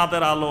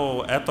চাঁদের আলো,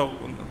 এত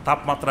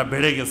তাপমাত্রা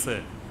বেড়ে গেছে,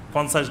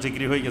 50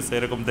 ডিগ্রি হয়ে গেছে,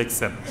 এরকম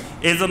দেখছেন?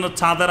 এই জন্য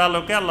চাঁদের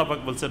আলোকে আল্লাহ পাক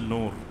বলছেন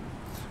নূর।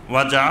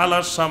 ওয়া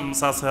জাআলাশ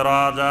শামসা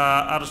সিরাজা,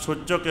 আর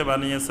সূর্যকে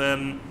বানিয়েছেন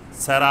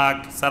সেরাক।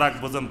 সেরাক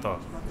বুঝেন তো?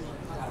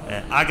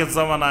 আগের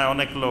জমানায়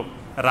অনেক লোক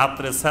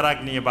রাত্রে সেরাক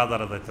নিয়ে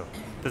বাজারে যেত।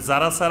 তো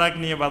যারা সেরাক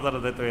নিয়ে বাজারে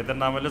যেত এদের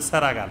নাম হলো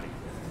সেরাক আলী।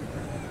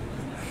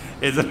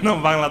 এই জন্য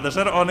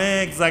বাংলাদেশের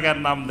অনেক জায়গার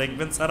নাম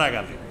দেখবেন সেরাক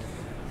আলী।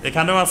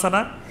 এখানেও আছে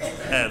না?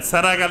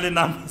 সেরাক আলী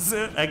নাম আছে।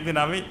 একদিন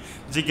আমি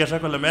জিজ্ঞাসা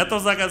করলাম, এত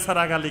জায়গায়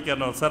সেরাক আলী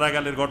কেন? সেরাক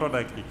আলীর ঘটনা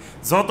কি?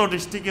 যত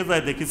ডিস্ট্রিক্টে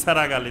যায় দেখি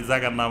সেরাক আলী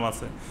জায়গার নাম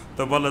আছে।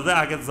 তো বলে যে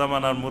আগের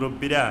জামানার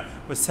মুরব্বীরা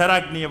ওই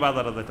সেরাক নিয়ে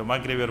বাজারে যেত,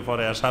 মাগরিবের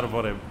পরে, আসার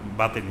পরে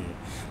বাতি নিয়ে।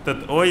 তো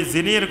ওই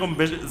যিনি এরকম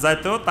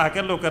যাইতো তাকে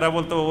লোকেরা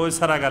বলতো ওই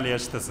সেরাক আলী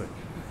আসতেছে,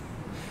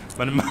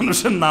 মানে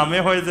মানুষের নামে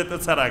হয়ে যেত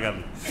সেরাক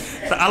আলী।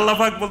 তা আল্লাহ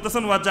পাক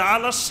বলতেছেন ওয়া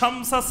জাআলাশ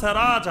শামসা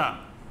সিরাজা,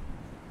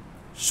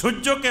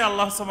 সূর্যকে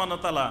আল্লাহ সুবহানাহু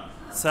ওয়া তাআলা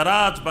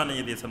সিরাজ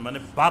বানিয়ে দিয়েছেন, মানে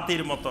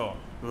বাতির মতো,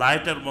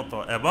 লাইটের মতো।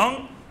 এবং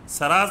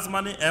সিরাজ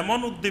মানে এমন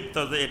উদ্দীপ্ত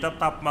যে এটা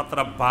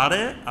তাপমাত্রা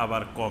বাড়ে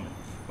আবার কমে,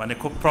 মানে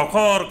খুব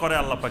প্রখর করে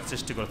আল্লাহ পাক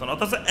সৃষ্টি করেছেন।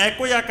 অথচ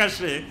একই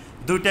আকাশে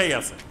দুইটাই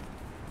আছে,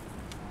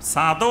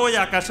 চাঁদও ওই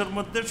আকাশের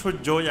মধ্যে,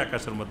 সূর্য ওই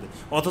আকাশের মধ্যে,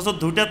 অথচ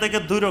দুইটা থেকে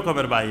দুই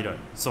রকমের বাহির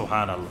হয়।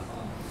 সুবহানাল্লাহ।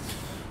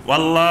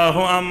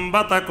 ওয়াল্লাহু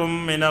আম্বাতাকুম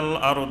মিনাল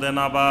আরদি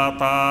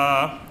নাবাতা,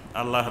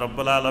 আল্লাহ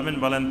রাব্বুল আলামিন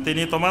বলেন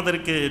তিনি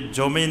তোমাদেরকে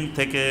জমিন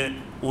থেকে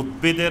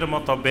উদ্ভিদের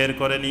মতো বের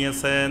করে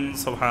নিয়েছেন।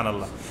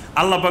 সুবহানাল্লাহ।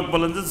 আল্লাহ পাক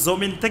বলেন যে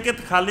জমিন থেকে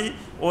খালি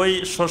ওই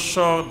শস্য,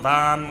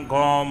 ধান,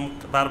 গম,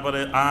 তারপরে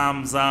আম,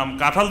 জাম,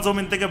 কাঁঠাল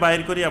জমিন থেকে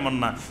বাইর করি এমন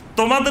না,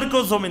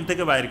 তোমাদেরকেও জমিন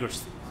থেকে বাইর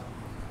করছি।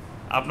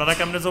 আপনারা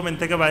কেমনে জমিন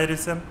থেকে বাইর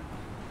হয়েছেন?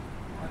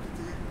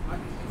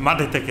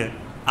 মাটি থেকে।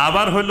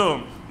 আবার হইলো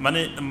মানে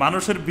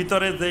মানুষের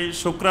ভিতরে যে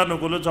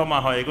শুক্রাণুগুলো জমা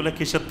হয় এগুলো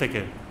কিসের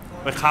থেকে?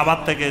 ওই খাবার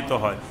থেকেই তো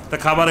হয়। তো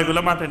খাবার এগুলো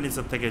মাটির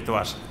নিচের থেকেই তো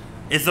আসে।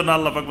 এই জন্য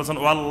আল্লাহ পাক বলছেন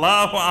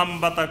ওয়াল্লাহু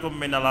আম্বাতাকুম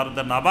মিনাল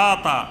আরদি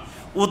নাবাতা,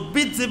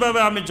 উদ্ভিদ যেভাবে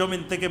আমি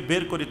জমিন থেকে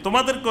বের করি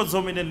তোমাদেরকেও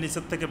জমিনের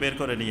নিচের থেকে বের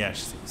করে নিয়ে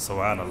আসছি।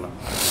 সুবহানাল্লাহ।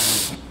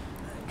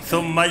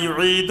 সুম্মা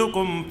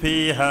ইউঈদুকুম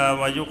ফিহা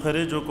ওয়া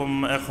ইউখরিজুকুম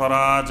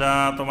ইখরাজা,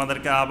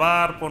 তোমাদেরকে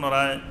আবার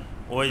পুনরায়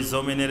ওই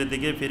জমিনের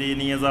দিকে ফিরিয়ে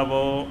নিয়ে যাব।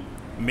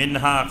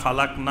 মিনহা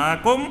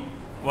খালাকনাকুম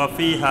ওয়া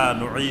ফিহা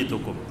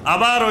নুঈদুকুম,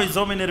 আবার ওই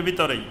জমিনের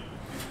ভিতরেই।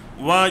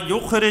 ওয়া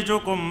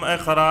ইউখরিজুকুম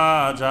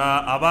ইখরাজা,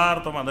 আবার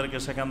তোমাদেরকে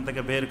সেখান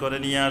থেকে বের করে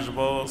নিয়ে আসব।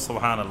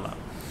 সুবহানাল্লাহ।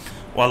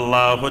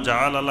 ওয়াল্লাহু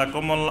জাআলা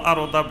লাকুমুল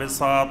আরদা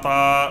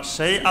বিসাতা,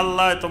 সেই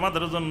আল্লাহ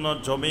তোমাদের জন্য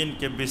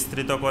জমিনকে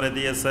বিস্তৃত করে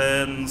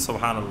দিয়েছেন।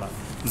 সুবহানাল্লাহ।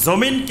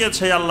 জমিনকে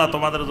সেই আল্লাহ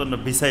তোমাদের জন্য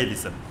বিছাই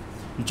দিয়েছেন।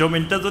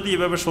 জমিনটা যদি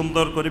এভাবে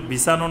সুন্দর করে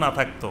বিছানো না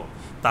থাকতো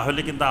তাহলে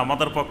কিন্তু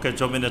আমাদের পক্ষে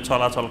জমিনে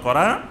চলাচল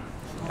করা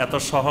এত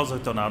সহজ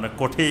হতো না, অনেক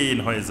কঠিন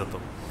হয়ে যেত।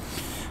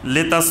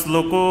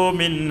 লিতাসলুকু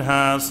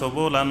মিনহা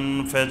সুবুলান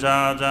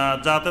ফিজাজা,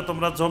 যাতে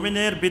তোমরা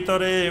জমিনের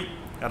ভিতরে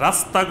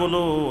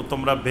রাস্তাগুলো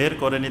তোমরা বের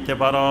করে নিতে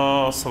পারো।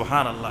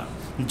 সুবহানাল্লাহ।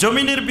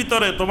 জমিনের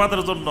ভিতরে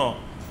তোমাদের জন্য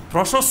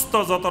প্রশস্ত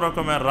যত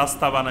রকমের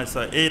রাস্তা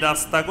বানাইছে, এই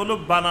রাস্তাগুলো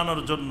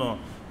বানানোর জন্য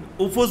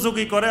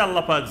উপযোগী করে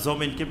আল্লাহ পাক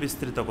জমিনকে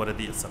বিস্তৃত করে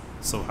দিয়েছেন।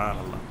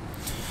 সুবহানাল্লাহ।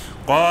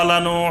 ক্বালা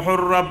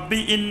নূহুর রাব্বি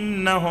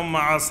ইন্নাহুম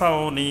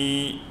আসাউনি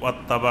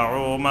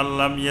ওয়াত্তাবাউ মান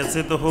লাম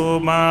ইয়াজিদহু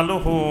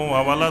মালুহু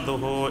ওয়া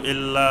ওয়ালাদুহু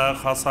ইল্লা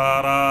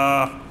খাসারা।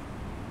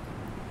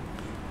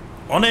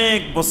 অনেক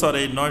বছর,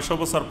 এই 900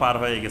 বছর পার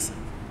হয়ে গেছে,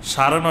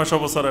 950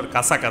 বছরের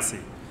কাছাকাছি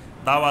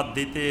দাওয়াত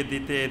দিতে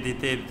দিতে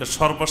দিতে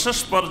সর্বশেষ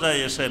পর্যায়ে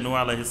এসে নূহ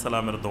আলাইহিস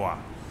সালামের দোয়া।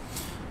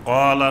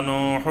 ক্বালা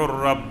নূহুর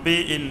রাব্বি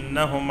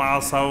ইন্নাহুম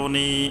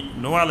আসাউনি,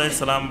 নূহ আলাইহিস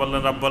সালাম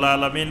বললেন রব্বুল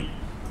আলামিন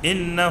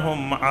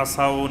ইন্নাহুম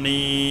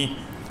আসাউনি,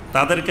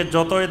 তাদেরকে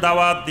যতই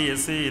দাওয়াত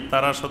দিয়েছি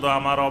তারা শুধু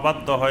আমার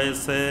অবাধ্য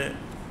হয়েছে।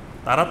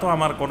 তারা তো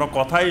আমার কোনো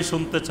কথাই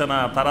শুনতেছে না,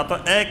 তারা তো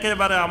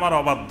একেবারে আমার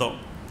অবাধ্য।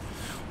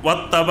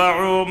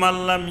 ওয়াত্তাবাউ মান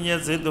লাম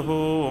ইয়াজিদহু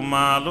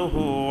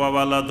মালুহু ওয়া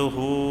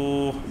ওয়ালাদুহু,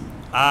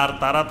 আর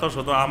তারা তো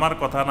শুধু আমার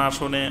কথা না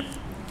শুনে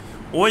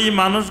ওই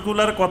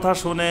মানুষগুলার কথা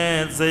শুনে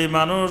যেই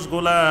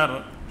মানুষগুলার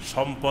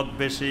সম্পদ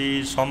বেশি,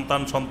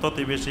 সন্তান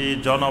সন্ততি বেশি,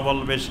 জনবল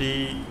বেশি,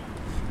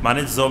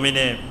 মানে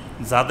জমিনে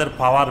যাদের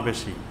পাওয়ার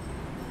বেশি,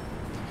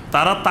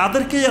 তারা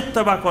তাদেরকেই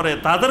ইত্তেবা করে,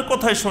 তাদের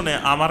কথাই শুনে,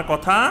 আমার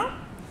কথা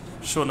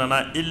শোনে না।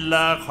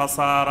 ইল্লা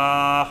খাসারা,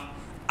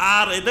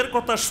 আর এদের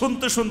কথা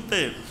শুনতে শুনতে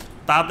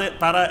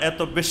তারা এত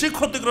বেশি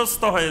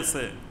ক্ষতিগ্রস্ত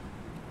হয়েছে,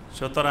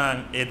 সুতরাং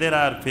এদের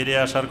আর ফিরে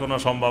আসার কোনো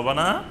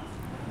সম্ভাবনা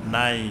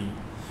নাই।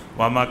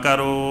 ওয়া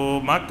মাকারু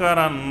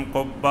মাকারান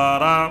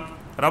কুব্বারা,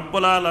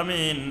 রব্বুল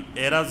আলামিন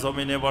এরা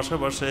জমিনে বসে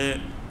বসে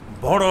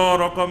বড়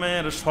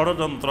রকমের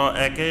ষড়যন্ত্র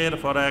একের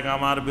পর এক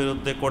আমার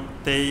বিরুদ্ধে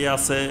করতেই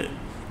আছে।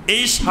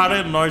 এই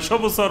 950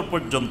 বছর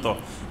পর্যন্ত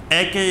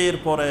একের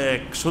পর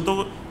এক শুধু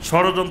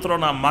ষড়যন্ত্র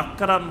না,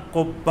 মাক্কারান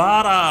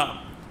কুব্বারা,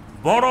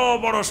 বড়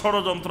বড়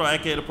ষড়যন্ত্র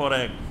একের পর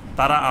এক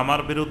তারা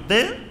আমার বিরুদ্ধে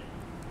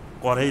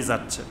করেই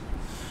যাচ্ছে।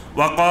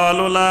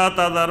 ওয়াকালু লা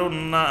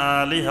তাযারুন্না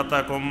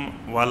আলিহাতাকুম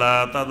ওয়ালা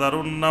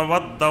তাযারুন্না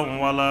ওয়াদ্দান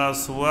ওয়ালা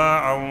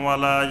সুওয়াআ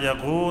ওয়ালা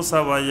ইয়াগুসা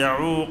ওয়া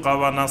ইয়াউকা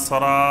ওয়া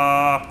নাসরা।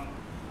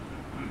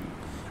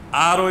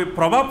 আর ওই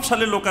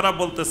প্রভাবশালী লোকেরা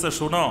বলতেছে,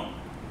 শুনো,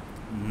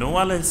 নূহ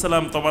আলাইহিস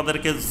সালাম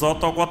তোমাদেরকে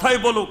যত কথাই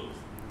বলুক,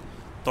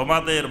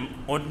 তোমাদের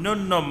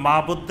অন্যান্য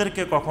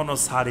মাবুদদেরকে কখনো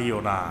ছাড়িও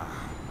না।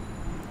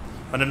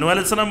 মানে নূহ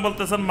আলাইহিস সালাম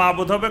বলতেছেন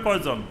মাবুদ হবে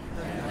কয়জন?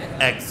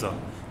 একজন।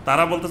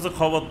 তারা বলতেছে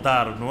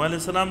খবরদার, নূহ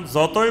আলাইহিস সালাম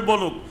যতই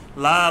বলুক,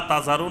 লা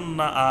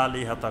তাযারুন্না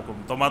আলিহাতাকুম,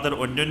 তোমাদের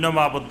অন্যান্য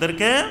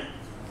মাবুদদেরকে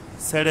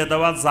ছেড়ে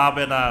দেওয়া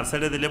যাবে না,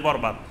 ছেড়ে দিলে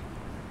বরবাদ,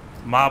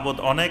 মাবুদ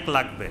অনেক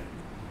লাগবে।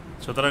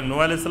 সুতরাং নূহ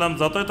আলাইহিস সালাম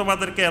যতই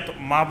তোমাদেরকে এত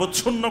মাবুদ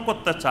শূন্য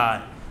করতে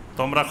চায়,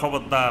 তোমরা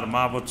খবরদার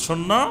মাবুদ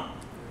শূন্য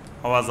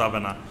হওয়া যাবে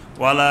না।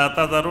 ওয়ালা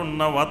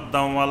তাযারুন্না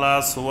ওয়াদ্দান ওয়ালা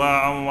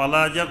সুওয়াআ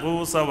ওয়ালা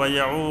ইয়াগুসা ওয়া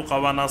ইয়াউকা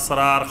ওয়া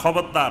নাসরা, আর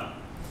খবরদার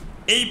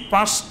এই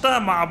 5টা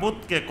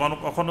মাবুদকে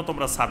কখনো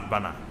তোমরা ছাড়বা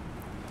না।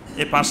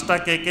 এই 5টা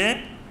কে কে?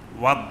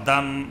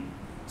 ওয়াদ্দান,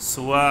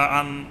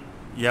 সুওয়াআন,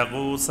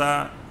 ইয়াগুসা,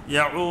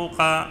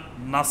 ইয়াউকা,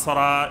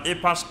 নাসরা, এই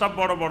 5টা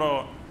বড় বড়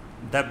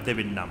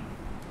দেবদেবীর নাম।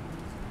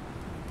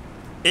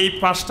 এই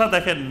 5টা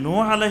দেখেন নূহ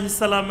আলাইহিস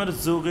সালামের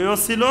যুগেও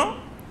ছিল,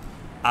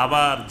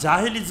 আবার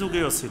জাহিলি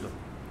যুগেও ছিল,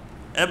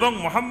 এবং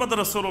মুহাম্মদ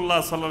রাসূলুল্লাহ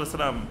সাল্লাল্লাহু আলাইহি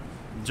সাল্লাম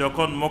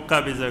যখন মক্কা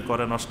বিজয়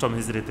করেন 8ম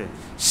হিজরিতে,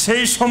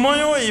 সেই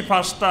সময়ও এই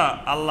 5টা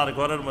আল্লাহর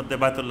ঘরের মধ্যে,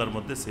 বাইতুল্লাহর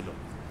মধ্যে ছিল।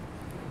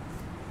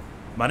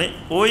 মানে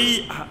ওই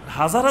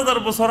হাজার হাজার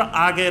বছর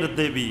আগের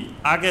দেবী,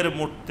 আগের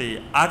মূর্তি,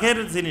 আগের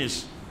জিনিস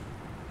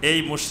এই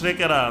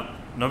মুশরিকেরা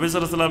নবী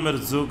সাল্লাল্লাহু আলাইহি সাল্লামের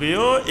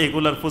যুগেও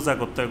এগুলার পূজা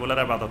করতো, এগুলার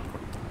ইবাদত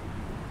করতো।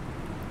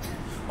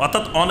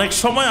 অর্থাৎ অনেক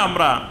সময়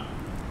আমরা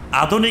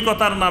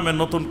আধুনিকতার নামে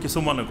নতুন কিছু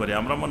মনে করি,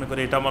 আমরা মনে করি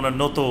এটা মনে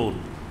নতুন।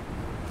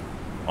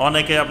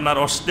 অনেকে আপনার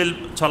অশ্লীল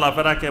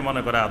চলাফেরাকে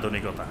মনে করে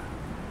আধুনিকতা,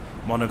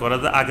 মনে করে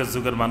যে আগের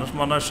যুগের মানুষ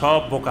মনে হয়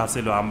সব বোকা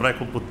ছিল, আমরা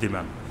খুব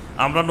বুদ্ধিমান,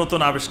 আমরা নতুন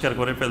আবিষ্কার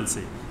করে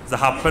ফেলছি যে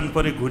হাফ প্যান্ট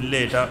পরে ঘুরলে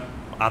এটা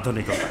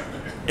আধুনিকতা,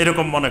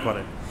 এরকম মনে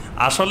করে।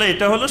 আসলে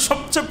এটা হলো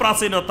সবচেয়ে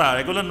প্রাচীনতা,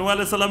 এগুলো নূহ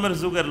আলাইহিস সালামের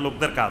যুগের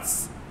লোকদের কাজ,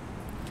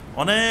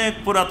 অনেক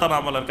পুরাতন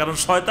আমলের। কারণ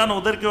শয়তান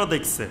ওদেরকেও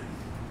দেখছে,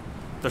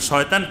 তো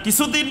শয়তান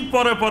কিছুদিন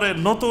পরে পরে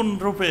নতুন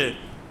রূপে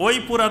ওই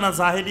পুরানা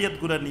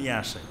জাহিলিয়াতগুলো নিয়ে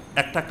আসে,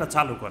 একটা একটা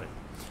চালু করে।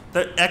 তো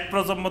এক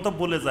প্রজন্ম তো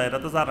বলে যায়, এরা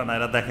তো জানে না,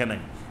 এরা দেখে নাই,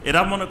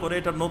 এরা মনে করে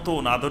এটা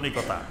নতুন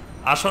আধুনিকতা।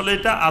 আসলে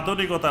এটা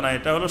আধুনিকতা না,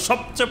 এটা হলো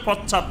সবচেয়ে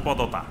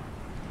পশ্চাৎপদতা।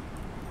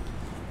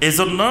 এই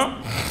জন্য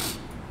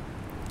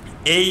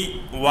এই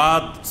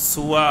ওয়াদ,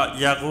 সুয়া,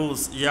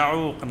 ইয়াগুস,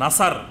 ইয়াউক,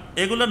 নাসার,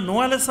 এগুলো নূহ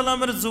আলাইহিস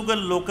সালামের যুগের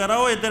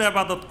লোকেরাও এদের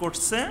ইবাদত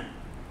করছে।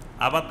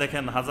 আবার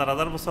দেখেন হাজার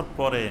হাজার বছর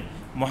পরে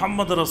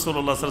মুহাম্মদ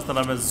রাসূলুল্লাহ সাল্লাল্লাহু আলাইহি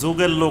সাল্লামের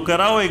যুগের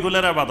লোকেরাও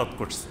এগুলোর ইবাদত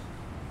করছে।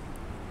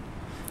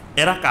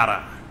 এরা কারা?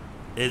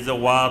 এই যে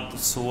ওয়াদ,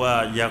 সুয়া,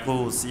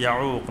 ইয়াগুস,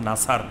 ইয়াউক,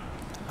 নাসার,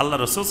 আল্লাহ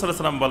রাসূল সাল্লাল্লাহু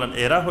আলাইহি সাল্লাম বলেন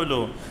এরা হইল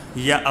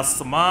ইয়া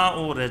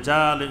আসমাউ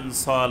রিজালিন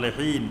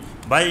সালিহিন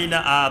বাইনা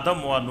আদম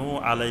ওয়া নূহ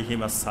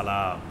আলাইহিস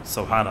সালাম।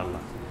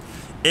 সুবহানাল্লাহ।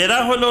 এরা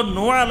হলো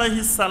নূহ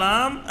আলাইহিস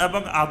সালাম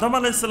এবং আদম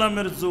আলাইহিস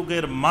সালামের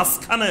যুগের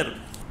মাঝখানের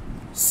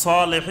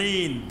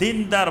সালেহিন,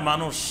 দিনদার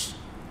মানুষ,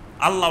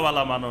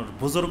 আল্লাহওয়ালা মানুষ,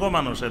 বুজুর্গ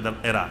মানুষ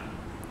এরা।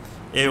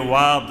 এই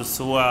ওয়াদ,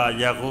 সুয়া,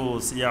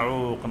 ইয়াগুস,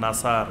 ইয়াউক,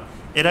 নাসার,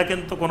 এরা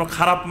কিন্তু কোনো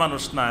খারাপ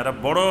মানুষ না, এরা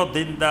বড়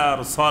দিনদার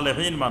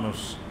সালেহিন মানুষ।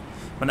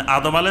 মানে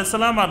আদম আলাইহিস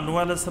সালাম আর নূহ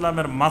আলাইহিস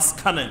সালামের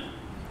মাঝখানে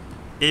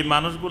এই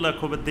মানুষগুলা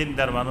খুব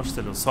দিনদার মানুষ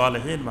ছিল,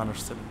 সালেহিন মানুষ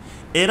ছিল।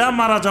 এরা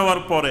মারা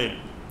যাওয়ার পরে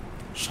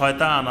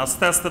শয়তান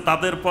আস্তে আস্তে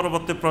তাদের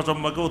পরবর্তী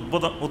প্রজন্মকে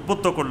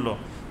উদ্বুদ্ধ করলো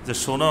যে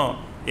শোনো,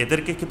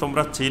 এদেরকে কি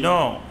তোমরা চিনো?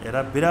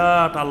 এরা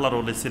বিরাট আল্লাহর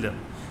ওলি ছিলেন,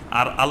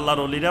 আর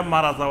আল্লাহর ওলিরা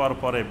মারা যাওয়ার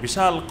পরে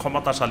বিশাল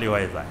ক্ষমতাশালী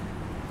হয়ে যায়।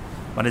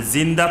 মানে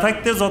জিন্দা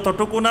থাকতে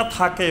যতটুকু না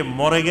থাকে,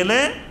 মরে গেলে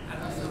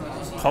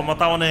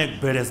ক্ষমতা অনেক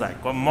বেড়ে যায়।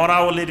 মরা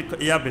ওলির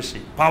বেশি,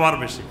 পাওয়ার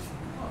বেশি,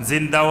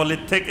 জিন্দা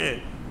ওলির থেকে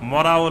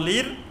মরা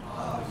ওলির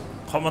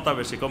ক্ষমতা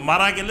বেশি।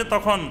 মারা গেলে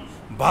তখন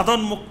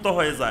বাঁধন মুক্ত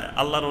হয়ে যায়,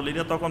 আল্লাহর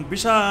ওলিরা তখন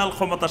বিশাল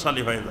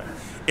ক্ষমতাশালী হয়ে যায়।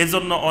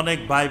 এজন্য অনেক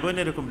ভাই বোন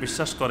এরকম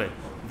বিশ্বাস করে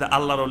যে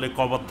আল্লাহর ওলি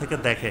কবর থেকে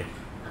দেখে,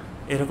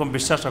 এরকম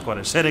বিশ্বাসও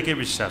করে, সেরেকে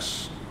বিশ্বাস,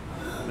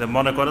 যে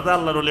মনে করে যে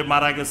আল্লাহর ওলি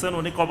মারা গেছেন,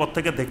 উনি কবর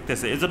থেকে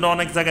দেখতেছে। এই জন্য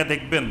অনেক জায়গায়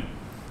দেখবেন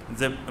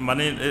যে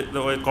মানে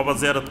ওই কবর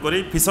জিয়ারত করি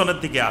পিছনের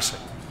দিকে আসে,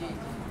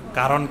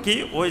 কারণ কি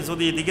ওই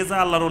যদি এদিকে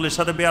যায় আল্লাহর ওলির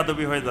সাথে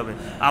বেয়াদবি হয়ে যাবে,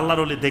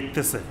 আল্লাহর ওলি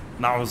দেখতেছে।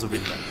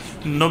 নাউজুবিল্লাহ।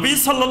 নবী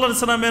সাল্লাল্লাহু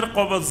আলাইহি সাল্লামের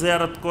কবর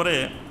জিয়ারত করে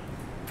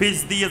ফিস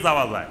দিয়ে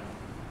যাওয়া যায়।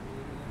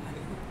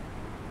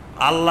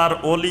 আল্লাহর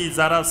ওলি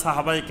যারা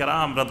সাহাবায়ে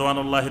কেরাম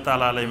রাদিয়াল্লাহু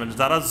তাআলা আলাইহিম,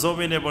 যারা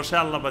জমিনে বসে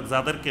আল্লাহ পাক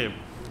যাদেরকে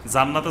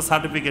জান্নাতের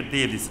সার্টিফিকেট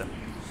দিয়ে দিয়েছেন,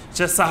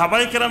 সে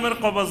সাহাবায়ে কেরামের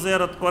কবর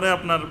জিয়ারত করে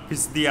আপনার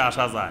ফিস দিয়ে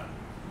আসা যায়।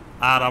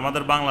 আর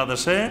আমাদের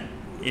বাংলাদেশে,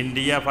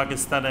 ইন্ডিয়া,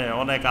 পাকিস্তানে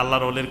অনেক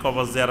আল্লাহর ওলির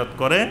কবর জিয়ারত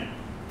করে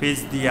ফিস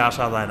দিয়ে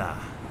আসা যায় না,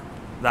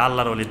 যে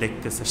আল্লাহর ওলি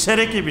দেখতেছে।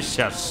 সেরেকি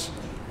বিশ্বাস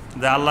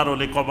যে আল্লাহর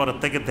ওলি কবরের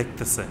থেকে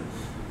দেখতেছে।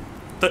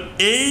 তো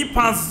এই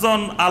 5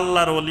 জন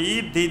আল্লাহর ওলি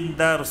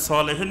দিনদার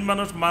সলেহীন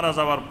মানুষ মারা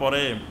যাওয়ার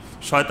পরে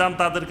শয়তান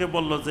তাদেরকে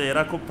বলল যে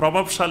এরা খুব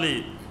প্রভাবশালী,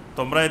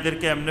 তোমরা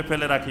এদেরকে এমনি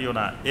ফেলে রাখিও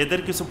না,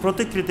 এদের কিছু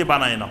প্রতিকৃতি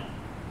বানাই নাও।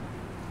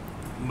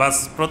 বাস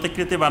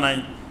প্রতিকৃতি বানাই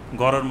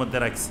ঘরের মধ্যে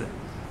রাখছে।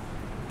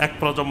 এক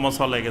প্রজন্ম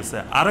চলে গেছে,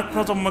 আরেক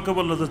প্রজন্মকে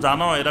বললো যে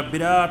জানো এরা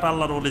বিরাট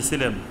আল্লাহর ওলি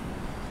ছিলেন,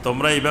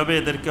 তোমরা এইভাবে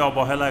এদেরকে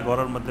অবহেলায়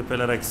ঘরের মধ্যে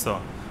ফেলে রাখছ,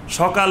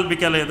 সকাল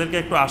বিকালে এদেরকে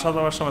একটু আসা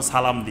যাওয়ার সময়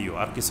সালাম দিও,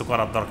 আর কিছু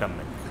করার দরকার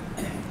নেই।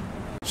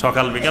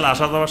 সকাল বিকাল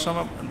আসা যাওয়ার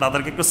সময়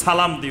তাদেরকে একটু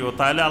সালাম দিও,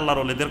 তাহলে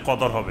আল্লাহর ওলিদের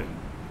কদর হবে,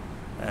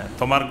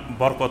 তোমার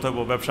বরকত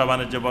হবে, ব্যবসা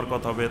বাণিজ্যে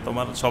বরকত হবে,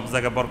 তোমার সব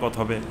জায়গায় বরকত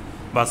হবে।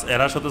 বাস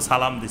এরা শুধু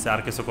সালাম দিছে,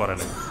 আর কিছু করে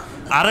না।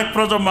 আরেক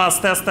প্রজন্ম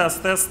আস্তে আস্তে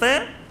আস্তে আস্তে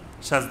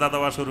সেজদা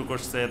দেওয়া শুরু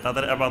করছে,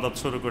 তাদের ইবাদত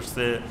শুরু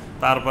করছে,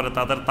 তারপরে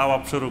তাদের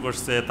তাওয়াফ শুরু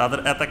করছে, তাদের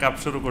এতেকাফ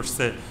শুরু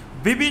করছে,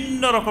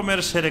 বিভিন্ন রকমের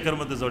শিরকের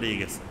মধ্যে জড়িয়ে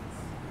গেছে।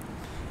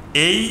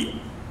 এই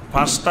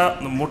 5টা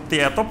মূর্তি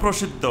এত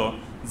প্রসিদ্ধ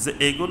যে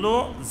এগুলো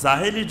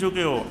জাহেলি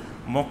যুগেও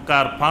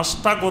মক্কার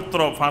 5টা গোত্র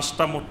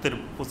 5টা মূর্তির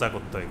পূজা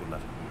করতো।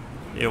 এগুলার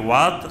এ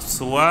ওয়াদ,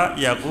 সুয়া,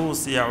 ইয়াগুস,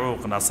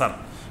 ইয়াউক, নাসার,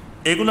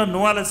 এগুলো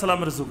নূহ আলাইহিস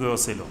সালামের যুগেও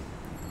ছিল।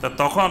 তো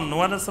তখন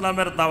নূহ আলাইহিস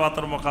সালামের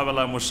দাওয়াতের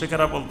মোকাবেলায়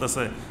মুশরিকেরা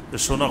বলতেছে যে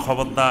শোনো,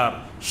 খবরদার,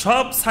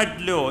 সব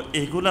ছাড়লেও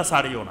এগুলা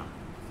ছাড়িও না।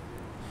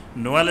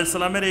 নূহ আলাইহিস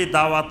সালামের এই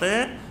দাওয়াতে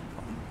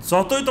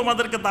যতই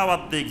তোমাদেরকে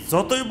দাওয়াত দিক,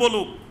 যতই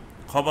বলুক,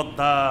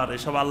 খবরদার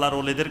এসব আল্লাহর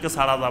ওলিদেরকে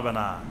ছাড়া যাবে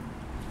না,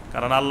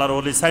 কারণ আল্লাহর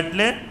ওলি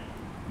ছাড়লে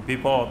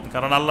বিপদ।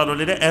 কারণ আল্লাহর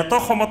ওলিরা এত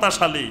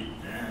ক্ষমতাশালী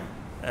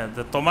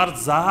যে তোমার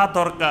যা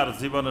দরকার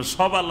জীবনে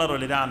সব আল্লাহর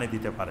ওলিরা আনে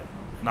দিতে পারে।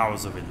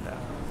 নাউজুবিল্লাহ।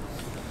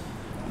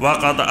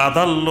 ওয়াকাদ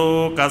আদাল্লু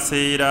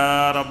কাসীরা।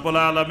 রব্বুল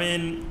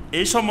আলামিন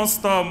এই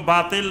সমস্ত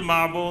বাতিল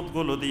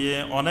মাবুদগুলো দিয়ে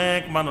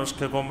অনেক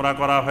মানুষকে গোমরা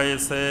করা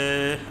হয়েছে।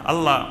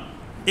 আল্লাহ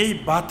এই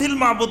বাতিল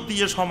মাবুদ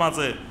দিয়ে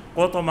সমাজে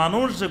কত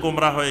মানুষ যে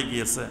গোমরা হয়ে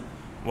গিয়েছে।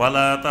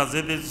 ওয়ালা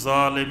তাজিদিজ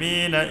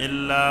জালিমিনা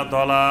ইল্লা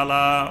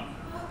দালালা।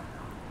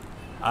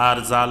 আর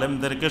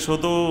জালেমদেরকে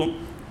শুধু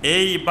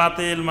এই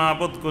বাতিল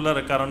মাবুদগুলোর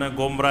কারণে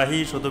গোমরাহি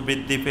শুধু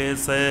বৃদ্ধি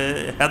পেয়েছে,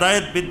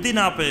 হেদায়েত বৃদ্ধি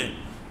না পেয়ে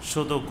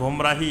শুধু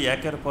গোমরাহি,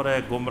 একের পর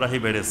এক গোমরাহি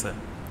বেড়েছে।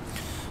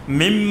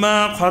 মিম্মা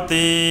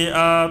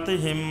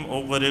খাতিআতিহিম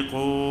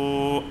উগরিকু।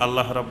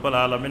 আল্লাহ রাব্বুল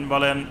আলামিন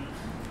বলেন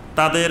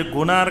তাদের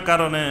গুনার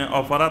কারণে,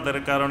 অপরাধের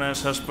কারণে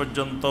শেষ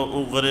পর্যন্ত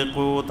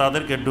উগরিকু,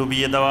 তাদেরকে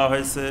ডুবিয়ে দেওয়া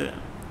হয়েছে।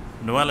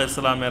 নূহ আলাইহিস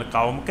সালামের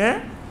কওমকে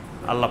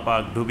আল্লাহ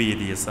পাক ডুবিয়ে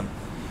দিয়েছেন।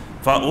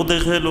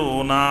 ফাউদখিলু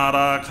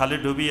নারা, খালি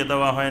ডুবিয়ে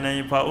দেওয়া হয় নাই,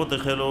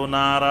 ফাউদখিলু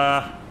নারা,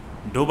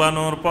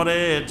 ডুবানোর পরে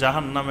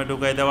জাহান্নামে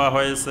ঢুকাই দেওয়া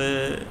হয়েছে।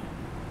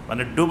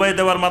 মানে ডুবাই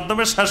দেওয়ার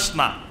মাধ্যমে শেষ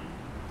না,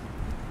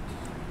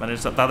 মানে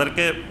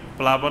তাদেরকে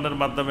প্লাবনের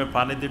মাধ্যমে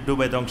পানি দিয়ে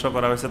ডুবাই ধ্বংস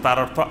করা হয়েছে, তার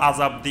অর্থ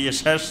আযাব দিয়ে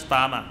শেষ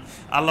তা না।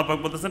 আল্লাহ পাক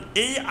বলতেছেন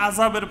এই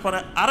আযাবের পরে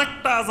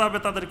আরেকটা আযাবে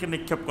তাদেরকে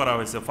নিক্ষেপ করা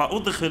হয়েছে।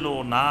 ফাউদখিলু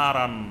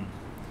নারান,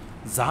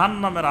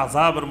 জাহান্নামের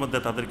আযাবের মধ্যে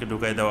তাদেরকে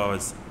ঢুকাই দেওয়া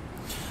হয়েছে।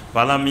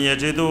 ফালাম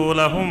ইয়াজিদু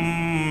লাহুম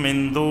মিন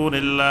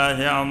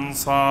দুনিল্লাহি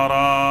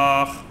আনসারা।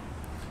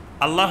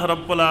 আল্লাহ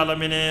রাব্বুল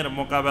আলামিনের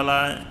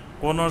মোকাবেলায়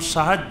কোনো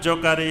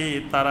সাহায্যকারী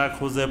তারা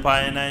খুঁজে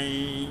পায় নাই।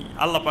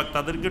 আল্লাহ পাক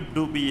তাদেরকে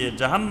ডুবিয়ে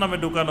জাহান্নামে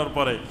ঢুকানোর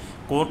পরে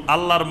কোন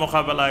আল্লাহর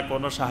মোকাবেলায়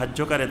কোনো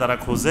সাহায্যকারী তারা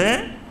খুঁজে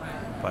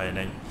পায়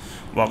নাই।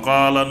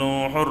 ওয়াকালা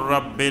নূহুর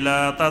রাব্বি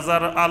লা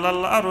তাযার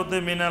আলাল আরদি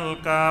মিনাল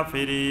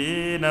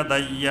কাফিরিনা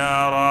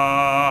দাইয়ারা।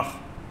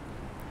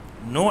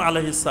 নূহ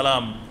আলাইহিস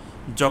সালাম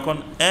যখন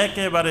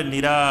একেবারে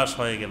নিরাশ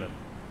হয়ে গেলেন,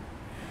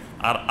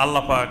 আর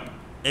আল্লাহ পাক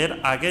এর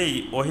আগেই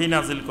ওহী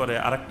নাজিল করে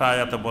আরেকটা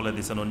আয়াতে বলে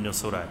দিয়েছেন অন্য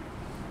সূরায়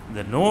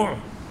যে নূহ,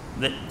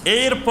 যে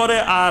এরপরে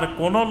আর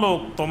কোন লোক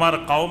তোমার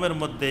কওমের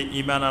মধ্যে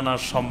ঈমান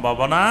আনার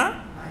সম্ভাবনা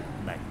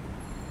নাই।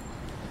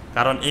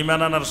 কারণ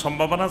ঈমান আনার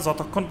সম্ভাবনা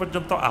যতক্ষণ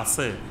পর্যন্ত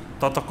আছে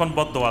ততক্ষণ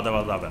বদদোয়া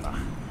দেওয়া যাবে না,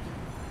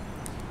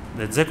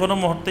 যে কোনো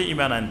মুহূর্তে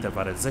ঈমান আনতে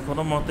পারে, যে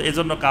কোনো মুহূর্তে। এই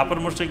জন্য কাফের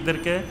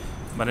মুশরিকদেরকে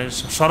মানে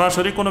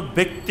সরাসরি কোনো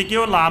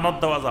ব্যক্তিকেও লানত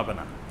দেওয়া যাবে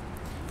না,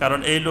 কারণ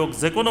এই লোক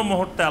যে কোনো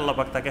মুহূর্তে আল্লাহ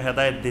পাক তাকে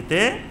হেদায়েত দিতে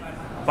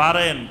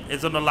পারেন। এই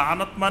জন্য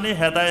লানত মানে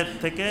হেদায়েত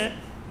থেকে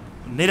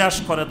নিরাশ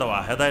করে দেওয়া,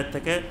 হেদায়েত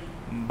থেকে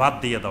বাদ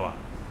দিয়ে দেওয়া।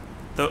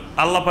 তো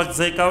আল্লাহ পাক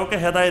যে কাউকে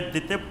হেদায়েত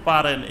দিতে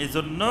পারেন, এই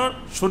জন্য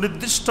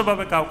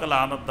সুনির্দিষ্টভাবে কাউকে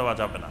লানত দেওয়া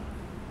যাবে না।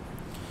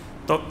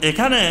 তো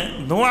এখানে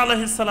নূহ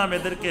আলাইহিস সালাম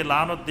এদেরকে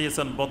লানত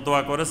দিয়েছেন,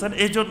 বদদোয়া করেছেন,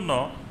 এই জন্য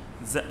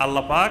যে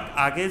আল্লাহ পাক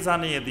আগে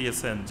জানিয়ে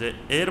দিয়েছেন যে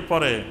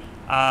এরপরে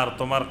আর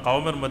তোমার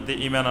কওমের মধ্যে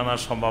ঈমান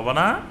আনার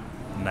সম্ভাবনা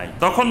নাই।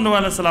 তখন নূহ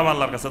আলাইহিস সালাম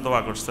আল্লাহর কাছে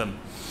দোয়া করছেন,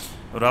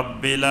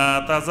 রব্বি লা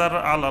তাজার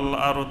আলাল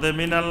আরদি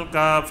মিনাল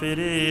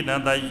কাফিরিনা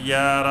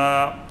দাইয়ারা।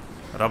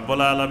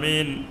 রব্বুল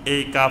আলামিন,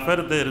 এই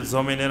কাফেরদের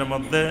জমিনের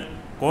মধ্যে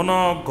কোনো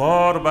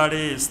ঘর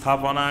বাড়ি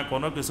স্থাপনা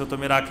কোনো কিছু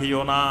তুমি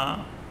রাখিও না,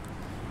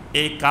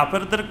 এই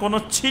কাফেরদের কোনো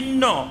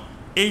চিহ্ন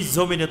এই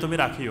জমিনে তুমি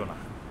রাখিও না।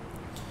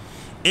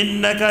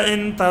 ইন্নাকা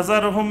ইন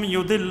তাজারহুম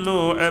ইউদিল্লু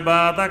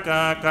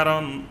ইবাদাকা,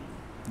 কারণ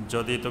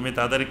যদি তুমি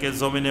তাদেরকে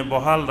জমিনে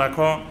বহাল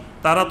রাখো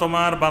তারা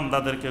তোমার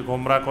বান্দাদেরকে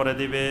গোমরা করে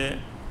দিবে।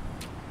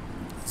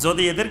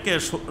 যদি এদেরকে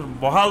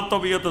বহাল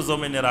তবিয়ত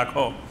জমিনে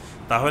রাখো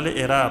তাহলে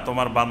এরা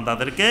তোমার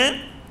বান্দাদেরকে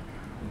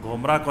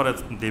গোমরা করে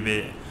দিবে।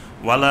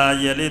 ওয়ালা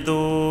ইয়ালিদু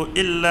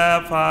ইল্লা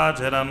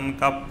ফাজরান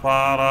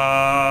কাফারা,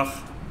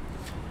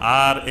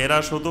 আর এরা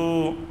শুধু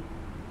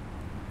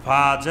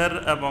ফাজের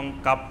এবং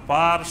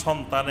কাফার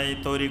সন্তানেই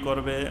তৈরি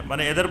করবে,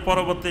 মানে এদের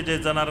পরবর্তী যে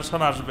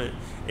জেনারেশন আসবে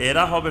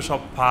এরা হবে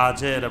সব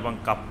ফাজের এবং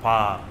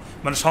কাফার,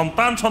 মানে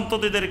সন্তান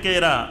সন্ততিদেরকে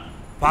এরা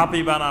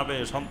পাপী বানাবে,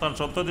 সন্তান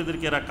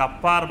সন্ততিদেরকে এরা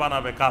কাফার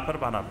বানাবে, কাফের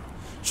বানাবে।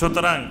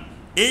 সুতরাং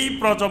এই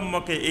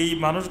প্রজন্মকে, এই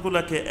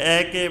মানুষগুলোকে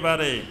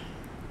একেবারে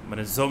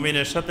মানে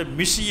জমিনের সাথে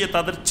মিশিয়ে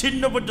তাদের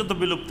চিহ্ন পর্যন্ত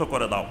বিলুপ্ত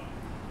করে দাও।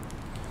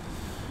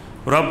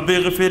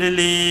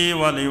 রব্বিগফিরলি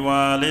ওয়ালি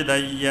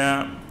ওয়ালিদাইয়া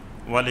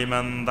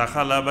ওয়ালিমান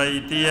দাখালা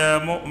বাইতিয়া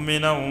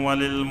মুমিনান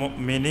ওয়ালিল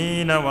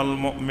মুমিনিনা ওয়াল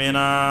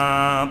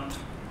মুমিনাত।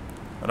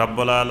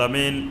 রব্বুল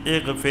আলামিন,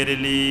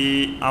 ইগফিরলি,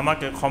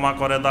 আমাকে ক্ষমা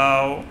করে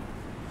দাও,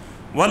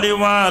 ওয়ালি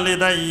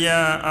ওয়ালিদাইয়া,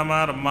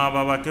 আমার মা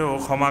বাবাকেও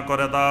ক্ষমা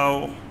করে দাও,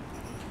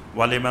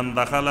 ওয়ালিমান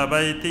দাখালা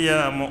বাইতিয়া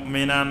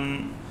মুমিনান,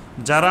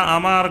 যারা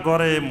আমার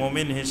ঘরে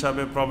মুমিন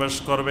হিসাবে প্রবেশ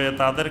করবে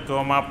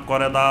তাদেরকেও মাফ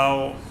করে দাও।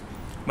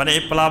 মানে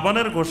এই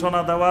প্লাবনের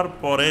ঘোষণা দেওয়ার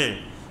পরে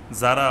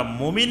যারা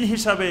মুমিন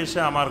হিসাবে এসে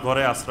আমার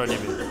ঘরে আশ্রয়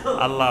নেবে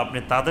আল্লাহ আপনি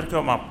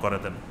তাদেরকেও মাফ করে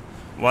দেন।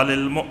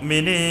 ওয়ালিল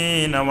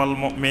মুমিনিনা ওয়াল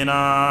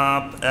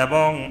মুমিনাত,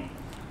 এবং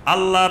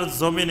আল্লাহর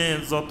জমিনে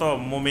যত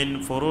মুমিন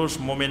পুরুষ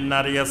মুমিন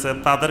নারী আছে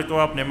তাদেরকেও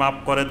আপনি মাফ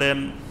করে দেন।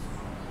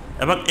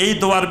 এবং এই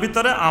দোয়ার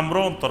ভিতরে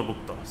আমরাও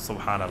অন্তর্ভুক্ত।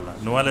 সুবহানাল্লাহ,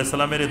 নূহ আলাইহিস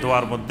সালামের এই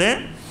দোয়ার মধ্যে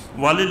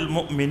ওয়ালিল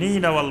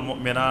মুমিনিনা ওয়াল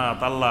মুমিনাত,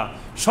 আল্লাহ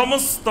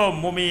সমস্ত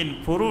মুমিন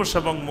পুরুষ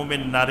এবং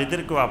মুমিন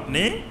নারীদেরকেও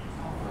আপনি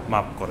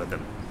মাফ করে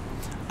দেন।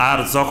 আর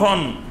যখন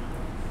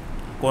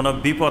কোনো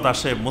বিপদ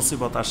আসে,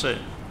 মুসিবত আসে,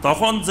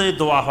 তখন যে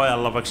দোয়া হয়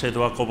আল্লাহ পাক সেই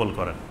দোয়া কবুল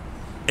করেন।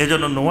 এই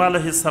জন্য নূহ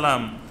আলাইহিস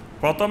সালাম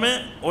প্রথমে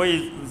ওই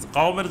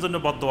কওমের জন্য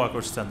বদদোয়া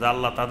করছেন যে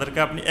আল্লাহ তাদেরকে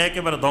আপনি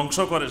একেবারে ধ্বংস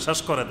করে শেষ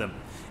করে দেন।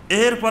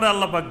 এরপরে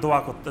আল্লাহ পাক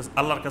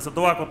আল্লাহর কাছে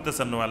দোয়া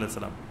করতেছেন নূহ আলাইহিস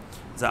সালাম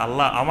যে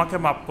আল্লাহ আমাকে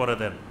মাফ করে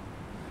দেন,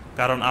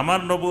 কারণ আমার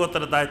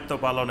নবুয়তের দায়িত্ব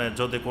পালনে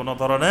যদি কোনো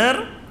ধরনের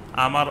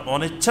আমার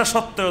অনিচ্ছা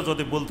সত্ত্বেও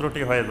যদি ভুল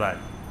ত্রুটি হয়ে যায়,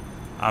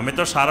 আমি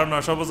তো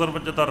 950 বছর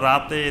পর্যন্ত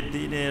রাতে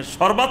দিনে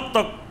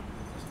সর্বাত্মক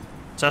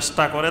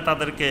চেষ্টা করে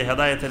তাদেরকে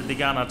হেদায়েতের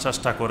দিকে আনার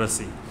চেষ্টা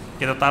করেছি,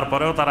 কিন্তু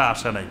তারপরেও তারা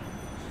আসে নাই।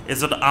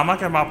 এজন্য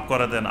আমাকে মাফ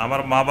করে দেন,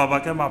 আমার মা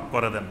বাবাকে মাফ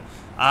করে দেন,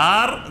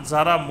 আর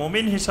যারা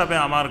মুমিন হিসাবে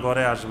আমার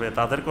ঘরে আসবে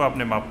তাদেরকেও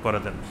আপনি মাফ করে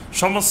দেন,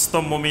 সমস্ত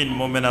মুমিন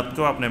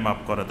মুমিনাতকেও আপনি মাফ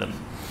করে দেন।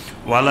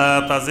 ওয়ালা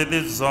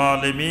তাজিদিজ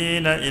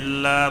জালিমিনা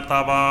ইল্লা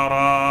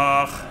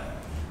তাবারাক,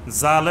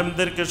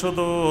 জালেমদেরকে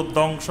শুধু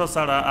ধ্বংস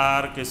ছাড়া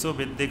আর কিছু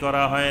বৃদ্ধি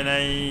করা হয়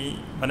নাই।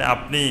 মানে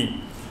আপনি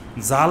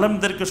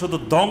জালেমদেরকে শুধু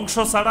ধ্বংস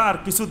ছাড়া আর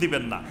কিছু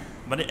দিবেন না,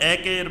 মানে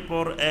একের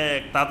পর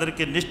এক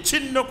তাদেরকে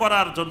নিশ্চিহ্ন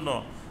করার জন্য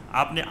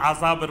আপনি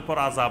আযাবের পর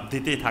আযাব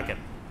দিতেই থাকেন।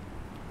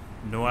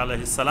 নূহ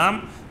আলাইহিস সালাম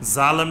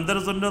জালেমদের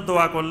জন্য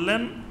দোয়া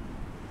করলেন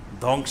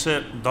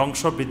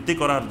ধ্বংস বৃদ্ধি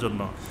করার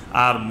জন্য,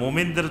 আর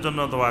মুমিনদের জন্য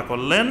দোয়া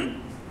করলেন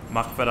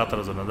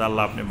মাগফিরাতের জন্য, যে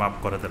আল্লাহ আপনি মাফ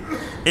করে দেন।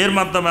 এর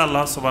মাধ্যমে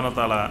আল্লাহ সুবহানাহু ওয়া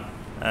তাআলা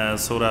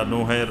সূরা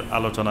নূহের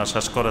আলোচনা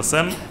শেষ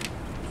করেছেন।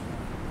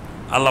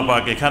 আল্লাহ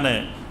পাক এখানে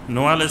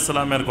নূহ আলাইহিস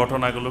সালামের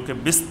ঘটনাগুলোকে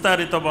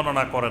বিস্তারিত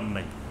বর্ণনা করেন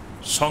নাই,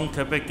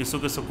 সংক্ষেপে কিছু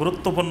কিছু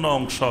গুরুত্বপূর্ণ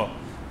অংশ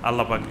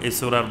আল্লাহ পাক এই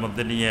সূরার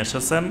মধ্যে নিয়ে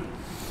এসেছেন।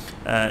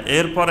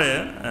 এরপরে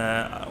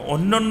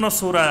অন্যান্য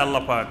সূরায়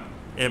আল্লাহ পাক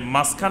এই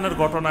মাঝখানের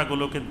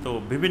ঘটনাগুলো কিন্তু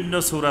বিভিন্ন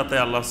সূরাতে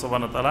আল্লাহ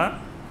সুবহানাহু ওয়া তাআলা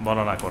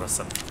বর্ণনা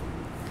করেছেন।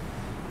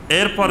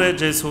 এরপরে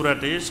যে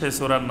সূরাটি, সেই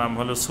সূরার নাম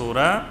হলো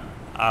সূরা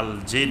আল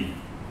জিন।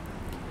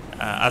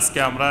 আজকে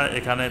আমরা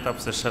এখানে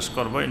তাফসীর শেষ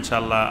করব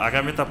ইনশাআল্লাহ।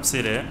 আগামী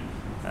তাফসীরে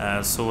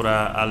সূরা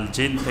আল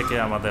জিন থেকে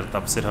আমাদের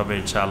তাফসীর হবে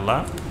ইনশাআল্লাহ।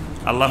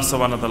 আল্লাহ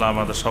সুবহানাহু ওয়া তাআলা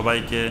আমাদের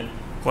সবাইকে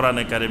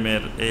কোরআনে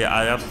কারিমের এই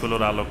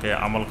আয়াতগুলোর আলোকে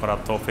আমল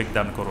করার তৌফিক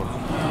দান করুন।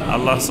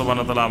 আল্লাহ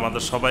সুবহানাহু ওয়া তাআলা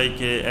আমাদের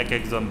সবাইকে এক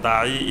একজন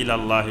দাঈ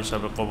ইলাল্লাহ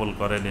হিসাবে কবুল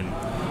করে নিন।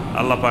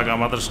 আল্লাহ পাক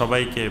আমাদের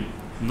সবাইকে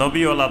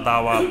নবীওয়ালা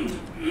দাওয়াত,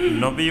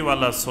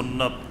 নবীওয়ালা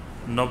সুন্নত,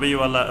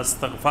 নবীওয়ালা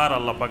ইস্তিগফার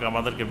আল্লাহ পাক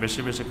আমাদেরকে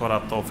বেশি বেশি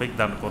করার তৌফিক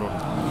দান করুন।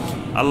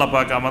 আল্লাহ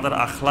পাক আমাদের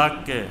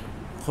আখলাককে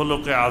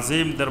খুলুকে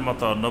আজিমদের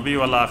মতো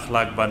নবীওয়ালা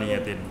আখলাক বানিয়ে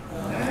দিন।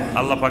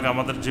 আল্লাহ পাক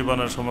আমাদের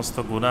জীবনের সমস্ত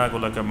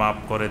গুনাহগুলোকে মাফ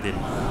করে দিন।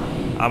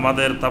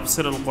 আমাদের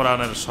তাফসিরুল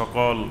কোরআনের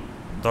সকল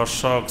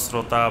দর্শক,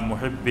 শ্রোতা,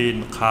 মুহিব্বিন,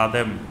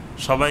 খাদেম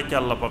সবাইকে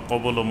আল্লাহ পাক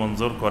কবুল ও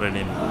মঞ্জুর করে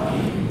নিন।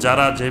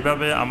 যারা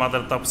যেভাবে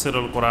আমাদের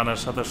তাফসিরুল কোরআনের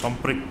সাথে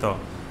সম্পৃক্ত,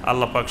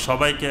 আল্লাহ পাক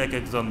সবাইকে এক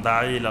একজন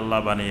দাঈল আল্লাহ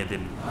বানিয়ে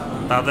দিন।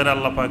 তাদের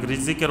আল্লাহ পাক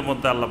রিজিকের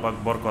মধ্যে আল্লাহ পাক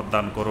বরকত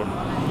দান করুন।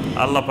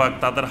 আল্লাহ পাক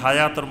তাদের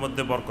হায়াতের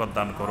মধ্যে বরকত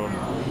দান করুন।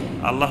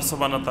 আল্লাহ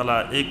সুবহানাহু ওয়া তাআলা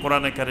এই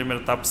কোরআনে কারিমের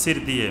তাফসির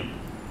দিয়ে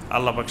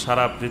আল্লাহ পাক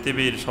সারা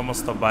পৃথিবীর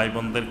সমস্ত ভাই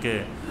বোনদেরকে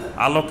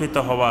আলোকিত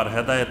হওয়ার,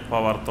 হেদায়েত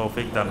পাওয়ার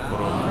তৌফিক দান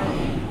করুন।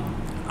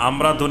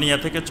 আমরা দুনিয়া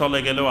থেকে চলে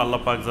গেলেও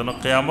আল্লাহ পাক যেন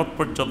কিয়ামত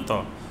পর্যন্ত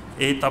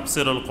এই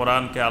তাফসিরুল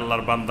কোরআনকে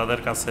আল্লাহর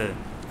বান্দাদের কাছে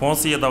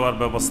পৌঁছিয়ে দেওয়ার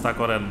ব্যবস্থা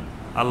করেন।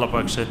 আল্লাহ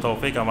পাক সেই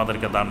তৌফিক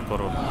আমাদেরকে দান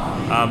করুন।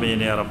 আমিন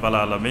ইয়া রাব্বাল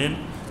আলামিন।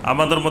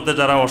 আমাদের মধ্যে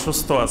যারা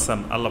অসুস্থ আছেন,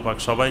 আল্লাহ পাক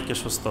সবাইকে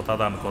সুস্থতা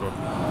দান করুন।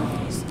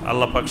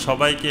 আল্লাহ পাক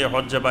সবাইকে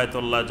হজ্জে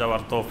বাইতুল্লাহ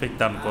যাওয়ার তৌফিক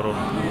দান করুন।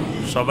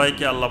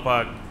 সবাইকে আল্লাহ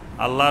পাক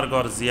আল্লাহর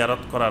ঘর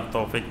জিয়ারত করার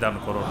তৌফিক দান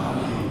করুন।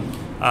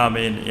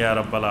 আমিন ইয়া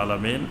রাব্বাল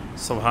আলামিন।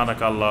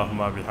 সুবহানাকা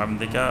আল্লাহুম্মা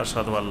বিহামদিকা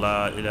আশহাদু আল্লা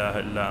ইলাহা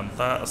ইল্লা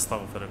আনতা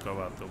আস্তাগফিরুকা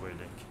ওয়া আতুবু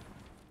ইলাইক।